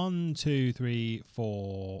need that. 1, 2, 3,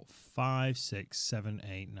 4, 5, 6, 7,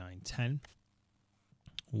 8, 9, 10.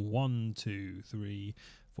 1, 2, 3,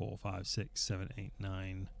 4, 5, 6, 7, 8,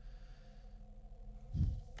 9.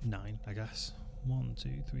 9, I guess. 1, 2,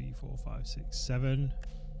 3, 4, 5, 6, 7.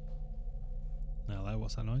 Hello,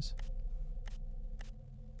 what's that noise?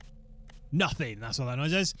 Nothing. That's what that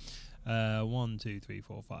noise is. 1, 2, 3,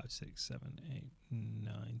 4, 5, 6, 7, 8,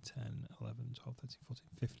 9, 10, 11, 12, 13, 14,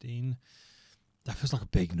 15. That feels like a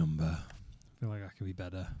big number. I feel like I could be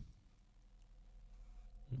better.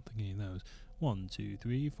 I'm thinking of those. 1, 2,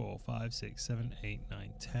 3, 4, 5, 6, 7, 8,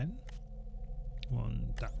 9, 10.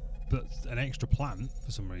 But an extra plant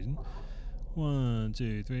for some reason. 1,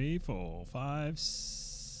 2, 3, 4, 5,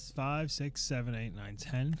 6, 7, 8, 9,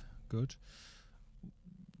 10. Good.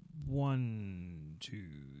 1,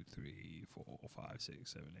 2, 3, 4, 5,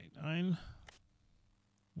 6, 7, 8, 9.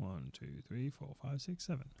 1, 2, 3, 4, 5, 6,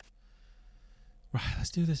 7. Right,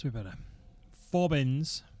 let's do this a bit better. 4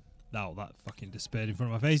 bins. Oh, that fucking disappeared in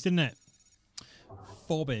front of my face, didn't it?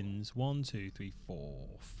 4 bins. 1, 2, 3,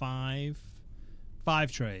 4, 5.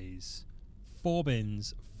 5 trays. 4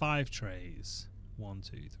 bins. 5 trays. 1,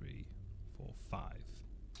 2, 3, 4, 5.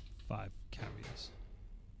 5 carriers.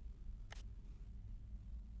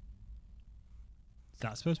 Is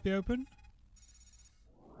that supposed to be open?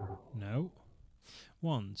 No.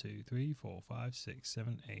 1, 2, 3, 4, 5, 6,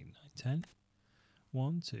 7, 8, 9, 10.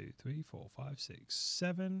 1, 2, 3, 4, 5, 6,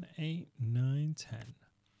 7, 8, 9, 10.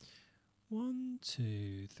 1,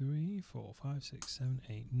 2, 3, 4, 5, 6, 7,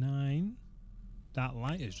 8, 9. That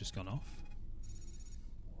light has just gone off.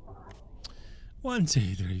 1,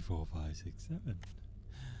 2, 3, 4, 5, 6, 7.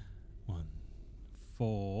 1,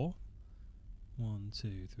 4. 1,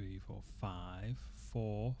 2, 3, 4, 5.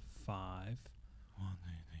 4, 5. 1,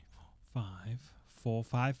 2, 3, 4, 5. 4,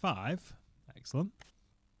 5, 5. Excellent.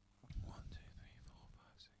 1, 2, 3, 4,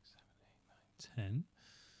 5, 6, 7, 8, 9, 10.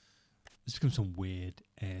 This becomes some weird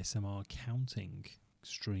ASMR counting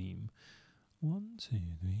stream. 1, 2,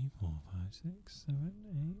 3, 4, 5, 6, 7,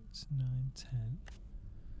 8, 9, 10.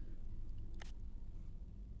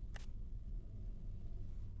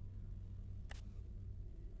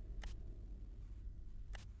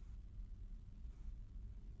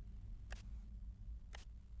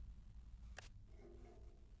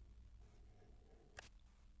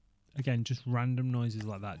 Again, just random noises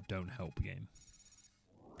like that don't help a game.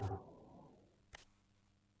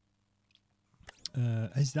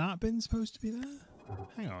 Has that been supposed to be there?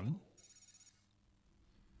 Hang on.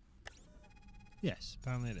 Yes,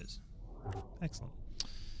 apparently it is. Excellent.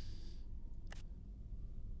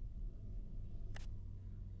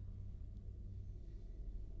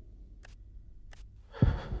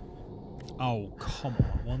 Oh, come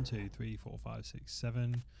on. 1, 2, 3, 4, 5, 6,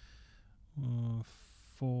 7.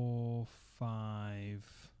 4,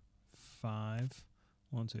 5, 5.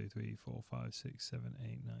 1, 2, 3, 4, 5, 6, 7,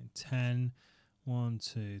 8, 9, 10. 1,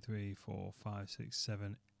 2, 3, 4, 5, 6,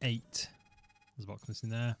 7, 8. There's a box missing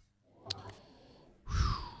there.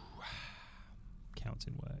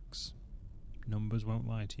 Counting works. Numbers won't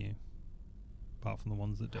lie to you. Apart from the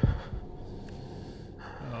ones that do.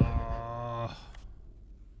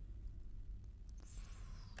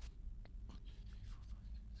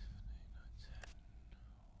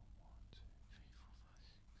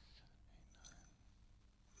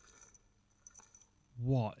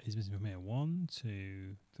 What is missing from here? 1,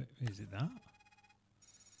 2, 3. Is it that?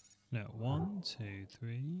 No. 1, 2,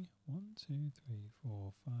 3. 1, 2, 3,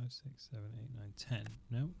 4, 5, 6, 7, 8, 9, 10.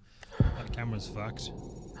 No. That camera's fucked.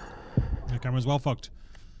 The camera's well fucked.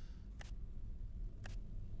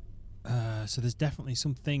 So there's definitely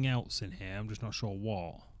something else in here. I'm just not sure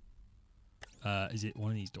what. Is it one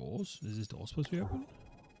of these doors? Is this door supposed to be open?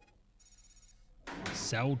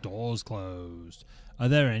 Cell doors closed. Are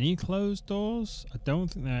there any closed doors? I don't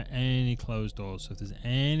think there are any closed doors. So if there's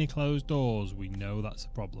any closed doors, we know that's a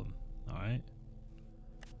problem. Alright.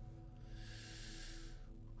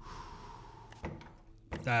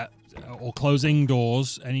 Or closing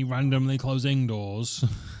doors. Any randomly closing doors.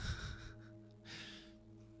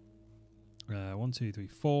 1, 2, 3,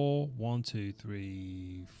 4. 1, 2,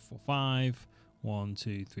 3, 4, 5. 1,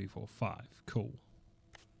 2, 3, 4, 5. Cool.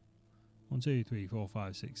 1, 2, 3, 4,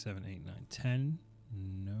 5, 6, 7, 8, 9, 10.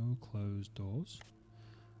 No closed doors.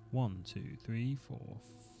 1, 2, 3, 4,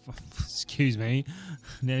 Excuse me.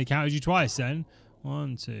 Nearly counted you twice then.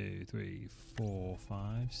 1, 2, 3, 4,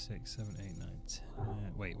 5, 6, 7, 8, 9,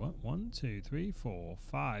 10. Wait, what? 1, 2, 3, 4,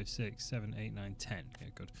 5, 6, 7, 8, 9, 10. Yeah,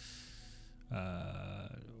 good.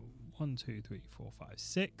 1, 2, 3, 4, 5,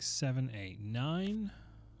 6, 7, 8, 9.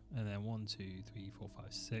 And then 1, 2, 3, 4, 5,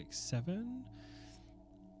 6, 7.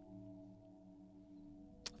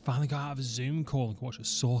 Finally got out of a Zoom call and can watch a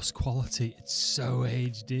source quality. It's so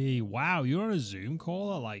HD. Wow, you're on a Zoom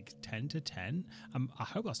call at like 10 to 10? I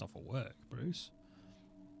hope that's not for work, Bruce.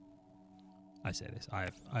 I say this. I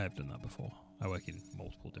have done that before. I work in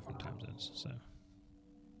multiple different time zones, so.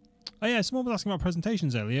 Oh yeah, someone was asking about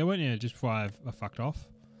presentations earlier, weren't you? Just before I fucked off.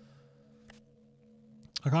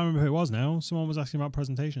 I can't remember who it was now. Someone was asking about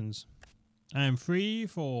presentations. I am free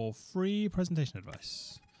for free presentation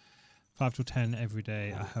advice. 5 to 10 every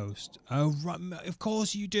day I host. Oh, right, of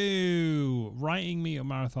course you do. Writing meet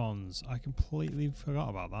marathons. I completely forgot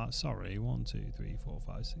about that. Sorry. 1, 2, 3, 4,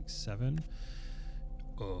 5, 6, 7.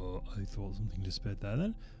 Oh, I thought something disappeared there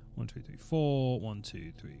then. 1, 2, 3, 4. 1,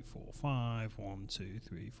 2, 3, 4, 5. 1, 2,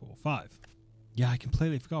 3, 4, 5. Yeah, I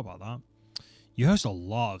completely forgot about that. You host a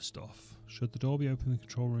lot of stuff. Should the door be open in the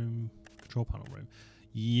control panel room?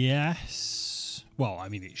 Yes. Well, I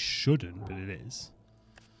mean, it shouldn't, but it is.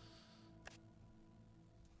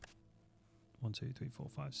 1, 2, 3, 4,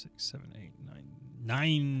 5, 6, 7, 8,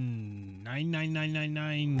 9.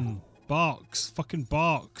 9. Box. Fucking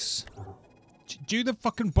box. Do the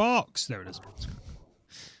fucking box. There it is.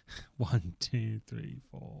 1, 2, 3,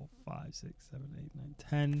 4, 5, 6, 7, 8, 9,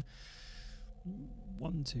 10.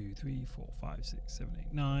 1, 2, 3, 4, 5, 6, 7,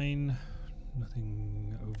 8, 9.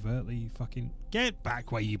 Nothing overtly fucking. Get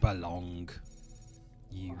back where you belong,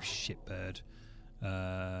 you shitbird.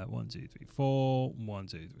 1, 2, 3, 4. 1,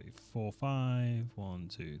 2, 3, 4, 5. 1,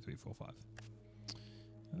 2, 3, 4, 5.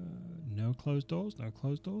 No closed doors. No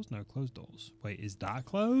closed doors. No closed doors. Wait, is that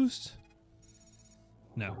closed?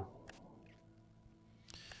 No.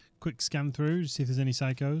 Quick scan through to see if there's any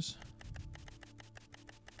psychos.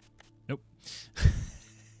 Nope.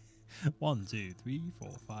 1, 2, 3,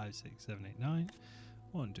 4, 5, 6, 7, 8, 9.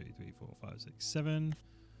 1, 2, 3, 4, 5, 6, 7.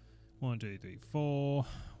 1, 2, 3, 4.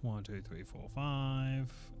 1, 2, 3, 4,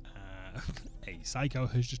 5. A psycho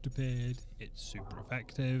has just appeared. It's super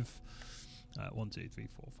effective. 1, 2, 3,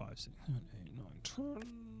 4, 5, 6, 7, 8, 9, 10.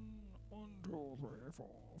 1, 2, 3, 4,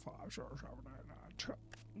 5, 6, 7, 8, 9, 10.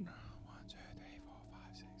 1, 2, 3, 4,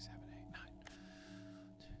 5, 6, 7, 8, 9.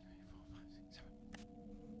 2, 3, 4, 5, 6,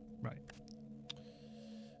 7. Right.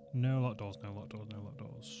 No locked doors, no locked doors, no locked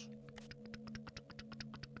doors.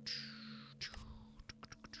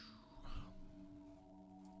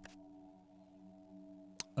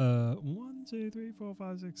 1, 2, 3, 4,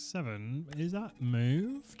 5, 6, 7. Is that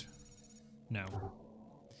moved? No.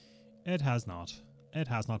 It has not. It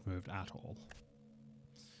has not moved at all.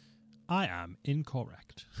 I am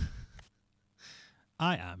incorrect.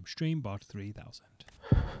 I am StreamBot 3000.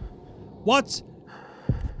 What?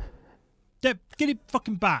 Get it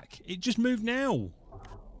fucking back. It just moved now.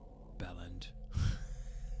 Bellend.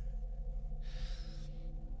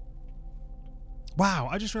 Wow,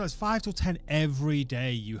 I just realised 5 till 10 every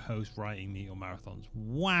day you host writing meet or marathons.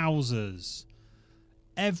 Wowzers.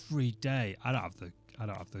 Every day. I don't have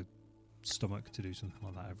the stomach to do something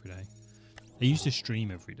like that every day. I used to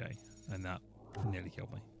stream every day and that nearly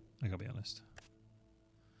killed me. I gotta be honest.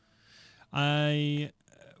 I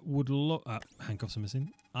would love handcuffs are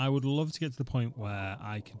missing. I would love to get to the point where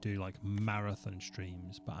I could do like marathon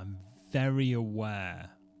streams, but I'm very aware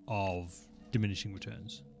of diminishing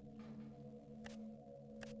returns.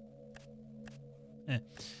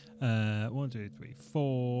 1, 2, 3,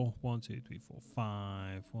 4. 1, 2, 3, 4,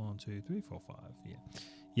 5. 1, 2, 3, 4, 5.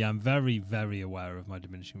 Yeah, I'm very, very aware of my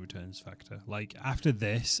diminishing returns factor. Like after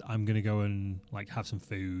this, I'm gonna go and like have some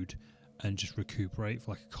food and just recuperate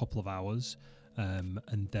for like a couple of hours, and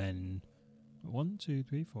then 1, 2,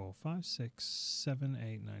 3, 4, 5, 6, 7,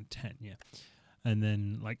 8, 9, 10. Yeah, and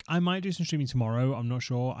then like I might do some streaming tomorrow. I'm not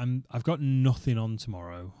sure. I've got nothing on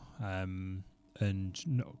tomorrow. And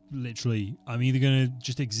no, literally, I'm either going to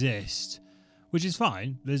just exist, which is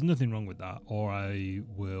fine. There's nothing wrong with that. Or I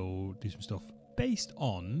will do some stuff based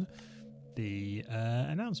on the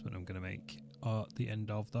announcement I'm going to make at the end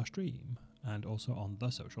of the stream and also on the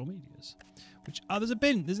social medias. Which, there's a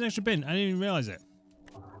bin. There's an extra bin. I didn't even realise it.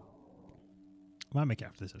 I might make it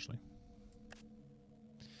after this, actually.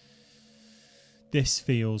 This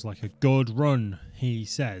feels like a good run, he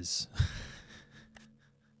says.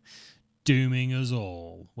 Dooming us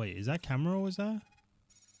all. Wait, is that camera or is that?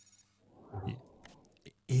 Yeah.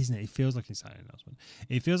 Isn't it? It feels like an exciting announcement.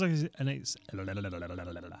 It feels like an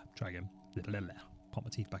try again. pop my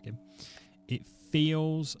teeth back in. It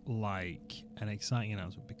feels like an exciting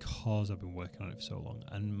announcement because I've been working on it for so long.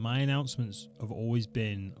 And my announcements have always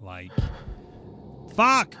been like,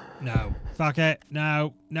 fuck! No. Fuck it.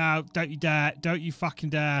 No. No. Don't you dare. Don't you fucking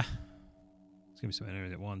dare. It's going to be something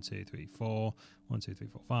in it. 1, 2, 3, 4. 1, 2, 3,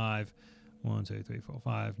 4, 5. 1, 2, 3, 4,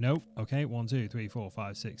 5. Nope. Okay. 1, 2, 3, 4,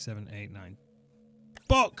 5, 6, 7, 8, 9.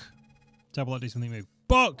 Book! Double do something move.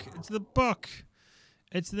 Book! It's the book!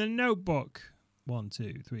 It's the notebook. 1,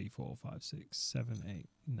 2, 3, 4, 5, 6, 7, 8,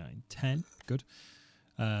 9, 10. Good.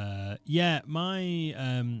 Yeah, my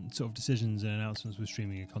sort of decisions and announcements with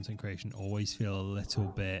streaming and content creation always feel a little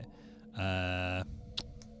bit...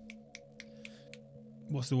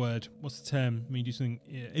 what's the word? What's the term? When you do something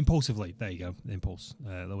impulsively. There you go. Impulse.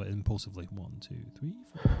 A little bit impulsively. 1, 2, 3,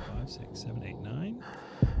 4, 5, 6, 7, 8, 9.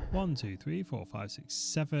 1, 2, 3, 4, 5, 6,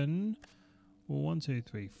 7. 1, 2,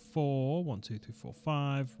 3, 4. 1, 2, 3, 4,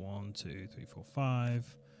 5. 1, 2, 3, 4,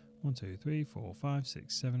 5. 1, 2, 3, 4, 5,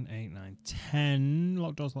 6, 7, 8, 9, 10.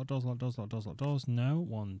 Lock doors, lock doors, lock doors, lock doors, lock doors. No.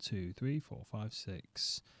 1, 2, 3, 4, 5,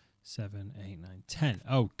 6, 7, 8, 9, 10.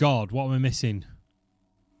 Oh, God. What am I missing?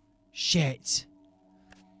 Shit.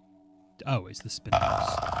 Oh, it's the spin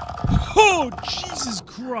house. Oh, Jesus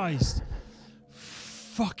Christ.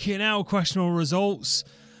 Fucking hell, questionable results.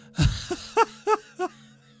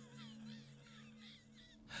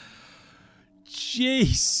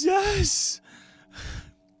 Jesus.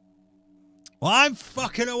 Well, I'm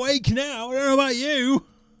fucking awake now. I don't know about you.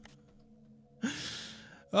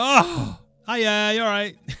 Oh, hiya, you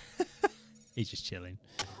alright? He's just chilling.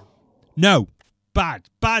 No. Bad.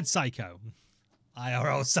 Bad psycho.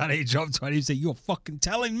 IRL sanity dropped 20%. You're fucking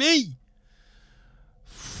telling me.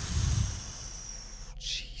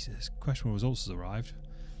 Jesus. Questionable results has arrived.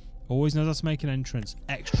 Always knows how to make an entrance.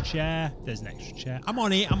 Extra chair. There's an extra chair. I'm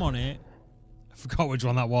on it. I'm on it. I forgot which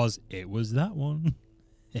one that was. It was that one.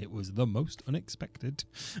 It was the most unexpected.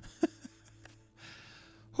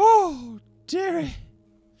 Oh, dearie.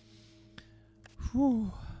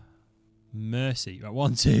 Whew. Mercy. Right,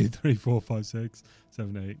 1, 2, 3, 4, 5, 6,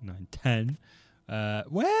 7, 8, 9, 10.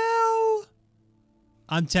 Well,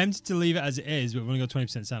 I'm tempted to leave it as it is, but we've only got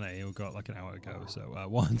 20% sanity. We've got like an hour to go. So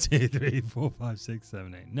 1, 2, 3, 4, 5, 6,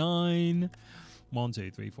 7, 8, 9. 1,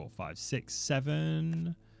 2, 3, 4, 5, 6,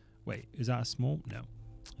 7. Wait, is that a small? No.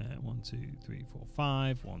 1, 2, 3, 4,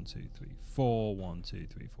 5. 1, 2, 3, 4. 1, 2,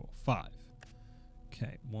 3, 4, 5.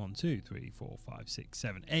 Okay, 1, 2, 3, 4, 5, 6,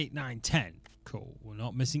 7, 8, 9, 10. Cool. We're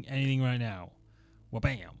not missing anything right now.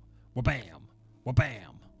 Wha-bam. Wha-bam.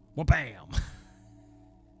 Wha-bam. Wha-bam.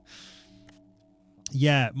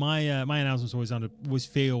 Yeah, my announcements always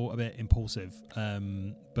feel a bit impulsive.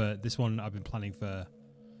 But this one I've been planning for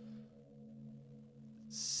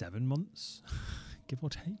 7 months, give or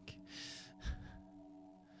take.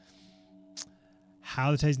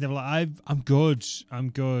 How the Tasting Devil? I'm good. I'm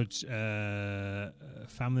good. A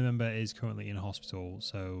family member is currently in a hospital,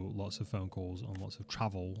 so lots of phone calls and lots of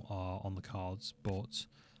travel are on the cards. But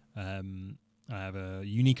I have a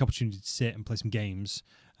unique opportunity to sit and play some games.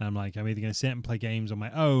 And I'm like, I'm either going to sit and play games on my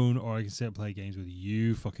own, or I can sit and play games with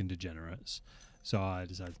you fucking degenerates. So I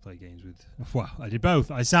decided to play games with... Well, I did both.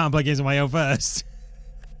 I sat and played games on my own first.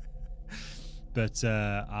 But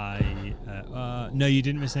no, you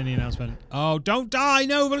didn't miss any announcement. Oh, don't die.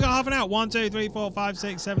 No, we've only got half an hour. 1, 2, 3, 4, 5,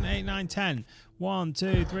 6, 7, 8, 9, 10. 1,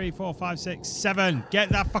 2, 3, 4, 5, 6, 7. Get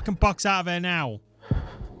that fucking box out of there now.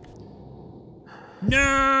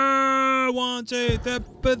 No! 1, 2,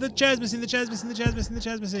 but the chair's missing, the chair's missing, the chair's missing, the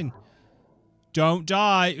chair's missing. Don't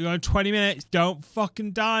die. You've got 20 minutes. Don't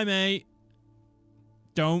fucking die, mate.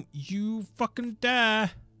 Don't you fucking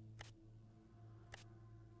dare.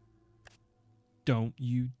 Don't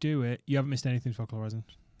you do it. You haven't missed anything, Focal Horizon.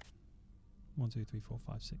 1, 2, 3, 4,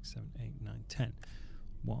 5, 6, 7, 8, 9, 10.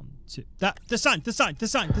 1, 2. That the sign. Don't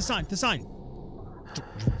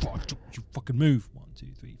you fucking move. 1, 2,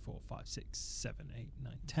 3, 4, 5, 6, 7, 8,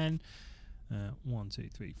 9, 10. 1, 2,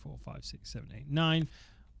 3, 4, 5, 6, 7, 8, 9.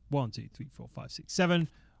 1, 2, 3, 4, 5, 6, 7.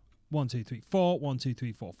 1, 2, 3, 4. 1, 2,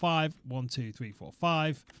 3, 4, 5. 1, 2, 3, 4,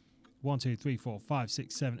 5. 1, 2, 3, 4, 5,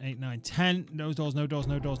 6, 7, 8, 9, 10. No doors, no doors,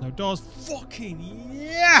 no doors, no doors. Fucking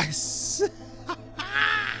yes!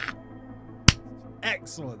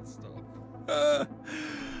 Excellent stuff.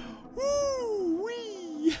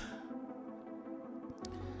 Woo-wee.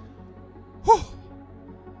 Whew.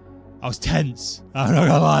 I was tense. I'm not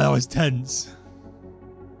gonna lie, I was tense.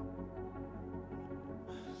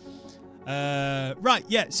 Right,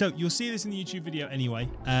 yeah, so you'll see this in the YouTube video anyway.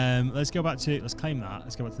 Let's go back to, let's claim that.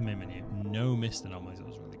 Let's go back to the main menu. No missed anomalies, that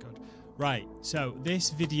was really good. Right, so this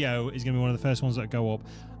video is going to be one of the first ones that go up.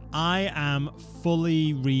 I am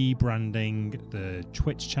fully rebranding the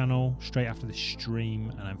Twitch channel straight after the stream,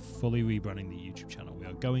 and I'm fully rebranding the YouTube channel. We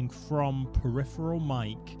are going from Peripheral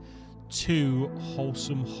Mike to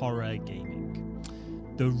Wholesome Horror Gaming.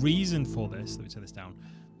 The reason for this, let me turn this down.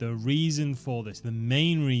 The reason for this, the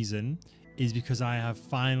main reason, is because I have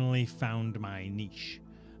finally found my niche.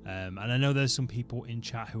 And I know there's some people in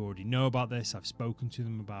chat who already know about this. I've spoken to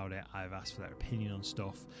them about it. I've asked for their opinion on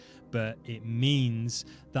stuff. But it means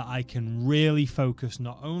that I can really focus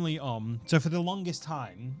not only on... So for the longest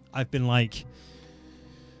time, I've been like,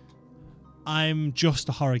 I'm just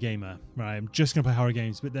a horror gamer, right? I'm just going to play horror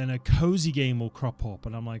games. But then a cozy game will crop up.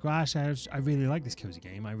 And I'm like, well, actually, I really like this cozy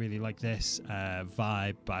game. I really like this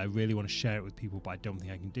vibe. But I really want to share it with people. But I don't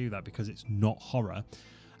think I can do that because it's not horror.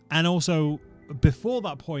 And also, before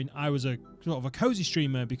that point, I was a sort of a cozy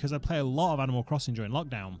streamer because I play a lot of Animal Crossing during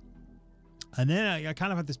lockdown. And then I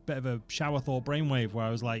kind of had this bit of a shower thought brainwave where I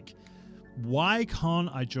was like, why can't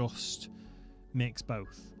I just mix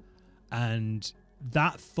both? And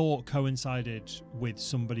that thought coincided with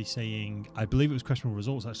somebody saying, I believe it was Questionable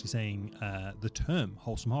Results actually saying the term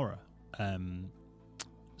wholesome horror.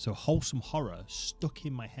 So wholesome horror stuck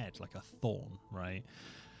in my head like a thorn, right?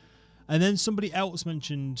 And then somebody else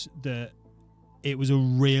mentioned that it was a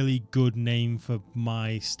really good name for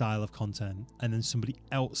my style of content. And then somebody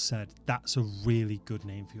else said, that's a really good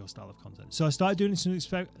name for your style of content. So I started doing some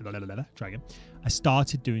I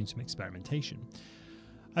started doing some experimentation.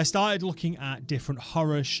 I started looking at different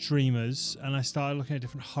horror streamers and I started looking at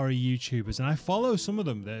different horror YouTubers, and I follow some of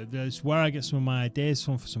them. There's where I get some of my ideas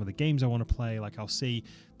from for some of the games I want to play. Like I'll see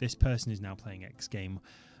this person is now playing X game,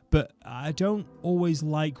 but I don't always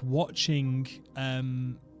like watching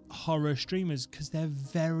horror streamers because they're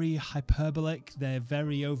very hyperbolic, they're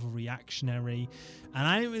very overreactionary, and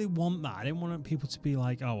I didn't really want that. I didn't want people to be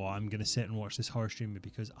like, oh, well, I'm gonna sit and watch this horror streamer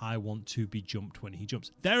because I want to be jumped when he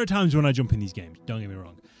jumps. There are times when I jump in these games, don't get me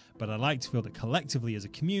wrong, but I like to feel that collectively as a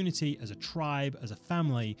community, as a tribe, as a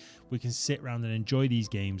family, we can sit around and enjoy these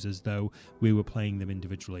games as though we were playing them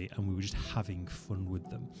individually and we were just having fun with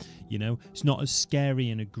them. You know, it's not as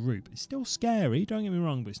scary in a group. It's still scary, don't get me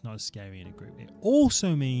wrong, but it's not as scary in a group. It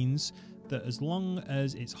also means that as long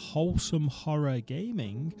as it's wholesome horror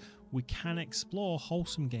gaming, we can explore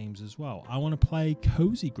wholesome games as well. I want to play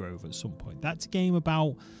Cozy Grove at some point. That's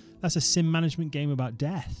a sim management game about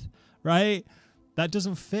death, right? That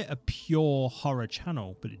doesn't fit a pure horror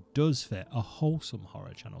channel, but it does fit a wholesome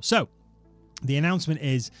horror channel. So the announcement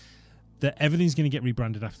is that everything's going to get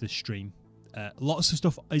rebranded after this stream. Lots of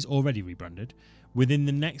stuff is already rebranded. Within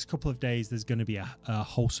the next couple of days, there's going to be a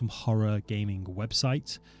wholesome horror gaming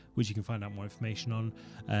website, which you can find out more information on.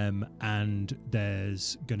 And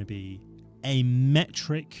there's going to be a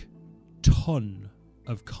metric ton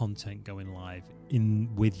of content going live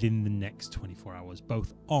within the next 24 hours,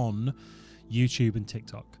 both on YouTube and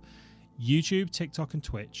TikTok. YouTube, TikTok, and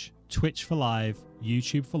Twitch. Twitch for live,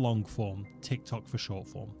 YouTube for long form, TikTok for short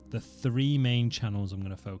form. The three main channels I'm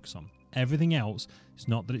going to focus on. Everything else, it's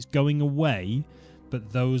not that it's going away,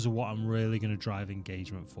 but those are what I'm really going to drive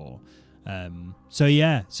engagement for. So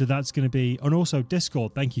that's going to be, and also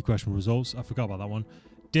Discord. Thank you, Questionable Results. I forgot about that one.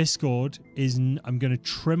 Discord I'm going to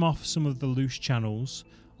trim off some of the loose channels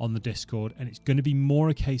on the Discord, and it's going to be more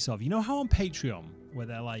a case of, you know how on Patreon where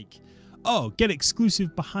they're like, oh, get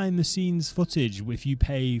exclusive behind the scenes footage if you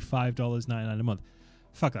pay $5.99 a month.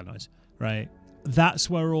 Fuck that noise, right? That's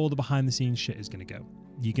where all the behind the scenes shit is going to go.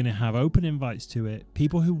 You're going to have open invites to it.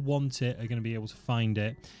 People who want it are going to be able to find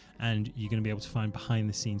it, and you're going to be able to find behind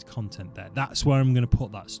the scenes content there. That's where I'm going to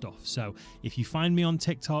put that stuff. So if you find me on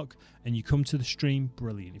TikTok and you come to the stream,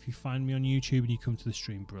 brilliant. If you find me on YouTube and you come to the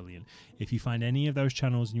stream, brilliant. If you find any of those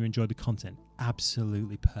channels and you enjoy the content,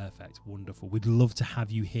 absolutely perfect, wonderful. We'd love to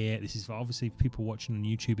have you here. This is for obviously people watching on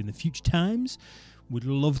YouTube in the future times. We'd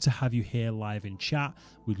love to have you here live in chat.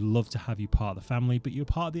 We'd love to have you part of the family, but you're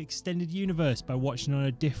part of the extended universe by watching on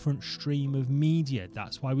a different stream of media.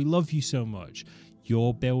 That's why we love you so much.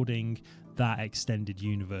 You're building that extended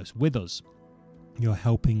universe with us. You're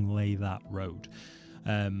helping lay that road.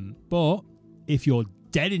 But if you're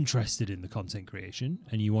dead interested in the content creation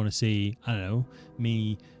and you want to see, I don't know,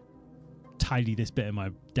 me tidy this bit of my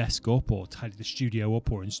desk up or tidy the studio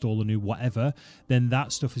up or install a new whatever, then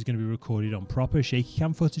that stuff is going to be recorded on proper shaky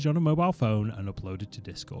cam footage on a mobile phone and uploaded to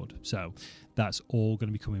Discord. So that's all going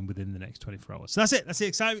to be coming within the next 24 hours. So that's it. That's the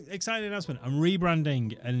exciting announcement. I'm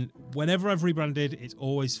rebranding, and whenever I've rebranded, it's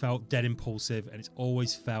always felt dead impulsive, and it's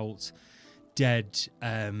always felt dead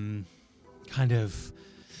kind of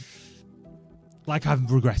like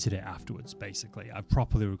I've regretted it afterwards, basically. I've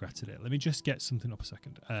properly regretted it. Let me just get something up a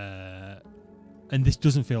second. and this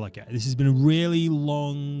doesn't feel like it. This has been a really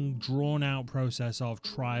long, drawn-out process of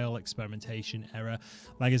trial, experimentation, error.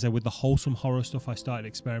 Like I said, with the wholesome horror stuff, I started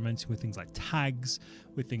experimenting with things like tags,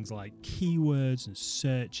 with things like keywords and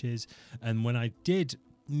searches. And when I did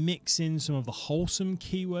mix in some of the wholesome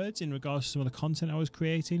keywords in regards to some of the content I was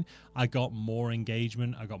creating, I got more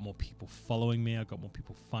engagement, I got more people following me, I got more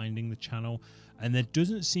people finding the channel. And there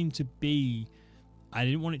doesn't seem to be, I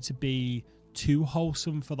didn't want it to be too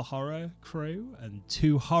wholesome for the horror crew and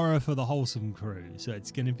too horror for the wholesome crew. So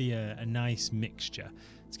it's going to be a nice mixture.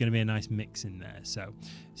 It's going to be a nice mix in there. So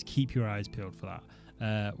just keep your eyes peeled for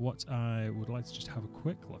that. What I would like to just have a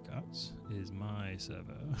quick look at is my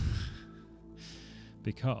server.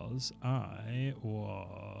 Because I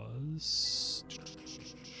was...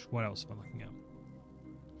 What else am I looking at?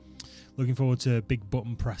 Looking forward to big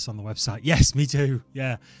button press on the website. Yes, me too.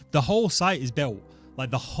 Yeah. The whole site is built. Like,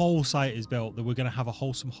 the whole site is built. That we're going to have a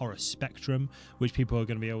wholesome horror spectrum, which people are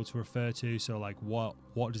going to be able to refer to. So, like, what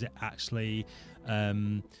does it actually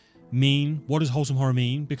mean? What does wholesome horror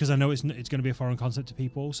mean? Because I know it's going to be a foreign concept to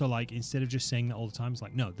people. So, like, instead of just saying that all the time, it's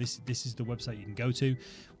like, no, this is the website you can go to.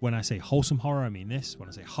 When I say wholesome horror, I mean this. When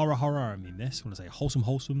I say horror, I mean this. When I say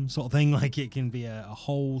wholesome sort of thing, like, it can be a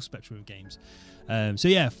whole spectrum of games. So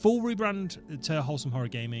yeah, full rebrand to Wholesome Horror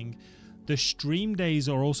Gaming. The stream days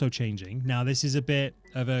are also changing. Now, this is a bit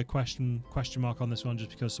of a question mark on this one,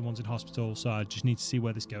 just because someone's in hospital, so I just need to see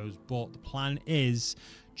where this goes. But the plan is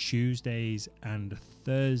Tuesdays and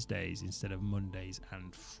Thursdays instead of Mondays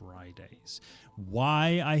and Fridays.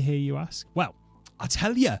 Why, I hear you ask? Well, I'll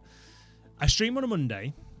tell you. I stream on a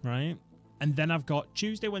Monday, right? And then I've got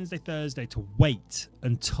Tuesday, Wednesday, Thursday to wait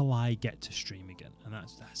until I get to stream again. And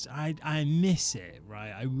that's I miss it,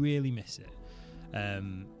 right? I really miss it.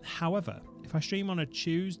 However, if I stream on a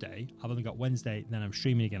Tuesday, I've only got Wednesday, then I'm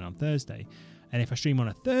streaming again on Thursday. And if I stream on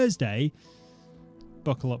a Thursday,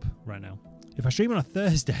 buckle up right now. If I stream on a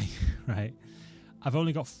Thursday, right, I've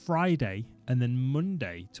only got Friday and then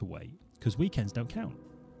Monday to wait, because weekends don't count.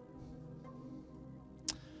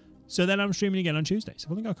 So then I'm streaming again on Tuesday. So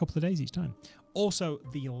I've only got a couple of days each time. Also,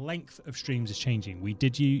 the length of streams is changing. We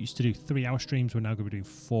used to do 3-hour streams. We're now going to be doing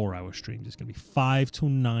 4-hour streams. It's going to be 5 till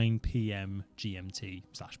 9 p.m.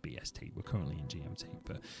 GMT/BST. We're currently in GMT,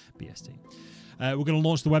 but BST. We're going to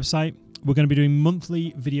launch the website. We're going to be doing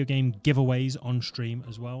monthly video game giveaways on stream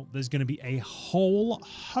as well. There's going to be a whole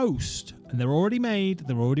host, and they're already made.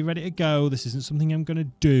 They're already ready to go. This isn't something I'm going to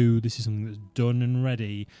do. This is something that's done and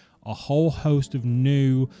ready. A whole host of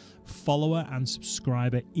new follower and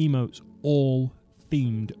subscriber emotes, all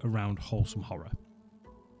themed around wholesome horror.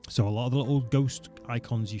 So a lot of the little ghost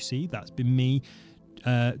icons you see, that's been me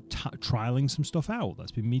trialing some stuff out.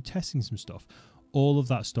 That's been me testing some stuff. All of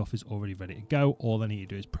that stuff is already ready to go. All I need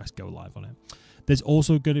to do is press go live on it. There's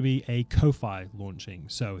also going to be a Ko-Fi launching.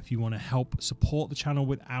 So if you want to help support the channel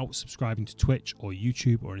without subscribing to Twitch or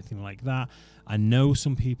YouTube or anything like that, I know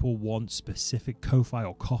some people want specific Ko-Fi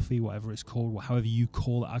or coffee, whatever it's called, however you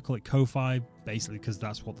call it. I call it Ko-Fi, basically, because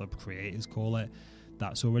that's what the creators call it.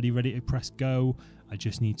 That's already ready to press go. I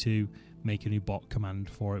just need to make a new bot command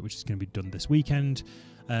for it, which is going to be done this weekend.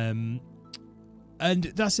 And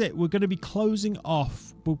that's it. We're going to be closing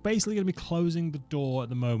off. We're basically going to be closing the door at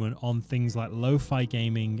the moment on things like lo-fi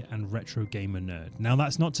gaming and retro gamer nerd. Now,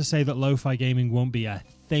 that's not to say that lo-fi gaming won't be a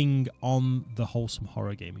thing on the Wholesome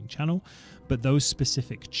Horror Gaming channel, but those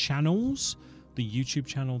specific channels, the YouTube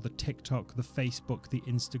channel, the TikTok, the Facebook, the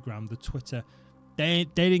Instagram, the Twitter, they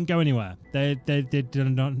didn't go anywhere. They did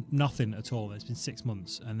nothing at all. It's been 6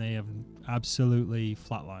 months and they have absolutely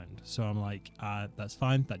flatlined. So I'm like, that's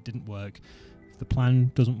fine. That didn't work. The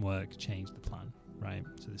plan doesn't work, change the plan, right?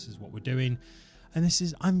 So this is what we're doing,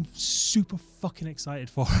 and I'm super fucking excited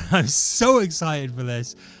for it. I'm so excited for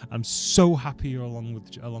this. I'm so happy you're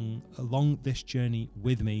along this journey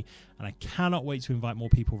with me, and I cannot wait to invite more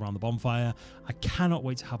people around the bonfire. I cannot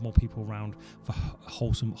wait to have more people around for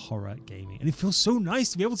Wholesome Horror Gaming, and it feels so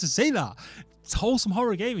nice to be able to say that. It's Wholesome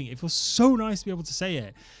Horror Gaming. It feels so nice to be able to say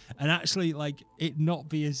it and actually, like, it not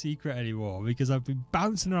be a secret anymore, because I've been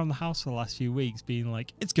bouncing around the house for the last few weeks being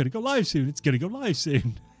like, it's going to go live soon. It's going to go live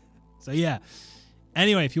soon. So, yeah.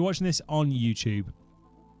 Anyway, if you're watching this on YouTube,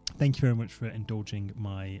 thank you very much for indulging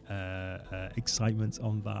my excitement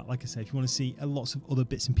on that. Like I said, if you want to see lots of other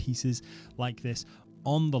bits and pieces like this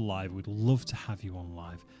on the live, we'd love to have you on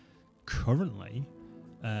live. Currently,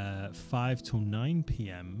 5 till 9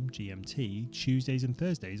 p.m. GMT, Tuesdays and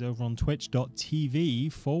Thursdays over on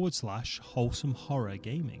twitch.tv/Wholesome Horror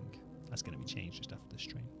Gaming. That's going to be changed just after the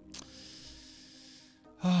stream.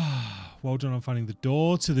 well done on finding the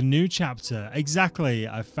door to the new chapter. Exactly.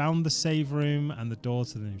 I found the save room and the door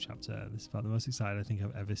to the new chapter. This is about the most excited I think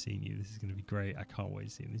I've ever seen you. This is going to be great. I can't wait to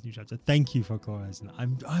see this new chapter. Thank you, Folklore Horizon.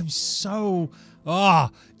 I'm so...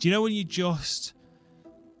 do you know when you just...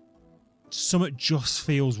 Something just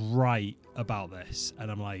feels right about this.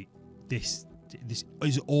 And I'm like, this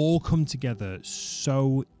has all come together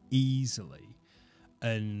so easily.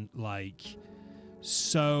 And like...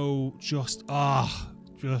 So just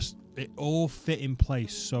it all fit in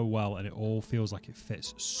place so well, and it all feels like it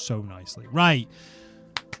fits so nicely. Right,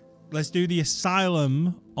 let's do the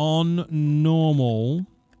asylum on normal,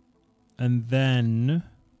 and then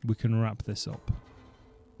we can wrap this up.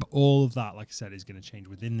 But all of that, like I said, is going to change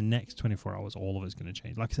within the next 24 hours. All of it's going to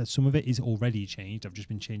change. Like I said, some of it is already changed. I've just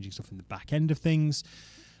been changing stuff in the back end of things.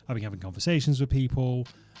 I've been having conversations with people.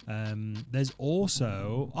 There's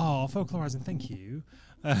also... Oh, Folklore Horizon, thank you.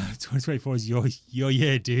 2024 is your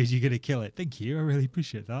year, dude. You're going to kill it. Thank you. I really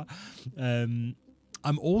appreciate that. I'm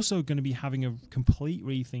also going to be having a complete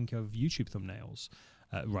rethink of YouTube thumbnails.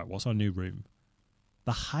 Right, what's our new room?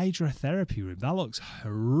 The hydrotherapy room. That looks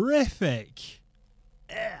horrific.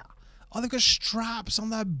 Yeah. Oh, they've got straps on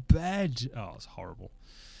their bed. Oh, it's horrible.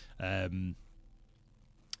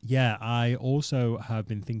 Yeah, I also have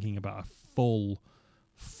been thinking about a full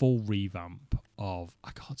revamp of... I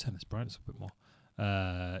can't turn this brightness up a bit more.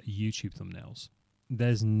 YouTube thumbnails.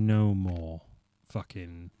 There's no more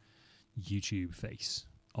fucking YouTube face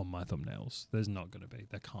on my thumbnails. There's not going to be.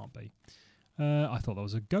 There can't be. I thought that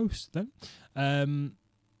was a ghost then.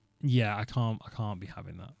 Yeah, I can't be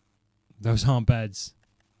having that. Those aren't beds.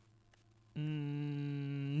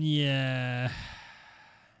 Yeah.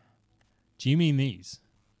 Do you mean these?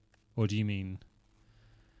 Or do you mean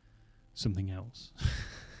something else?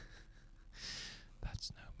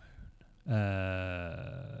 That's no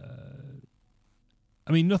moon.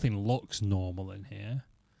 I mean, nothing looks normal in here.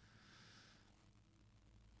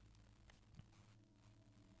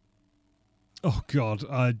 Oh, God.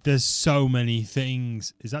 There's so many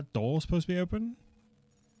things. Is that door supposed to be open?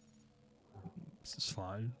 It's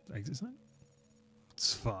fine. Exit sign?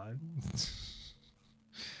 It's fine.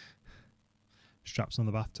 Straps on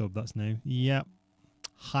the bathtub, that's new. Yep.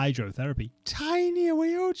 Hydrotherapy. Tiny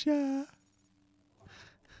wheelchair.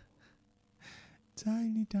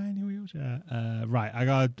 Tiny wheelchair. Right, I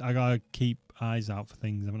gotta keep eyes out for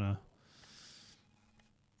things, haven't I?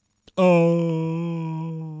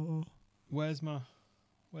 Oh, where's my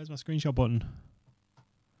screenshot button?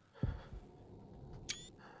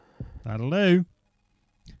 That'll do.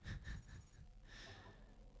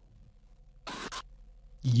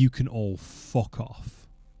 You can all fuck off.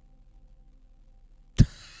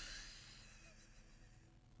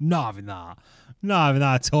 Not having that. Not having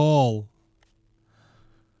that at all.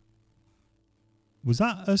 Was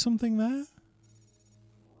that something there?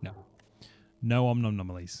 No. No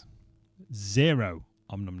anomalies. 0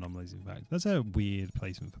 anomalies, in fact. That's a weird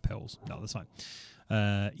placement for pills. No, that's fine.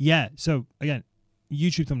 Yeah, so, again,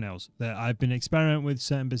 YouTube thumbnails. I've been experimenting with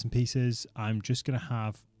certain bits and pieces. I'm just going to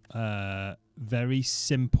have very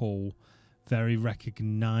simple, very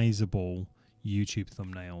recognizable YouTube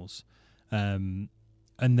thumbnails. And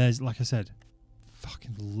there's, like I said,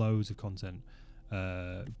 fucking loads of content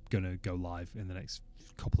gonna go live in the next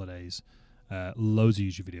couple of days. Loads of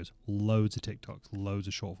YouTube videos, loads of TikToks, loads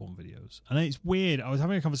of short form videos. And it's weird. I was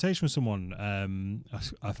having a conversation with someone,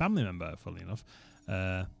 a family member, funnily enough,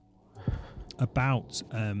 about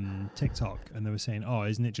TikTok, and they were saying, oh,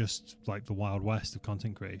 isn't it just like the Wild West of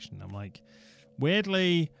content creation? I'm like,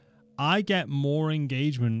 weirdly, I get more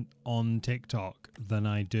engagement on TikTok than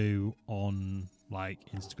I do on like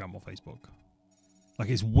Instagram or Facebook. Like,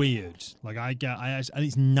 it's weird. Like, and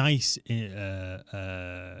it's nice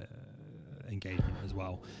engagement as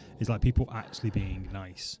well. It's like people actually being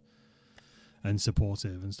nice and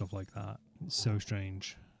supportive and stuff like that. It's so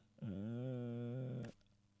strange.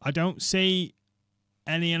 I don't see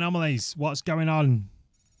any anomalies. What's going on?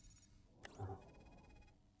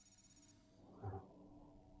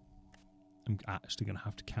 I'm actually going to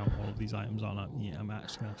have to count all of these items, aren't I? Yeah, I'm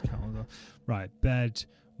actually going to have to count all of them. Right, bed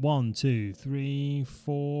 1, 2, 3,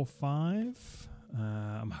 4, 5.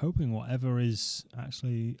 I'm hoping whatever is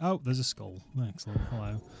actually... Oh, there's a skull. Excellent.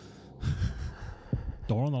 Hello.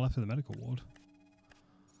 Door on the left of the medical ward.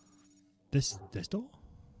 This door?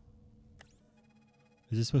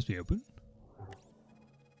 Is this supposed to be open?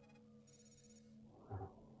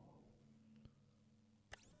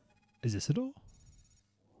 Is this a door?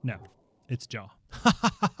 No. It's ajar.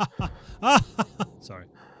 Sorry.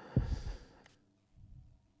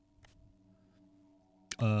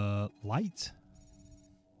 Light?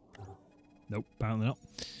 Nope, apparently not.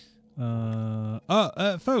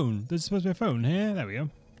 Phone. There's supposed to be a phone here. There we go.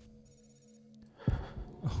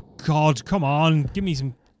 Oh God, come on. Give me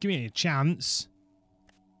a chance.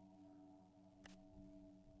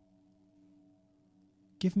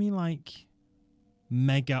 Give me like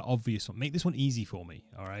mega obvious one. Make this one easy for me.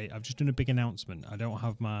 All right. I've just done a big announcement. I don't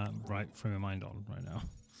have my right frame of mind on right now.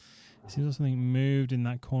 It seems like something moved in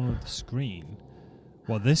that corner of the screen.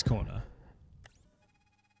 Well, this corner.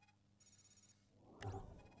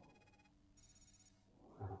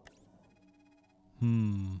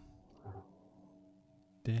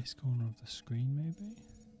 This corner of the screen, maybe?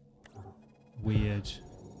 Weird.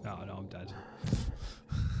 Oh, no, I'm dead.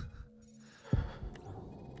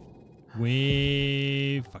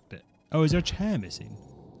 We fucked it. Oh, is there a chair missing?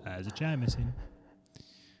 There's a chair missing.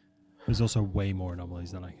 There's also way more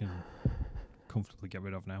anomalies than I can comfortably get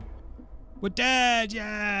rid of now. We're dead!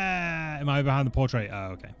 Yeah! Am I behind the portrait?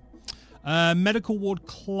 Oh, okay. Medical ward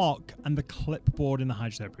clock and the clipboard in the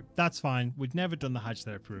hydrotherapy room. That's fine. We've never done the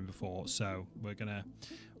hydrotherapy room before, so we're gonna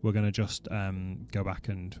just go back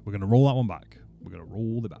and we're gonna roll that one back. We're gonna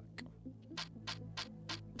roll it back.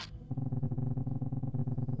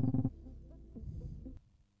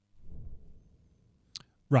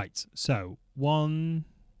 Right. So one.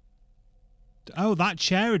 Oh, that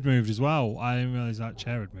chair had moved as well. I didn't realize that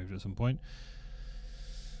chair had moved at some point.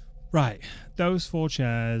 Right. Those 4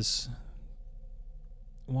 chairs.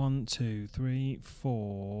 1, 2, 3,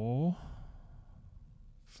 4,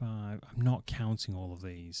 5. I'm not counting all of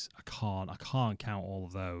these. I can't count all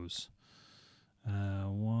of those.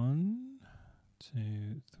 1,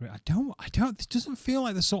 2, 3. I don't. This doesn't feel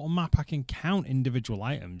like the sort of map I can count individual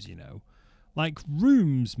items. You know, like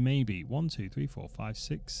rooms maybe. 1, 2, 3, 4, 5,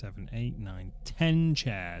 6, 7, 8, 9, 10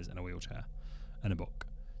 chairs and a wheelchair and a book.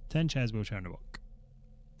 10 chairs, wheelchair, and a book.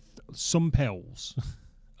 Some pills.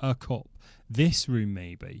 A cup. This room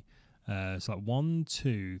maybe. It's like 1,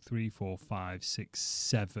 2, 3, 4, 5, 6,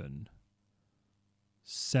 7.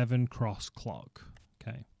 7 cross clock.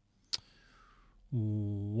 Okay.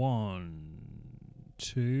 1,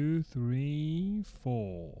 2, 3,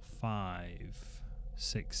 4, 5,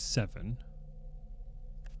 6, 7.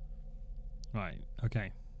 Right.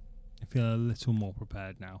 Okay. I feel a little more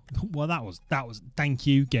prepared now. Well, that was. Thank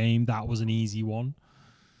you, game. That was an easy one.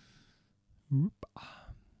 Oop.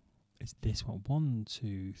 It's this one. 1,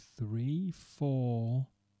 2, 3, 4.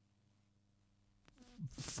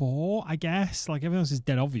 4, I guess. Like everything else is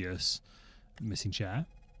dead obvious. Missing chair.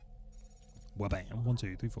 Well, bam. 1,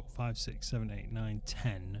 2, 3, 4, 5, 6, 7, 8, 9,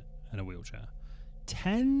 10, and a wheelchair.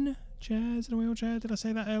 10 chairs and a wheelchair. Did I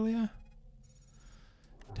say that earlier?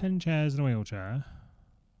 10 chairs and a wheelchair.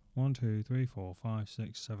 1, 2, 3, 4, 5,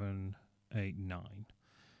 6, 7, 8, 9.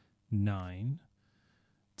 9.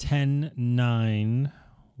 10, 9.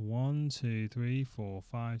 1, 2, 3, 4,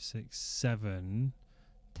 5, 6, 7.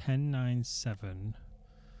 10, 9, 7.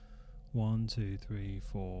 1, 2, 3,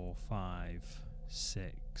 4, 5,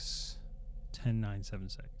 6. 10, 9, 7,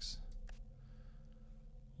 6.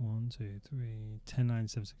 1, 2, 3. 10, 9,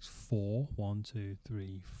 7, 6. 4. 1, 2,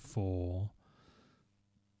 3, 4.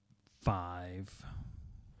 5.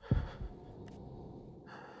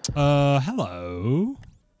 Hello,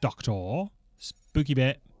 Doctor. Spooky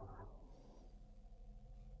bit.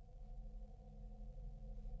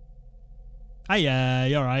 Hiya,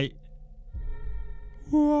 you alright?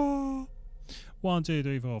 1, 2,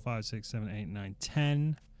 3, 4, 5, 6, 7, 8, 9,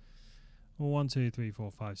 10. 1, 2, 3,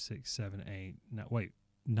 4, 5, 6, 7, 8. No, wait,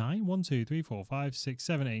 9? 1, 2, 3, 4, 5, 6,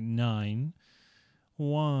 7, 8, 9.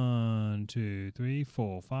 1, 2, 3,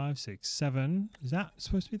 4, 5, 6, 7. Is that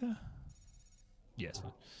supposed to be there? Yes,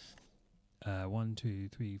 fine. 1, 2,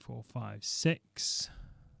 3, 4, 5, 6.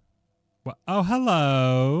 What? Oh,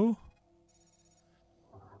 hello.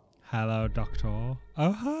 Hello, Doctor.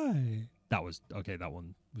 Oh, hi. That was okay. That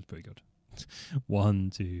one was pretty good. 1,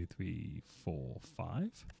 2, 3, 4,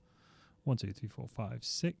 5. 1, 2, 3, 4, 5,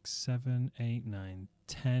 6, 7, 8, 9,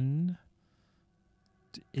 10.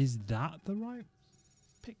 Is that the right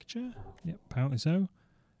picture? Yep, apparently so.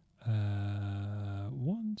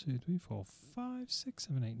 1, 2, 3, 4, 5, 6,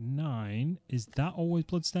 7, 8, 9. Is that always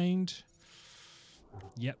bloodstained?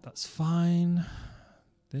 Yep, that's fine.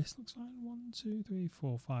 This looks fine. 1, 2, 3,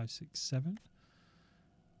 4, 5, 6, 7.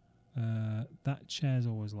 That chair's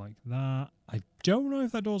always like that. I don't know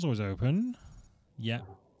if that door's always open. Yep.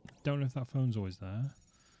 Don't know if that phone's always there.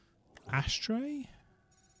 Ashtray?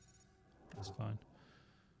 That's fine.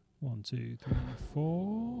 1, 2, 3,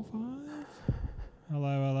 4, 5.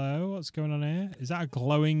 Hello, hello. What's going on here? Is that a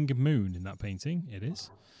glowing moon in that painting? It is.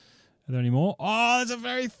 Are there any more? Oh, there's a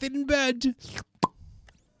very thin bed.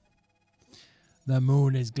 The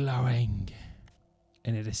moon is glowing.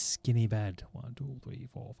 And it is skinny bed. 1, 2, 3,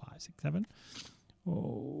 4, 5, 6, 7.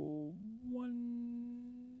 Oh,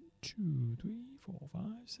 1, 2, 3, 4, 5,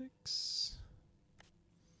 6.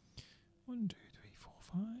 1, 2, 3, 4,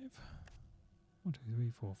 5. 1, 2, 3,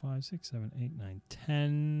 4, 5, 6, 7, 8, 9,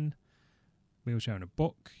 10. Wheelchair and a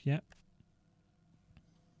book. Yep.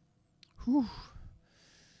 Whew.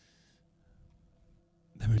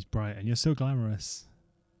 The moon's bright and you're so glamorous.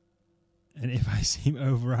 And if I seem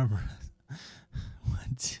over amorous.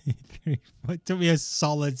 1, 2, 3, 4. It took me a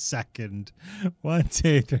solid second. 1,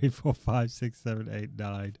 2, 3, 4, 5, 6, 7, 8,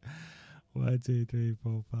 9. 1, 2, 3,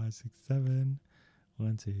 4, 5, 6, 7.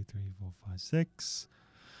 1, 2, 3, 4, 5, 6.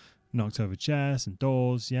 Knocked over chairs and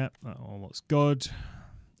doors. Yep, that all looks good.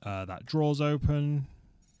 That drawer's open.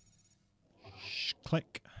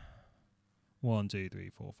 Click. 1, 2, 3,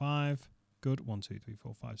 4, 5. Good. 1, 2, 3,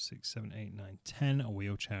 4, 5, 6, 7, 8, 9, 10. A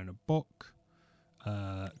wheelchair and a book.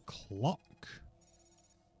 Clock.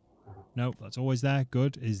 Nope, that's always there.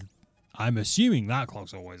 Good. I'm assuming that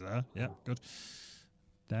clock's always there. Yep, good.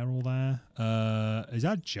 They're all there. Is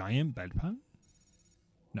that a giant bedpan?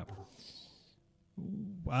 No.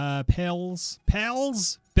 Pills.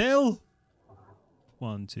 Pills. Bill.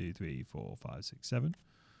 1, 2, 3, 4, 5, 6, 7.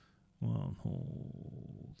 1,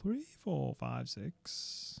 3, 4, 5,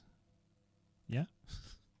 6. Yeah.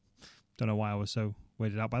 Don't know why I was so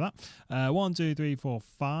weirded out by that. 1, 2, 3, 4,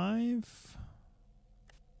 5.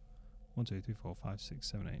 1, 2, 3, 4, 5, 6,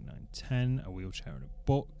 7, 8, 9, 10. A wheelchair and a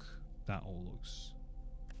book. That all looks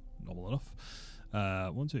normal enough.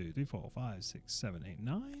 1, 2, 3, 4, 5, 6, 7, 8,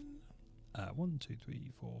 9. 1, 2,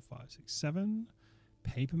 3, 4, 5, 6, 7.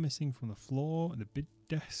 Paper missing from the floor and the big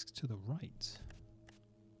desk to the right.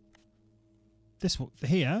 This one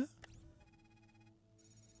here?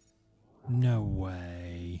 No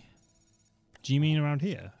way. Do you mean around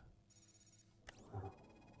here?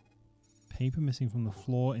 Paper missing from the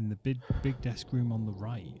floor in the big desk room on the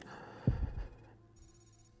right.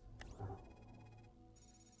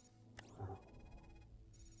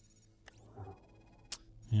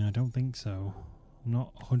 Yeah, I don't think so. I'm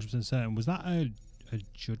not 100% certain. Was that a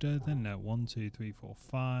judder then? No. 1, 2, 3, 4,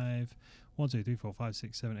 5. 1, 2, 3, 4, 5,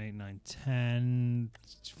 6, 7, 8, 9, 10.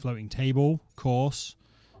 Floating table, course,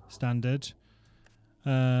 standard.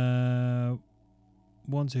 1,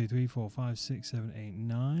 2, 3, 4, 5, 6, 7, 8,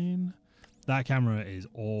 9. That camera is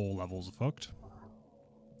all levels of fucked.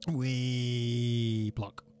 We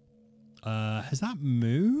block. Has that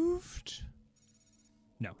moved?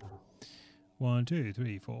 No. 1, 2,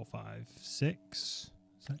 3, 4, 5, 6.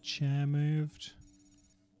 Has that chair moved?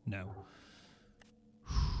 No.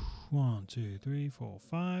 1, 2, 3, 4,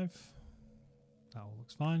 5. That all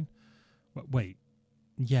looks fine. But wait.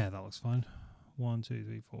 Yeah, that looks fine. 1, 2,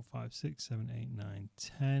 3, 4, 5, 6, 7, 8, 9,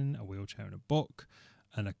 10. A wheelchair and a book.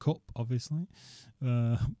 And a cup, obviously.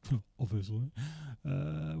 Obviously.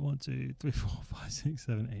 1, 2, 3, 4, 5, 6,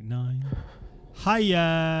 7, 8, 9.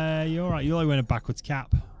 Hiya! You alright? You're like wearing a backwards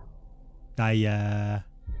cap. Hiya.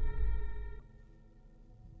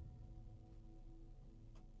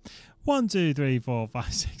 1, 2, 3, 4,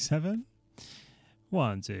 5, 6, 7.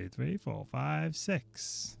 1, 2, 3, 4, 5,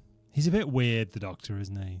 6. He's a bit weird, the doctor,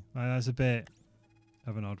 isn't he? Like, that's a bit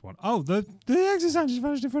of an odd one. Oh, the exit sign just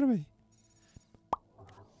vanished in front of me.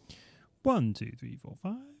 1, 2, 3, 4,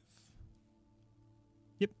 5.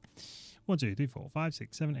 Yep. 1, 2, 3, 4, 5,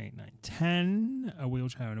 6, 7, 8, 9, 10. A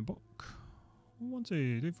wheelchair and a book. 1,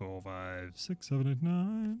 2, 3, 4, 5, 6, 7, 8,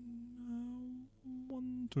 9.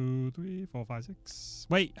 1, 2, 3, 4, 5, 6.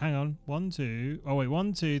 Wait, hang on. 1, 2. Oh, wait.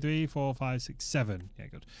 1, 2, 3, 4, 5, 6, 7. Yeah,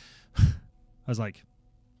 good. I was like,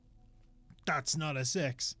 that's not a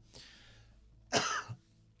 6.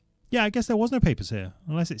 Yeah, I guess there was no papers here.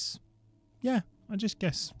 Unless it's... Yeah, I just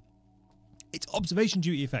guess. It's observation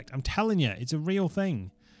duty effect. I'm telling you, it's a real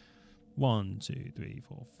thing. 1, 2, 3,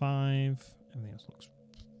 4, 5. Everything else looks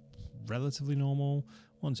relatively normal.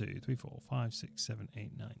 1, 2, 3, 4, 5, 6, 7,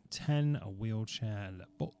 8, 9, 10. A wheelchair and a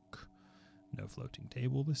book. No floating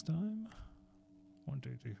table this time. 1,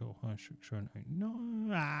 2, 3, 4, 5, 6, 7, 8,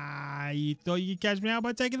 9. Ah, you thought you could catch me out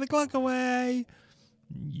by taking the clock away.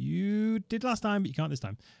 You did last time, but you can't this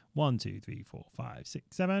time. 1, 2, 3, 4, 5,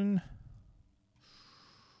 6, 7.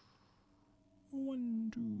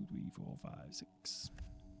 1, 2, 3, 4, 5, 6.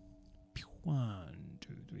 1,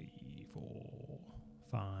 2, 3, 4,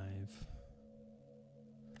 5.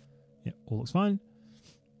 Yep, all looks fine.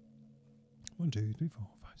 1, 2, 3, 4,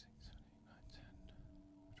 5, 6, 7, 8, 9, 10.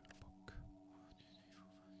 Book. 1, 2, 3,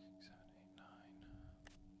 4, 5, 6, 7, 8, 9.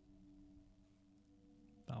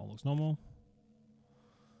 That all looks normal.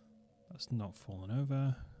 That's not fallen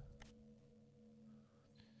over.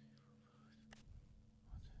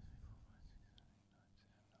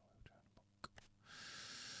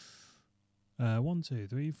 1, 2,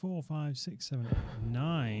 3, 4, 5, 6, 7, 8,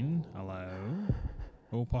 9. Hello.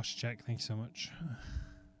 Oh, posture check. Thank you so much.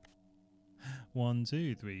 1,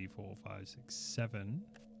 2, 3, 4, 5, 6, 7.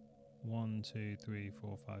 1, 2, 3,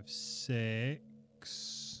 4, 5,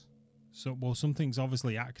 6. So, well, something's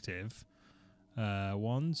obviously active.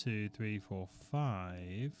 1, 2, 3, 4,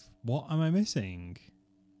 5. What am I missing?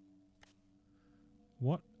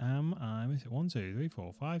 What am I missing? 1, 2, 3,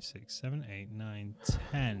 4, 5, 6, 7, 8, 9,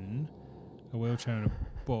 10. A wheelchair and a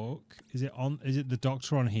book. Is it on? Is it the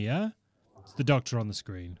doctor on here? It's the doctor on the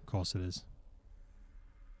screen. Of course it is.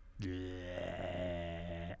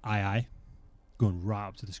 Yeah. Aye. Going right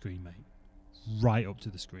up to the screen, mate. Right up to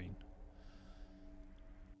the screen.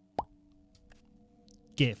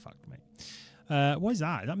 Get fucked, mate. What is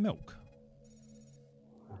that? Is that milk?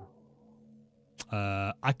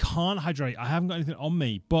 I can't hydrate. I haven't got anything on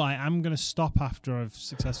me, but I am going to stop after I've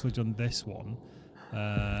successfully done this one.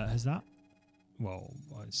 Has that? Well,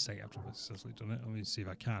 I'd say after I've successfully done it. Let me see if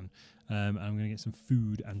I can. I'm going to get some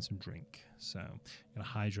food and some drink. So I'm going to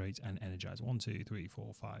hydrate and energize. 1, 2, 3,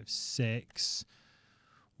 4, 5, 6.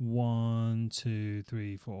 1, 2,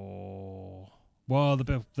 3, 4. Well,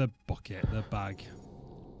 the bucket, the bag.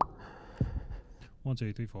 1,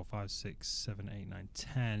 2, 3, 4, 5, 6, 7, 8, 9,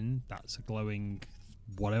 10. That's a glowing,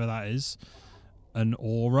 whatever that is. An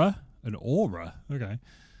aura. An aura. Okay.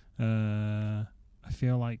 I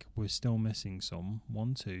feel like we're still missing some.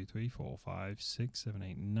 1, 2, 3, 4, 5, 6, 7,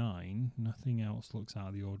 8, 9. Nothing else looks out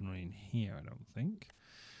of the ordinary in here, I don't think.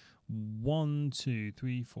 1, 2,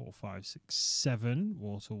 3, 4, 5, 6, 7.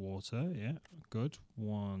 Water. Yeah, good.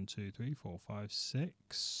 1, 2, 3, 4, 5,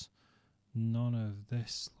 6. None of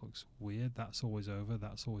this looks weird. That's always over.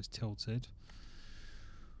 That's always tilted.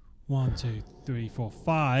 1, 2, 3, 4,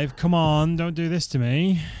 5. Come on, don't do this to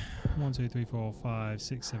me. 1, 2, 3, 4, 5,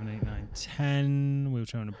 6, 7, 8, 9, 10.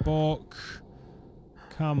 Wheelchair and a book.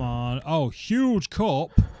 Come on. Oh, huge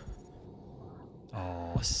cup.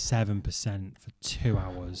 Oh, 7% for 2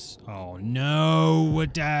 hours. Oh, no. We're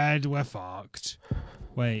dead. We're fucked.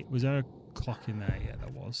 Wait, was there a clock in there? Yeah,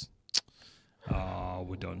 there was. Oh,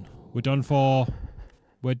 we're done. We're done for.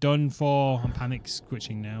 We're done for. I'm panic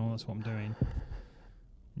switching now. That's what I'm doing.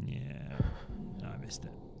 Yeah. I missed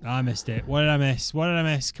it. I missed it. What did I miss? What did I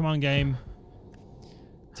miss? Come on, game.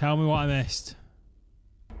 Tell me what I missed.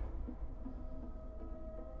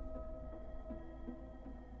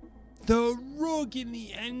 The rug in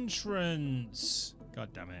the entrance.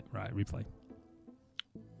 God damn it. Right, replay.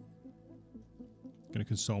 Gonna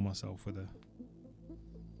console myself with a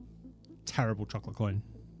terrible chocolate coin.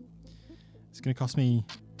 It's gonna cost me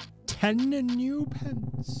 10 new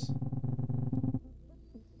pence.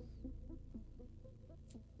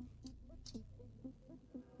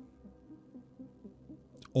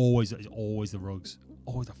 It's always the rugs.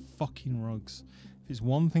 Always the fucking rugs. If it's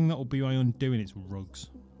one thing that will be my undoing, it's rugs.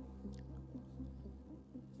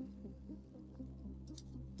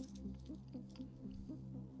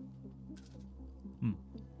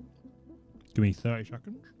 Give me 30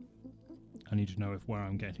 seconds. I need to know if where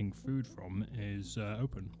I'm getting food from is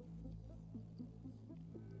open.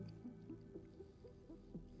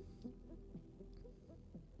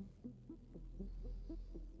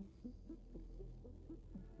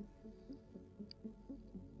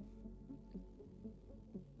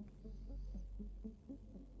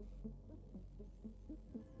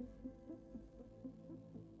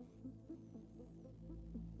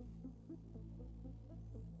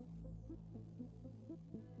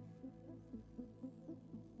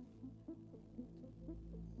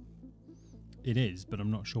 It is, but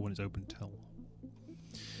I'm not sure when it's open till.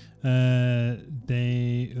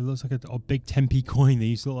 It looks like a big 10p coin. They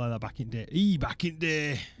used to look like that back in the day. Back in the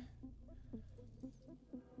day.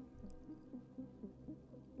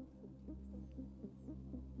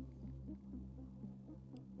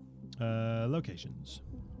 Locations.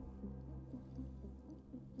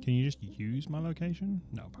 Can you just use my location?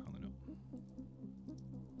 No, apparently not.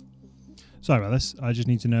 Sorry about this. I just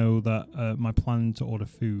need to know that my plan to order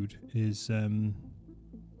food is... know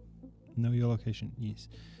your location. Yes.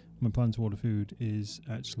 My plan to order food is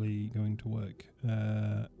actually going to work.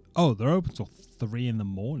 Oh, they're open till 3 in the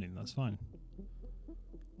morning. That's fine.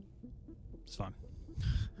 It's fine.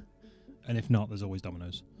 And if not, there's always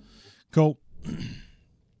Domino's. Cool.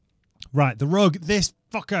 Right, the rug. This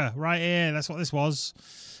fucker right here. That's what this was.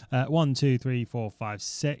 1, 2, 3, 4, 5,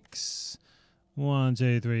 6. 1,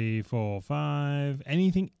 2, 3, 4, 5.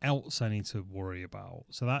 Anything else I need to worry about?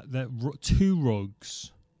 So that 2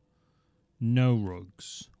 rugs. No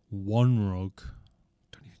rugs. 1 rug. I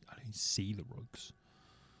don't even see the rugs.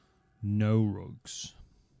 No rugs.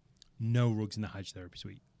 No rugs in the hydrotherapy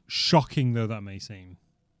suite. Shocking though that may seem.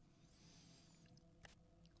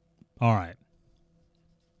 All right.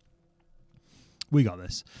 We got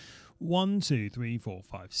this. 1, 2, 3, 4,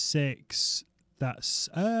 5, 6. That's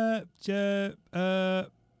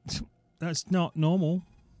that's not normal.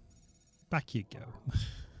 Back you go.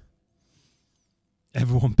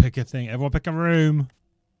 Everyone pick a thing. Everyone pick a room.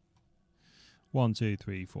 1, 2,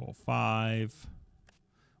 3, 4, 5.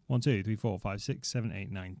 1, 2, 3, 4, 5, 6, 7,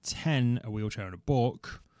 8, 9, 10. A wheelchair and a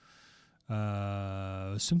book.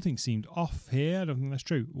 Something seemed off here. I don't think that's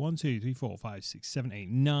true. 1, 2, 3, 4, 5, 6, 7, 8,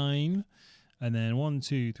 9. And then 1,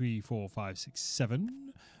 2, 3, 4, 5, 6,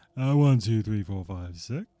 7. 1, 2, 3, 4, 5,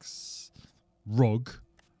 6. Rug.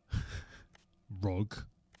 Rug.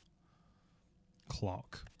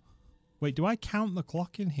 Clock. Wait, do I count the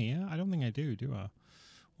clock in here? I don't think I do I?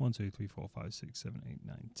 1, 2, 3, 4, 5, 6, 7, 8,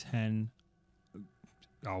 9, 10.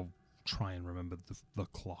 I'll try and remember the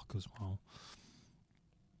clock as well.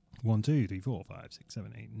 1, 2, 3, 4, 5, 6,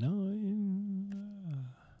 7, 8, 9.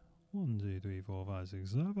 1, 2, 3, 4, 5,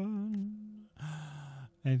 6, 7.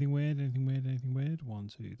 Anything weird? Anything weird? Anything weird? 1,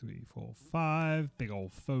 2, 3, 4, 5. Big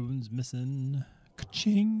old phone's missing.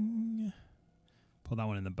 Ka-ching. Put that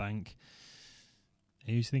one in the bank.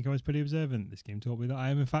 I used to think I was pretty observant. This game taught me that I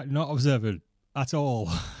am in fact not observant at all.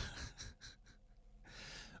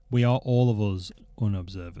 We are all of us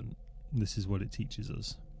unobservant. This is what it teaches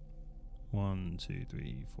us. 1, 2,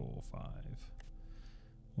 3, 4, 5.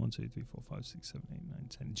 1, 2, 3, 4, 5, 6, 7, 8, 9,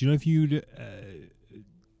 10. Do you know if you'd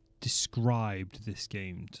described this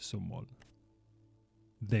game to someone,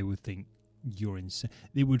 they would think you're insane.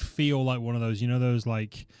 It would feel like one of those, you know, those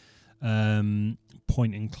like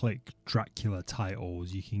point and click Dracula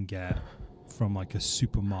titles you can get from like a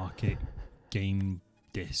supermarket game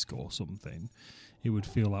disc or something. It would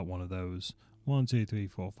feel like one of those. 1, 2, 3,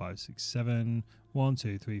 4, 5, 6, 7. 1,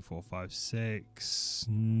 2, 3, 4, 5, 6.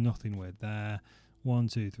 Nothing weird there. 1,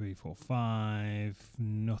 2, 3, 4, 5.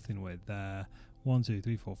 Nothing weird there. 1, 2,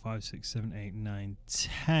 3, 4, 5, 6, 7, 8, 9,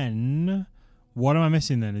 10. What am I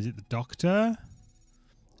missing then? Is it the doctor?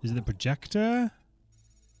 Is it the projector?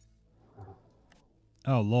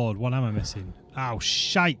 Oh Lord, what am I missing? Oh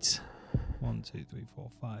shite! 1, 2, 3, 4,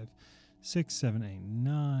 5, 6, 7, 8,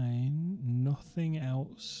 9. Nothing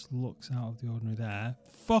else looks out of the ordinary there.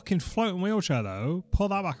 Fucking floating wheelchair though. Pull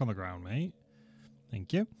that back on the ground, mate.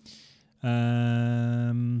 Thank you.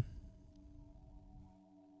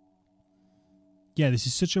 Yeah, this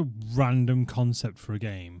is such a random concept for a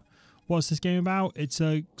game. What's this game about? It's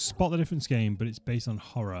a Spot the Difference game, but it's based on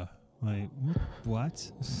horror. Like,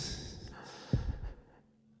 what?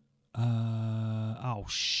 Oh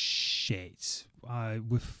shit. I've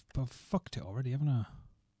fucked it already, haven't I?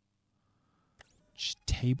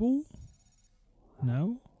 Table?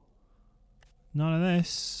 No? None of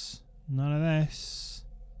this. None of this.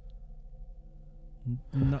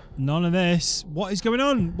 None of this. What is going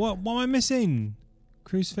on? What am I missing?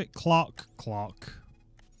 Crucifix, clock.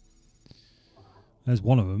 There's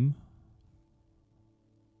one of them.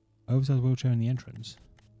 Oversized wheelchair in the entrance.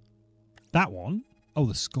 That one? Oh,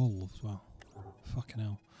 the skull as well. Fucking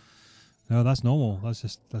hell. No, that's normal. That's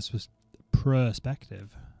just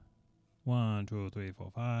perspective. 1, 2, 3,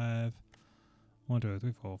 4, 5. 1, 2,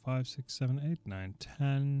 3, 4, 5, 6, 7, 8, 9,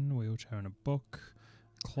 10. Wheelchair and a book.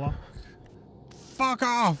 Clock. Fuck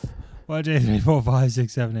off! 1, 2, 3, 4, 5,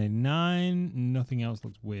 6, 7, 8, 9. Nothing else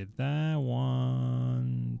looks weird there.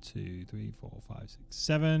 1, 2, 3, 4, 5, 6,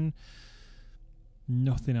 7.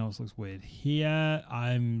 Nothing else looks weird here.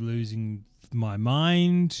 I'm losing my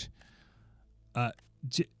mind. I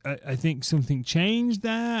think something changed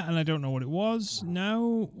there, and I don't know what it was.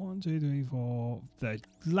 No. 1, 2, 3, 4. The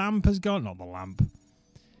lamp has gone. Not the lamp.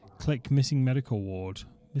 Click missing medical ward.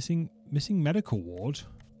 Missing medical ward.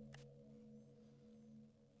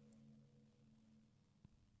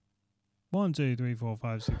 One, 2, 3, 4,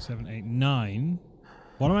 5, 6, 7, 8, 9.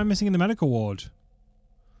 What am I missing in the medical ward?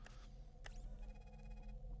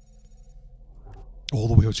 All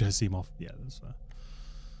the wheelchairs seem off. Yeah, that's fair.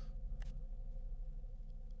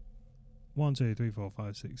 1, 2, 3, 4,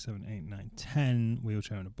 5, 6, 7, 8, 9, 10.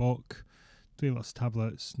 Wheelchair and a book. 3 lost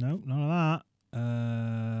tablets. Nope, none of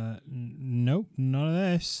that. Nope, none of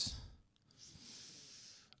this.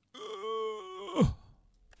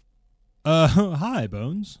 Hi,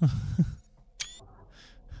 Bones.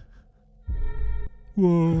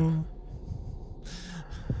 Whoa.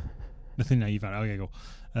 Nothing now, you found it. Okay, cool.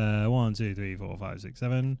 1, 2, 3, 4, 5, 6,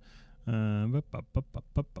 7. 1,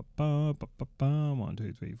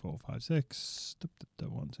 2, 3, 4, 5, 6.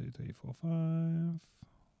 1, 2, 3, 4, 5.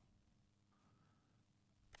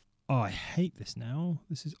 Oh, I hate this now.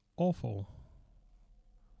 This is awful.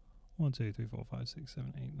 1, 2, 3, 4, 5, 6,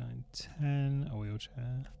 7, 8, 9, 10. A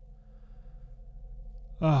wheelchair.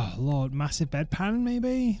 Oh, Lord. Massive bedpan,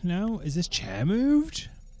 maybe? No? Is this chair moved?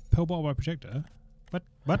 Pill bottle by projector?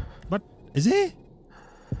 What? Is it?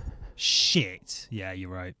 Shit. Yeah, you're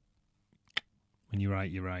right. When you're right,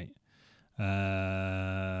 you're right.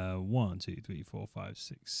 1, 2, 3, 4, 5,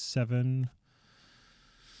 6, 7.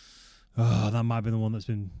 Oh, that might be the one that's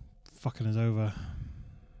been fucking us over.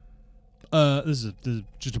 There's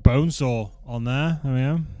just a bone saw on there. There we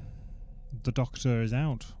go. The doctor is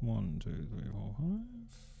out. 1, 2, 3, 4, 5. 1,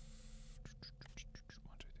 2, 3, 4,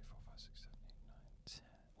 5, 6, 7, 8, 9, 10.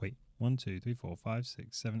 Wait. 1, 2, 3, 4, 5,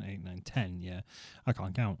 6, 7, 8, 9, 10. Yeah. I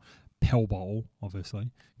can't count. Pill bottle, obviously,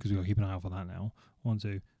 because we've got to keep an eye out for that now. 1,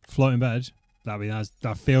 2. Floating bed.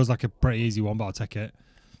 That feels like a pretty easy one, but I'll take it.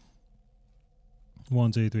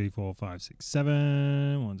 1, 2, 3, 4, 5, 6,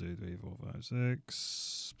 7. 1, 2, 3, 4, 5,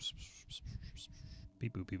 6.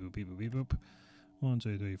 Beep boop, beep boop, beep boop, beep boop. 1,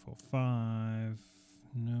 2, 3, 4, 5.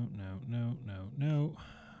 No.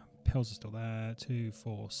 Pills are still there. 2,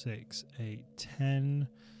 4, 6, 8, 10.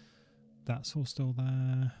 That's all still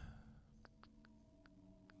there.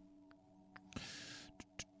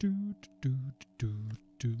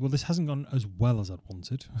 Well, this hasn't gone as well as I'd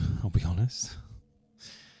wanted, I'll be honest.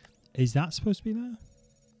 Is that supposed to be there?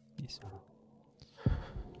 Yes.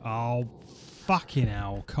 Oh, fucking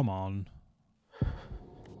hell. Come on.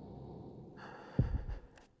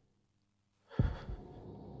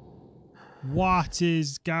 What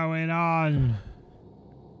is going on?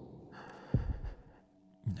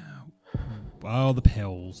 No. Oh, the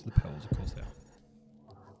pills. The pills, of course they are.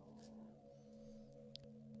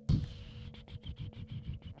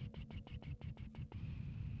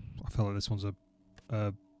 I feel like this one's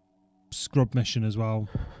a scrub mission as well.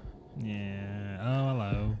 Yeah. Oh,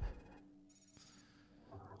 hello.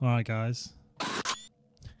 All right, guys.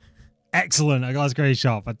 Excellent. I got a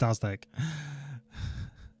screenshot. Fantastic.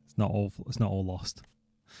 It's not all lost.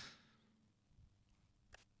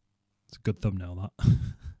 It's a good thumbnail, that.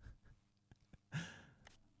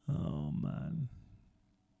 Oh man.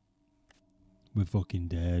 We're fucking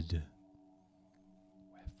dead.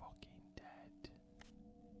 We're fucking dead.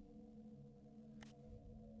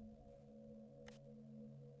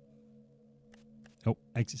 Oh,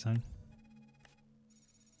 exit sign.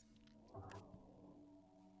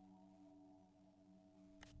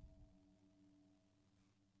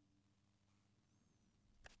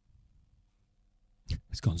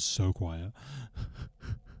 It's gone so quiet.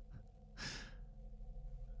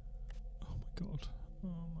 Oh my god.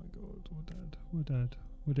 Oh my god. We're dead. We're dead.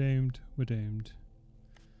 We're doomed. We're doomed.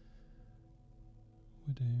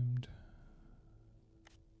 We're doomed.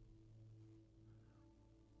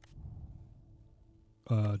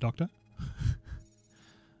 Doctor?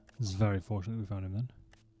 This is very fortunate we found him then.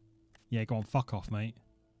 Yeah, go on, fuck off, mate.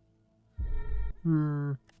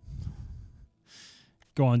 Go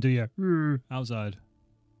on, do your outside.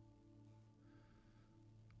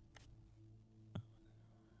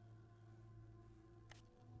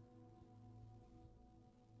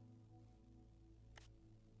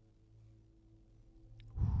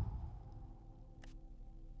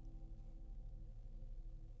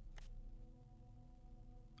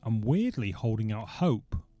 I'm weirdly holding out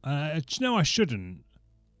hope. No, I shouldn't.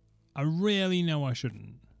 I really know I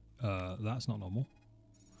shouldn't. That's not normal.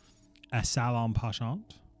 A salon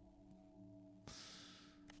passant.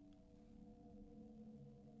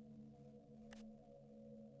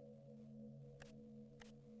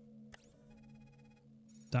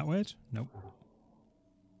 That weird? Nope.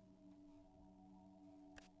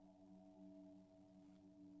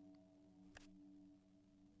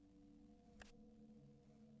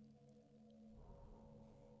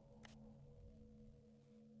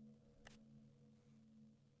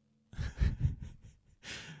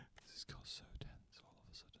 This got so tense all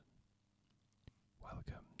of a sudden.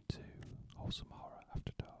 Welcome to Wholesome Horror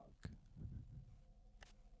After Dark.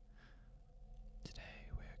 Today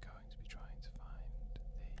we are going to be trying to find the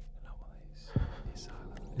anomalies in the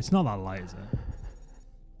asylum. It's not that light, is it?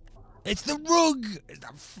 It's the rug! It's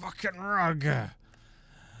that fucking rug!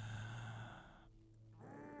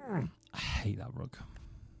 I hate that rug.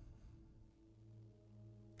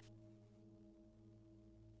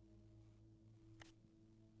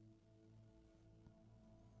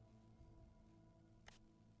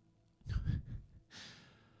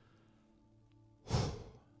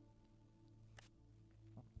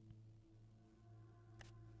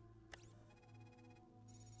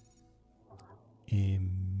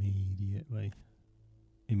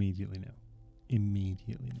 Immediately now.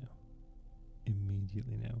 Immediately now.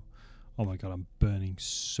 Immediately now. Oh my god, I'm burning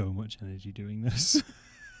so much energy doing this.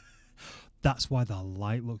 That's why the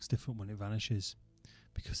light looks different when it vanishes.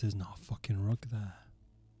 Because there's not a fucking rug there.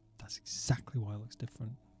 That's exactly why it looks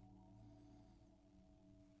different.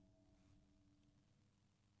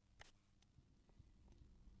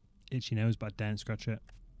 Itchy nose, but I daren't scratch it.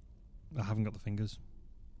 I haven't got the fingers.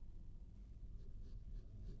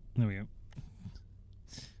 There we go.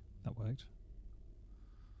 That worked.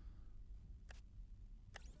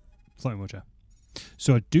 Floating wheelchair.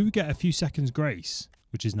 So I do get a few seconds grace,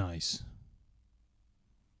 which is nice.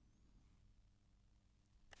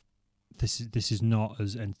 This is not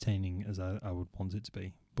as entertaining as I would want it to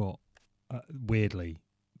be, but weirdly,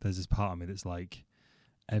 there's this part of me that's like,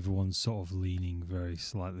 everyone's sort of leaning very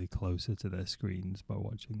slightly closer to their screens by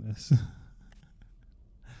watching this.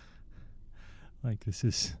 Like this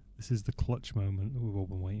is the clutch moment that we've all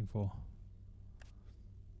been waiting for.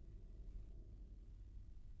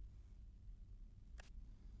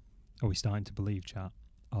 Are we starting to believe, chat?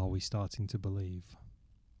 Are we starting to believe?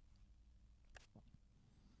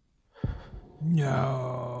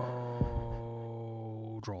 No.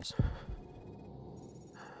 Draws.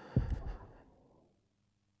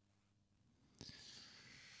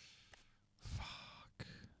 Fuck.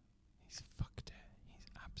 He's fucked it.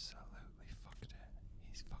 He's absolutely fucked it.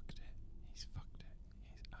 He's fucked it. He's fucked it.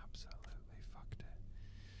 He's absolutely fucked it.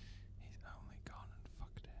 He's only gone and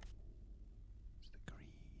fucked it. It's the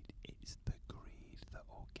greed. It's the greed that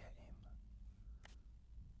will get him.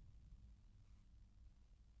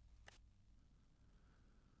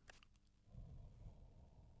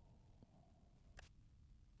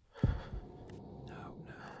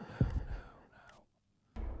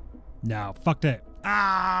 No, fucked it.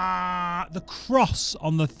 Ah, the cross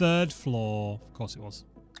on the 3rd floor. Of course it was.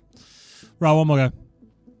 Right, one more go.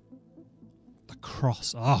 The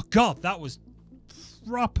cross. Oh, God, that was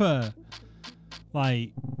proper,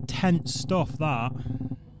 like, tense stuff, that.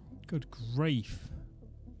 Good grief.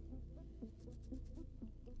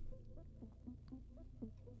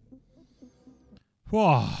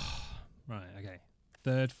 Whoa. Right, okay.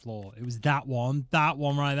 3rd floor. It was that one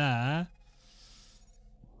right there.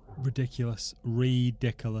 Ridiculous.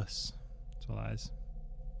 Ridiculous. That's what that is.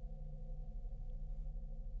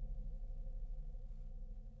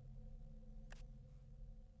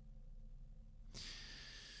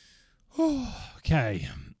 Okay.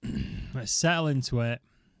 Let's settle into it.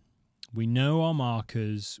 We know our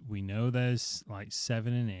markers. We know there's like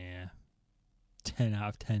 7 in here. 10 out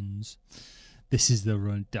of 10s. This is the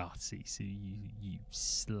run, Darcy. So you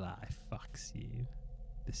sly fucks, you.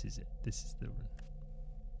 This is it. This is the run.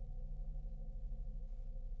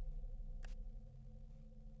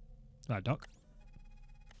 Right, Doc.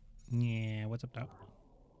 Yeah, what's up, Doc?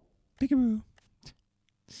 Peekaboo.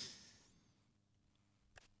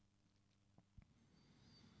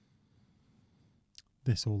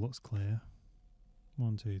 This all looks clear.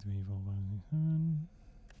 1, 2, 3, 4, 5, 6, 7.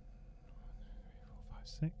 1, 2, 3, 4,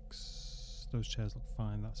 5, 6. Those chairs look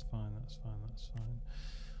fine. That's fine. That's fine. That's fine.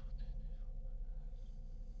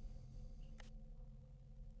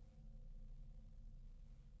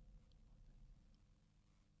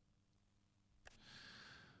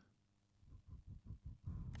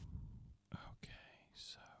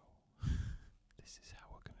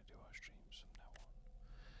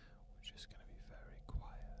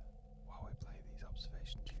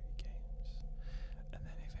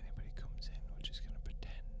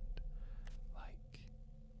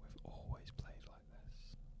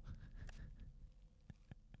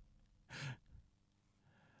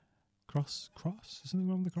 Cross? Is something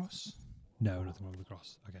wrong with the cross? No, nothing wrong with the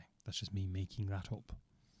cross. Okay, that's just me making that up.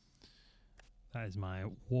 That is my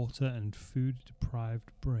water and food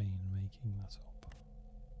deprived brain making that up.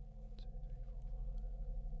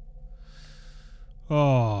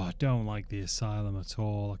 Oh, I don't like the asylum at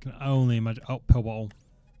all. I can only imagine. Oh, pill bottle.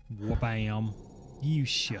 Wabam. You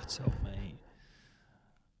shut up, mate.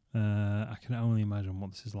 I can only imagine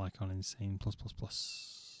what this is like on Insane +++.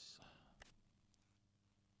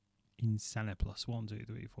 Insane plus 1, 2,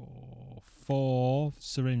 3, 4, 4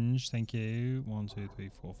 syringe. Thank you. 1, 2, 3,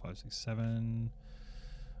 4, 5, 6, 7.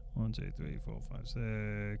 1, 2, 3, 4, 5,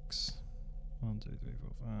 6. 1, 2, 3,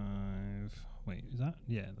 4, 5. Wait, is that?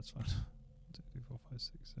 Yeah, that's fine. 1, 2, 3, 4, 5,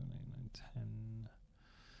 6, 7, 8, 9, 10.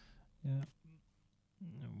 Yeah.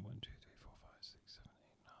 1, 2, 3, 4, 5, 6, 7,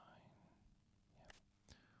 8, 9.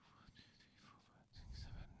 Yeah. 1, 2, 3, 4, 5, 6,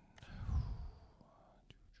 7. 1,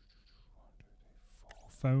 2, 3,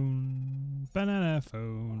 4. Phone. Banana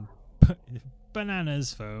phone.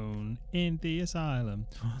 Banana's phone in the asylum.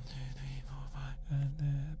 1, 2, 3, 4, 5.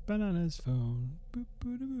 And banana's phone. Boop,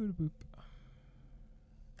 boop, boop, boop.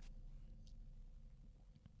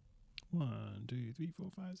 1, 2, 3, 4,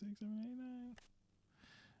 5, 6, 7, 8, 9.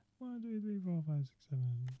 1, 2, 3, 4, 5, 6, 7.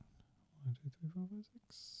 1, 2, 3, 4, 5, 6.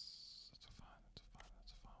 That's a 5. That's a 5.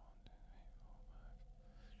 That's a 5. 1,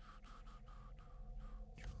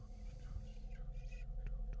 2, 3,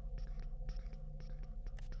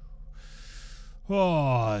 4, 5.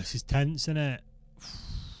 Oh, this is tense, isn't it?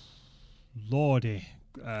 Lordy.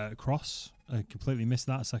 Cross. I completely missed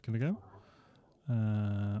that a second ago.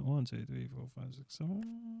 1, 2, 3, 4, 5, 6, 7. 1, 2,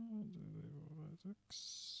 3, 4, 5,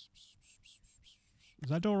 6. Is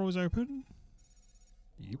that door always open?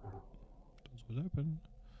 Yep. Door's always open.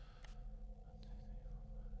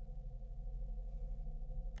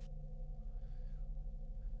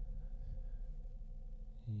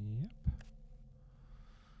 Yep.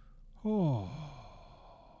 Oh.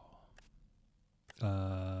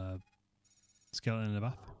 Skeleton in the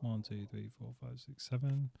bath. 1, 2, 3, 4, 5, 6,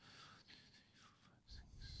 7.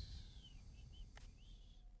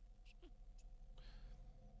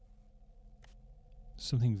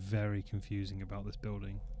 Something very confusing about this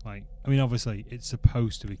building. Like, I mean, obviously, it's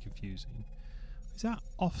supposed to be confusing. Is that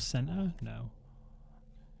off-center? No.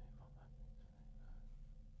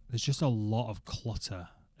 There's just a lot of clutter.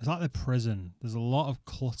 It's like the prison. There's a lot of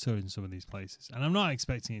clutter in some of these places. And I'm not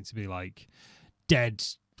expecting it to be, like, dead,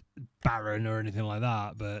 barren or anything like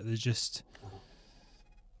that, but there's just...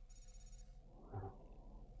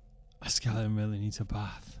 A skeleton really needs a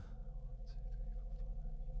bath.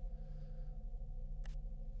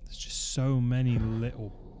 There's just so many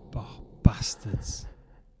little bastards.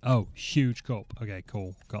 Oh, huge cup. Okay,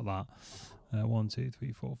 cool. Got that. 1, 2,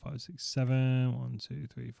 3, 4, 5, 6, 7. 1, 2,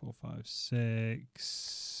 3, 4, 5,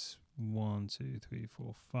 6. 1, 2, 3,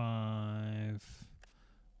 4, 5.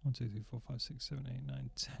 1, 2, 3, 4, 5, 6, 7, 8, 9,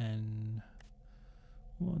 10.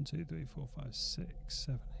 1, 2, 3, 4, 5, 6,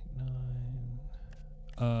 7, 8,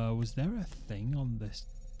 9. Was there a thing on this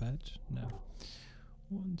bed? No.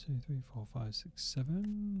 1, 2, 3, 4, 5, 6,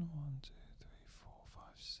 7. 1, 2, 3, 4, 5,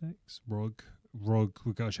 6. Rug.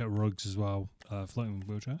 We've got to check rugs as well. Floating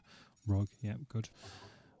wheelchair. Rug. Yep, good.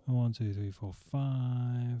 1, 2, 3, 4,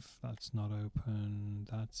 5. That's not open.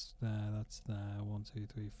 That's there. That's there. 1, 2,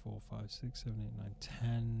 3, 4, 5, 6, 7, 8, 9,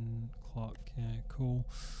 10. Clock. Yeah, cool.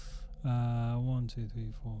 1, 2,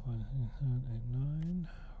 3, 4, 5, 6, 7, 8, 9.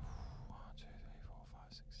 1, 2, 3, 4,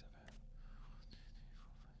 5, 6, 7. 1, 2, 3, 4, 5,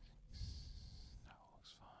 6. That all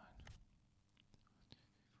looks fine.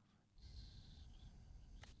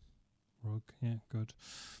 Rug. Yeah, good. 4,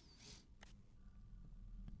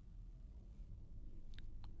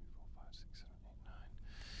 5, 6, 7, 8, 9.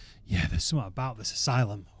 Yeah, there's something about this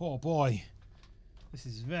asylum. Oh boy. This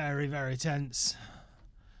is very, very tense.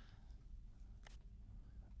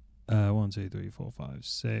 1, 2, 3, 4, 5,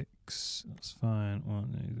 6. That's fine.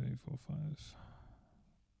 1, 2, 3, 4,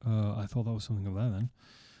 5. I thought that was something over there then. 1,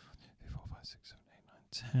 2, 3, 4, 5, 6, 7,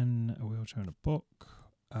 8, 9, 10. A wheelchair and a book.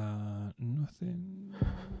 Nothing.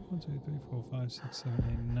 1, 2, 3, 4, 5, 6, 7,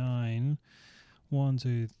 8, 9. 1,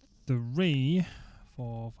 2, 3,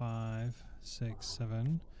 4, 5, 6,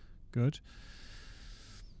 7. Good.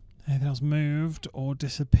 Anything else moved or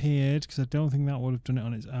disappeared? Because I don't think that would have done it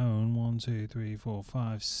on its own. 1, 2, 3, 4,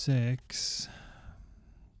 5, 6.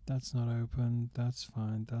 That's not open. That's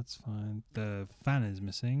fine. That's fine. The fan is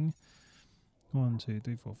missing. 1, 2,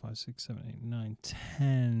 3, 4, 5, 6, 7, 8, 9,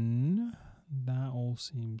 10. That all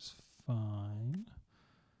seems fine.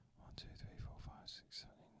 1, 2, 3, 4, 5, 6, 7,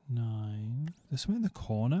 8, 9. There's something in the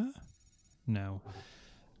corner? No.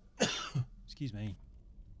 Excuse me.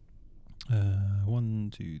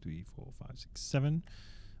 1, 2, 3, 4, 5, 6, 7.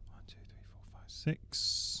 1, 2, 3, 4, 5,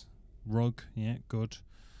 6. Rug, yeah, good.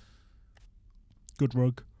 Good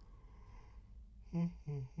rug.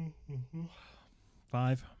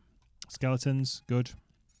 5. Skeletons, good.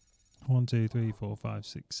 1, 2, 3, 4, 5,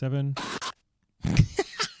 6, 7.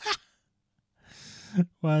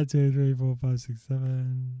 1, 2, 3, 4, 5, 6,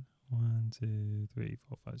 7. 1, 2, 3,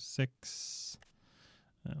 4, 5, 6.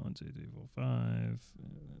 1, 2, 3, 4, 5.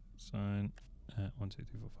 That's fine. 1, 2,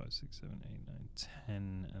 3, 4, 5, 6, 7, 8, 9,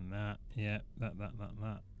 10. And that. Yep.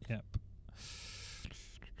 That.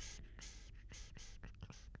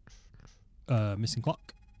 Yep. Missing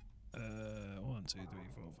clock. 1, 2, 3,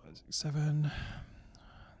 4, 5, 6, 7. 1, 2,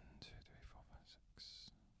 3, 4, 5,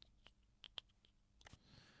 6.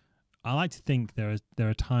 I like to think there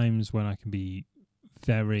are times when I can be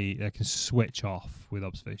I can switch off with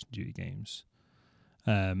observation duty games.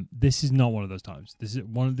 This is not one of those times. This is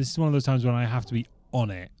one of those times when I have to be on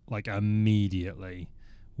it like immediately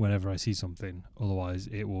whenever I see something. Otherwise,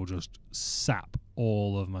 it will just sap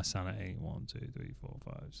all of my sanity. 1, 2, 3, 4,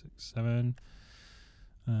 5, 6, 7.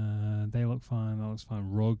 They look fine. That looks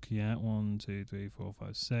fine. Rug, yeah. 1, 2, 3, 4,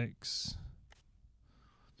 5, 6.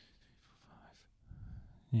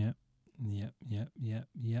 Yep.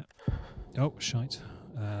 Oh, shite.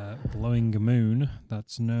 Glowing moon.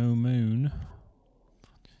 That's no moon.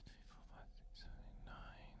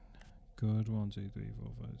 Good. 1, 2, 3,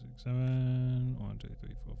 4, 5, 6, 7. 1, 2, 3,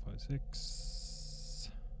 4, 5, 6.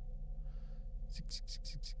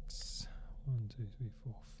 6. 1, 2, 3,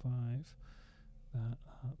 4, 5. That.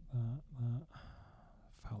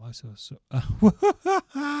 Felt like so.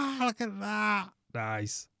 Look at that.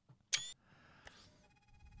 Nice.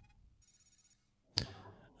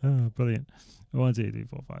 Oh, brilliant. 1, 2, 3,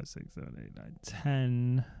 4, 5, 6, 7, 8, 9,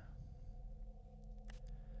 10.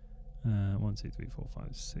 1, 2, 3, 4, 5,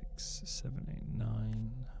 6, 7, 8,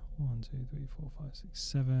 9. 1, 2, 3, 4, 5, 6,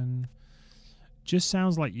 7. Just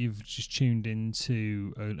sounds like you've just tuned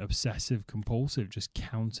into an obsessive compulsive, just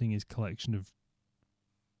counting his collection of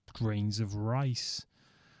grains of rice.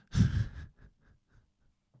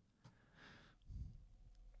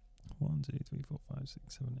 1, 2, 3, 4, 5,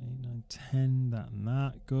 6, 7, 8, 9, 10. That and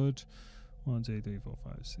that. Good. 1, 2, 3, 4,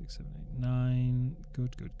 5, 6, 7, 8, 9.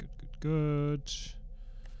 Good.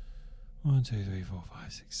 1, 2, 3, 4,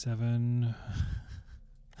 5, 6, 7. 1,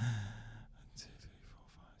 2, 3, 4,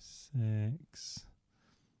 5, 6.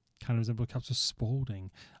 Kind of resemble Captain Spaulding.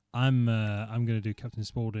 I'm going to do Captain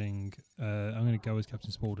Spaulding. I'm going to go as Captain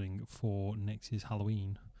Spaulding for next year's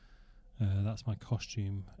Halloween. That's my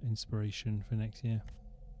costume inspiration for next year.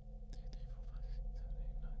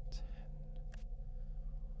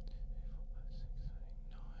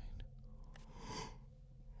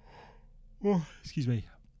 Oh, excuse me.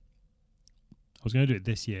 I was going to do it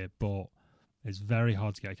this year, but it's very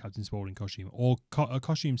hard to get a Captain Spaulding costume or a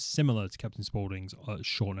costume similar to Captain Spaulding's at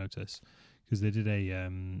short notice, because they did a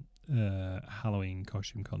Halloween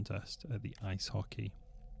costume contest at the ice hockey,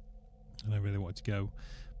 and I really wanted to go,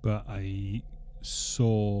 but I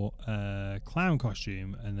saw a clown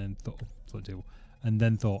costume and then thought,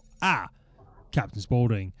 Captain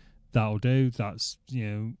Spaulding, that'll do. That's,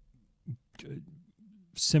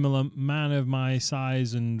 similar man of my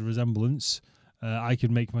size and resemblance. I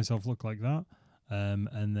could make myself look like that.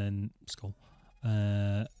 And then skull.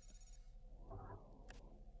 And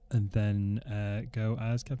then go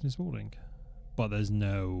as Captain Spaulding. But there's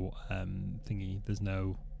no thingy. There's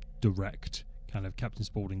no direct kind of Captain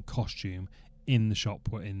Spaulding costume in the shop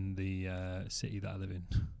or in the city that I live in.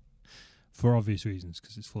 For obvious reasons,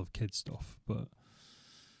 because it's full of kids stuff. But 1,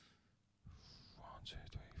 2,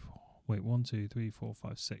 3, 4. Wait, 1, 2, 3, 4,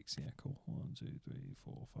 5, 6. Yeah, cool. 1, 2, 3,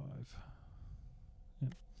 4, 5. Yep. 1, 2,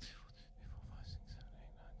 3, 4, 5, 6, 7, 8,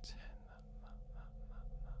 9, 10.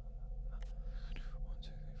 1, 2,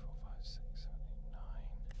 3, 4, 5, 6, 7, 8, 9.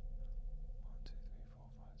 1, 2, 3, 4,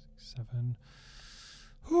 5, 6, 7.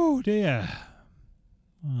 Oh dear.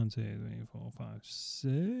 1, 2, 3, 4, 5,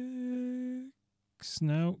 6.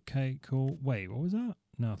 No. Okay, cool. Wait, what was that?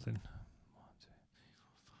 Nothing. 1, 2,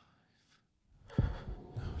 3, 4, 5.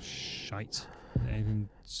 Oh, shite. Anything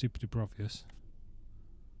super duper obvious?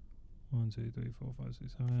 1, 2, 3, 4, 5,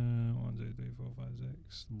 6, 7. 1, 2, 3, 4, 5,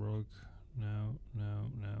 6. Rug. No.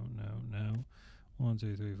 1,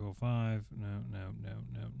 2, 3, 4, 5.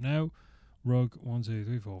 No. Rug. 1, 2,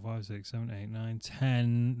 3, 4, 5, 6, 7, 8, 9,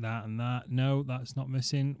 10. That and that. No, that's not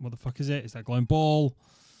missing. What the fuck is it? It's that glowing ball.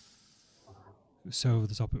 It was so over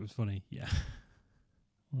the top, it was funny. Yeah.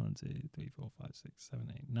 1, 2, 3, 4, 5, 6,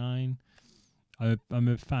 7, 8, 9. I'm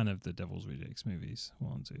a fan of the Devil's Rejects movies.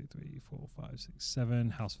 1, 2, 3, 4, 5, 6, 7.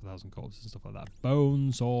 House of a Thousand Corpses and stuff like that.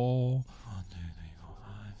 Bonesaw. 1, 2, 3, 4, 5.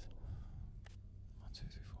 1, 2,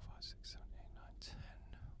 3, 4, 5, 6, 7, 8, 9, 10.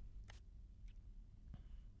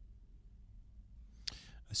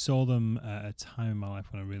 I saw them at a time in my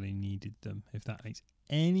life when I really needed them, if that makes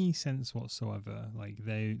any sense whatsoever. Like,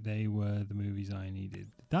 they were the movies I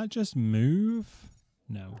needed. Did that just move?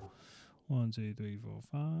 No. 1, 2, 3, 4,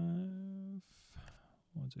 5.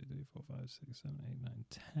 1, 2, 3, 4, 5, 6, 7, 8, 9,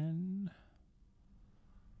 10.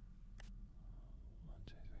 1,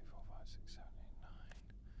 2, 3, 4, 5, 6, 7, 8,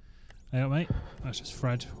 9. Hey up, mate. That's just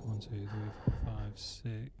Fred. 1, 2, 3, 4, 5,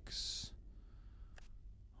 6.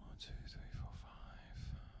 1, 2, 3, 4, 5.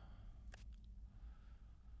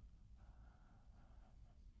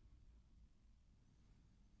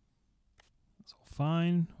 That's all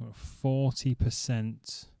fine. We're at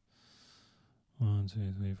 40%. 1,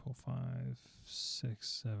 2, 3, 4, 5, 6,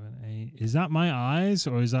 7, 8. Is that my eyes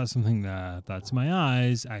or is that something there? That's my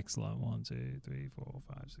eyes. Excellent. 1, 2, 3, 4,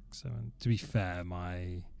 5, 6, 7. To be fair,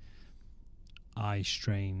 my anti-eye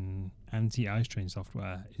strain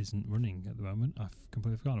software isn't running at the moment. I've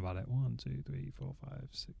completely forgotten about it. 1, 2, 3, 4, 5,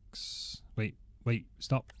 6. Wait, Wait,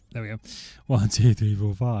 stop. There we go. 1, 2, 3,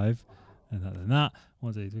 4, 5. And then that.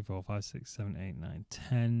 1, 2, 3, 4, 5, 6, 7, 8, 9,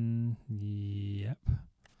 10. Yep.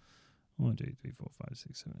 1, 2, 3, 4, 5,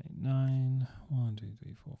 6, 7, 8, 9. 1, 2,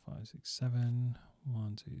 3, 4, 5, 6, 7.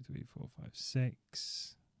 1, 2, 3, 4, 5,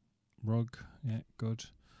 6. Rug. Yeah, good.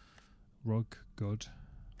 Rug, good.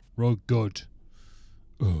 Rug, good.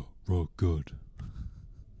 Oh, rug, good.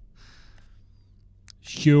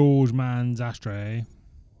 Huge man's ashtray.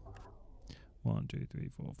 1, 2, 3,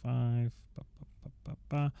 4, 5. Ba, ba, ba, ba,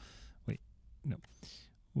 ba. Wait, no.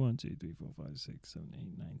 1, 2, 3, 4, 5, 6, 7,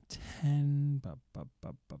 8, 9, 10. Ba, ba,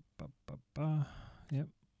 ba, ba, ba, ba, ba. Yep.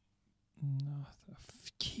 No, I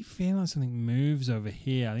keep feeling like something moves over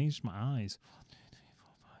here. I think it's just my eyes.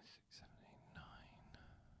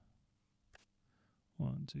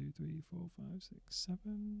 1, 2, 3, 4, 5, 6,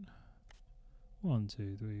 7. 1,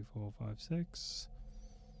 2, 3, 4, 5, 6.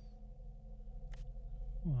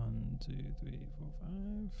 1, 2, 3, 4, 5. 6,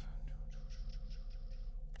 7,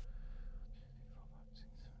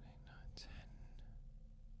 8, 9,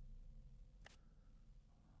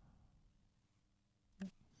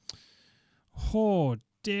 10. Oh,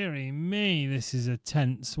 dearie me, this is a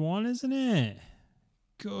tense one, isn't it?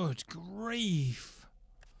 Good grief.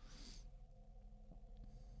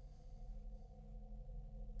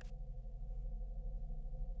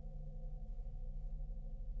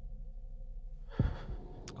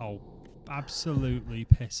 Oh, absolutely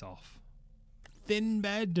piss off. Thin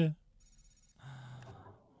bed.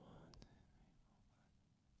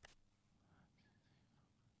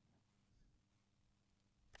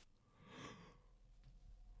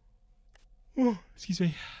 Oh, excuse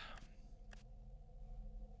me.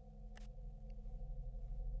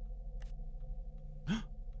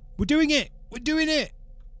 We're doing it. We're doing it.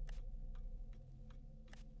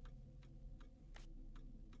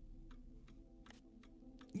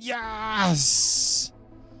 Yes!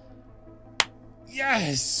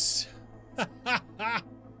 Yes!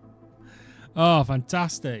 Oh,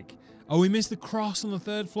 fantastic. Oh, we missed the cross on the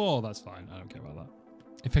 3rd floor. That's fine. I don't care about that.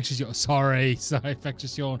 Infectious yawn. Sorry.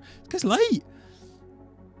 Infectious yawn. It's late.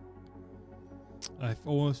 I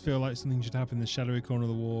almost feel like something should happen in the shadowy corner of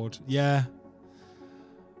the ward. Yeah.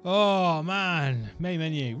 Oh, man. Main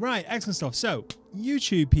menu. Right. Excellent stuff. So,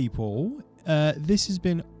 YouTube people, this has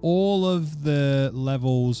been all of the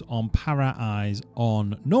levels on Para Eyes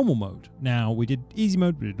on normal mode. Now, we did easy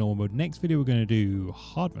mode, we did normal mode. Next video, we're going to do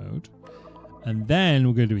hard mode. And then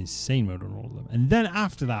we're going to do insane mode on all of them. And then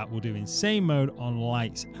after that, we'll do insane mode on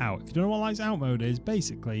lights out. If you don't know what lights out mode is,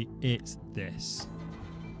 basically, it's this.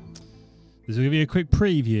 This will give you a quick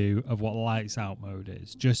preview of what lights out mode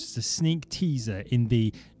is. Just a sneak teaser in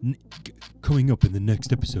the coming up in the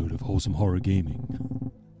next episode of Wholesome Horror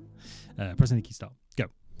Gaming. Press any key stop. Go.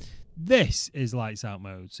 This is lights out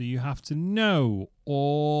mode. So you have to know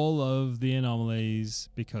all of the anomalies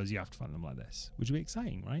because you have to find them like this, which will be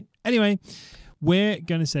exciting, right? Anyway, we're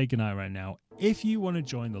going to say goodnight right now. If you want to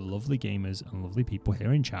join the lovely gamers and lovely people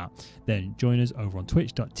here in chat, then join us over on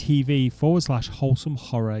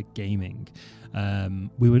twitch.tv/WholesomeHorrorGaming.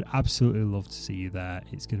 We would absolutely love to see you there.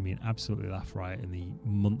 It's going to be an absolutely laugh riot in the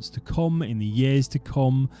months to come, in the years to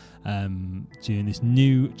come, during this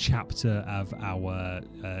new chapter of our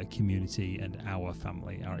community and our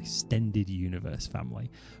family, our extended universe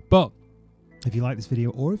family. But if you like this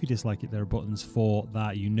video or if you dislike it, there are buttons for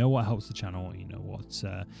that. You know what helps the channel. You know what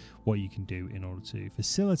you can do in order to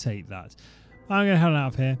facilitate that. I'm going to head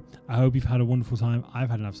out of here. I hope you've had a wonderful time.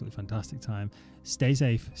 I've had an absolutely fantastic time. Stay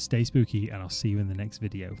safe, stay spooky, and I'll see you in the next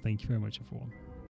video. Thank you very much, everyone.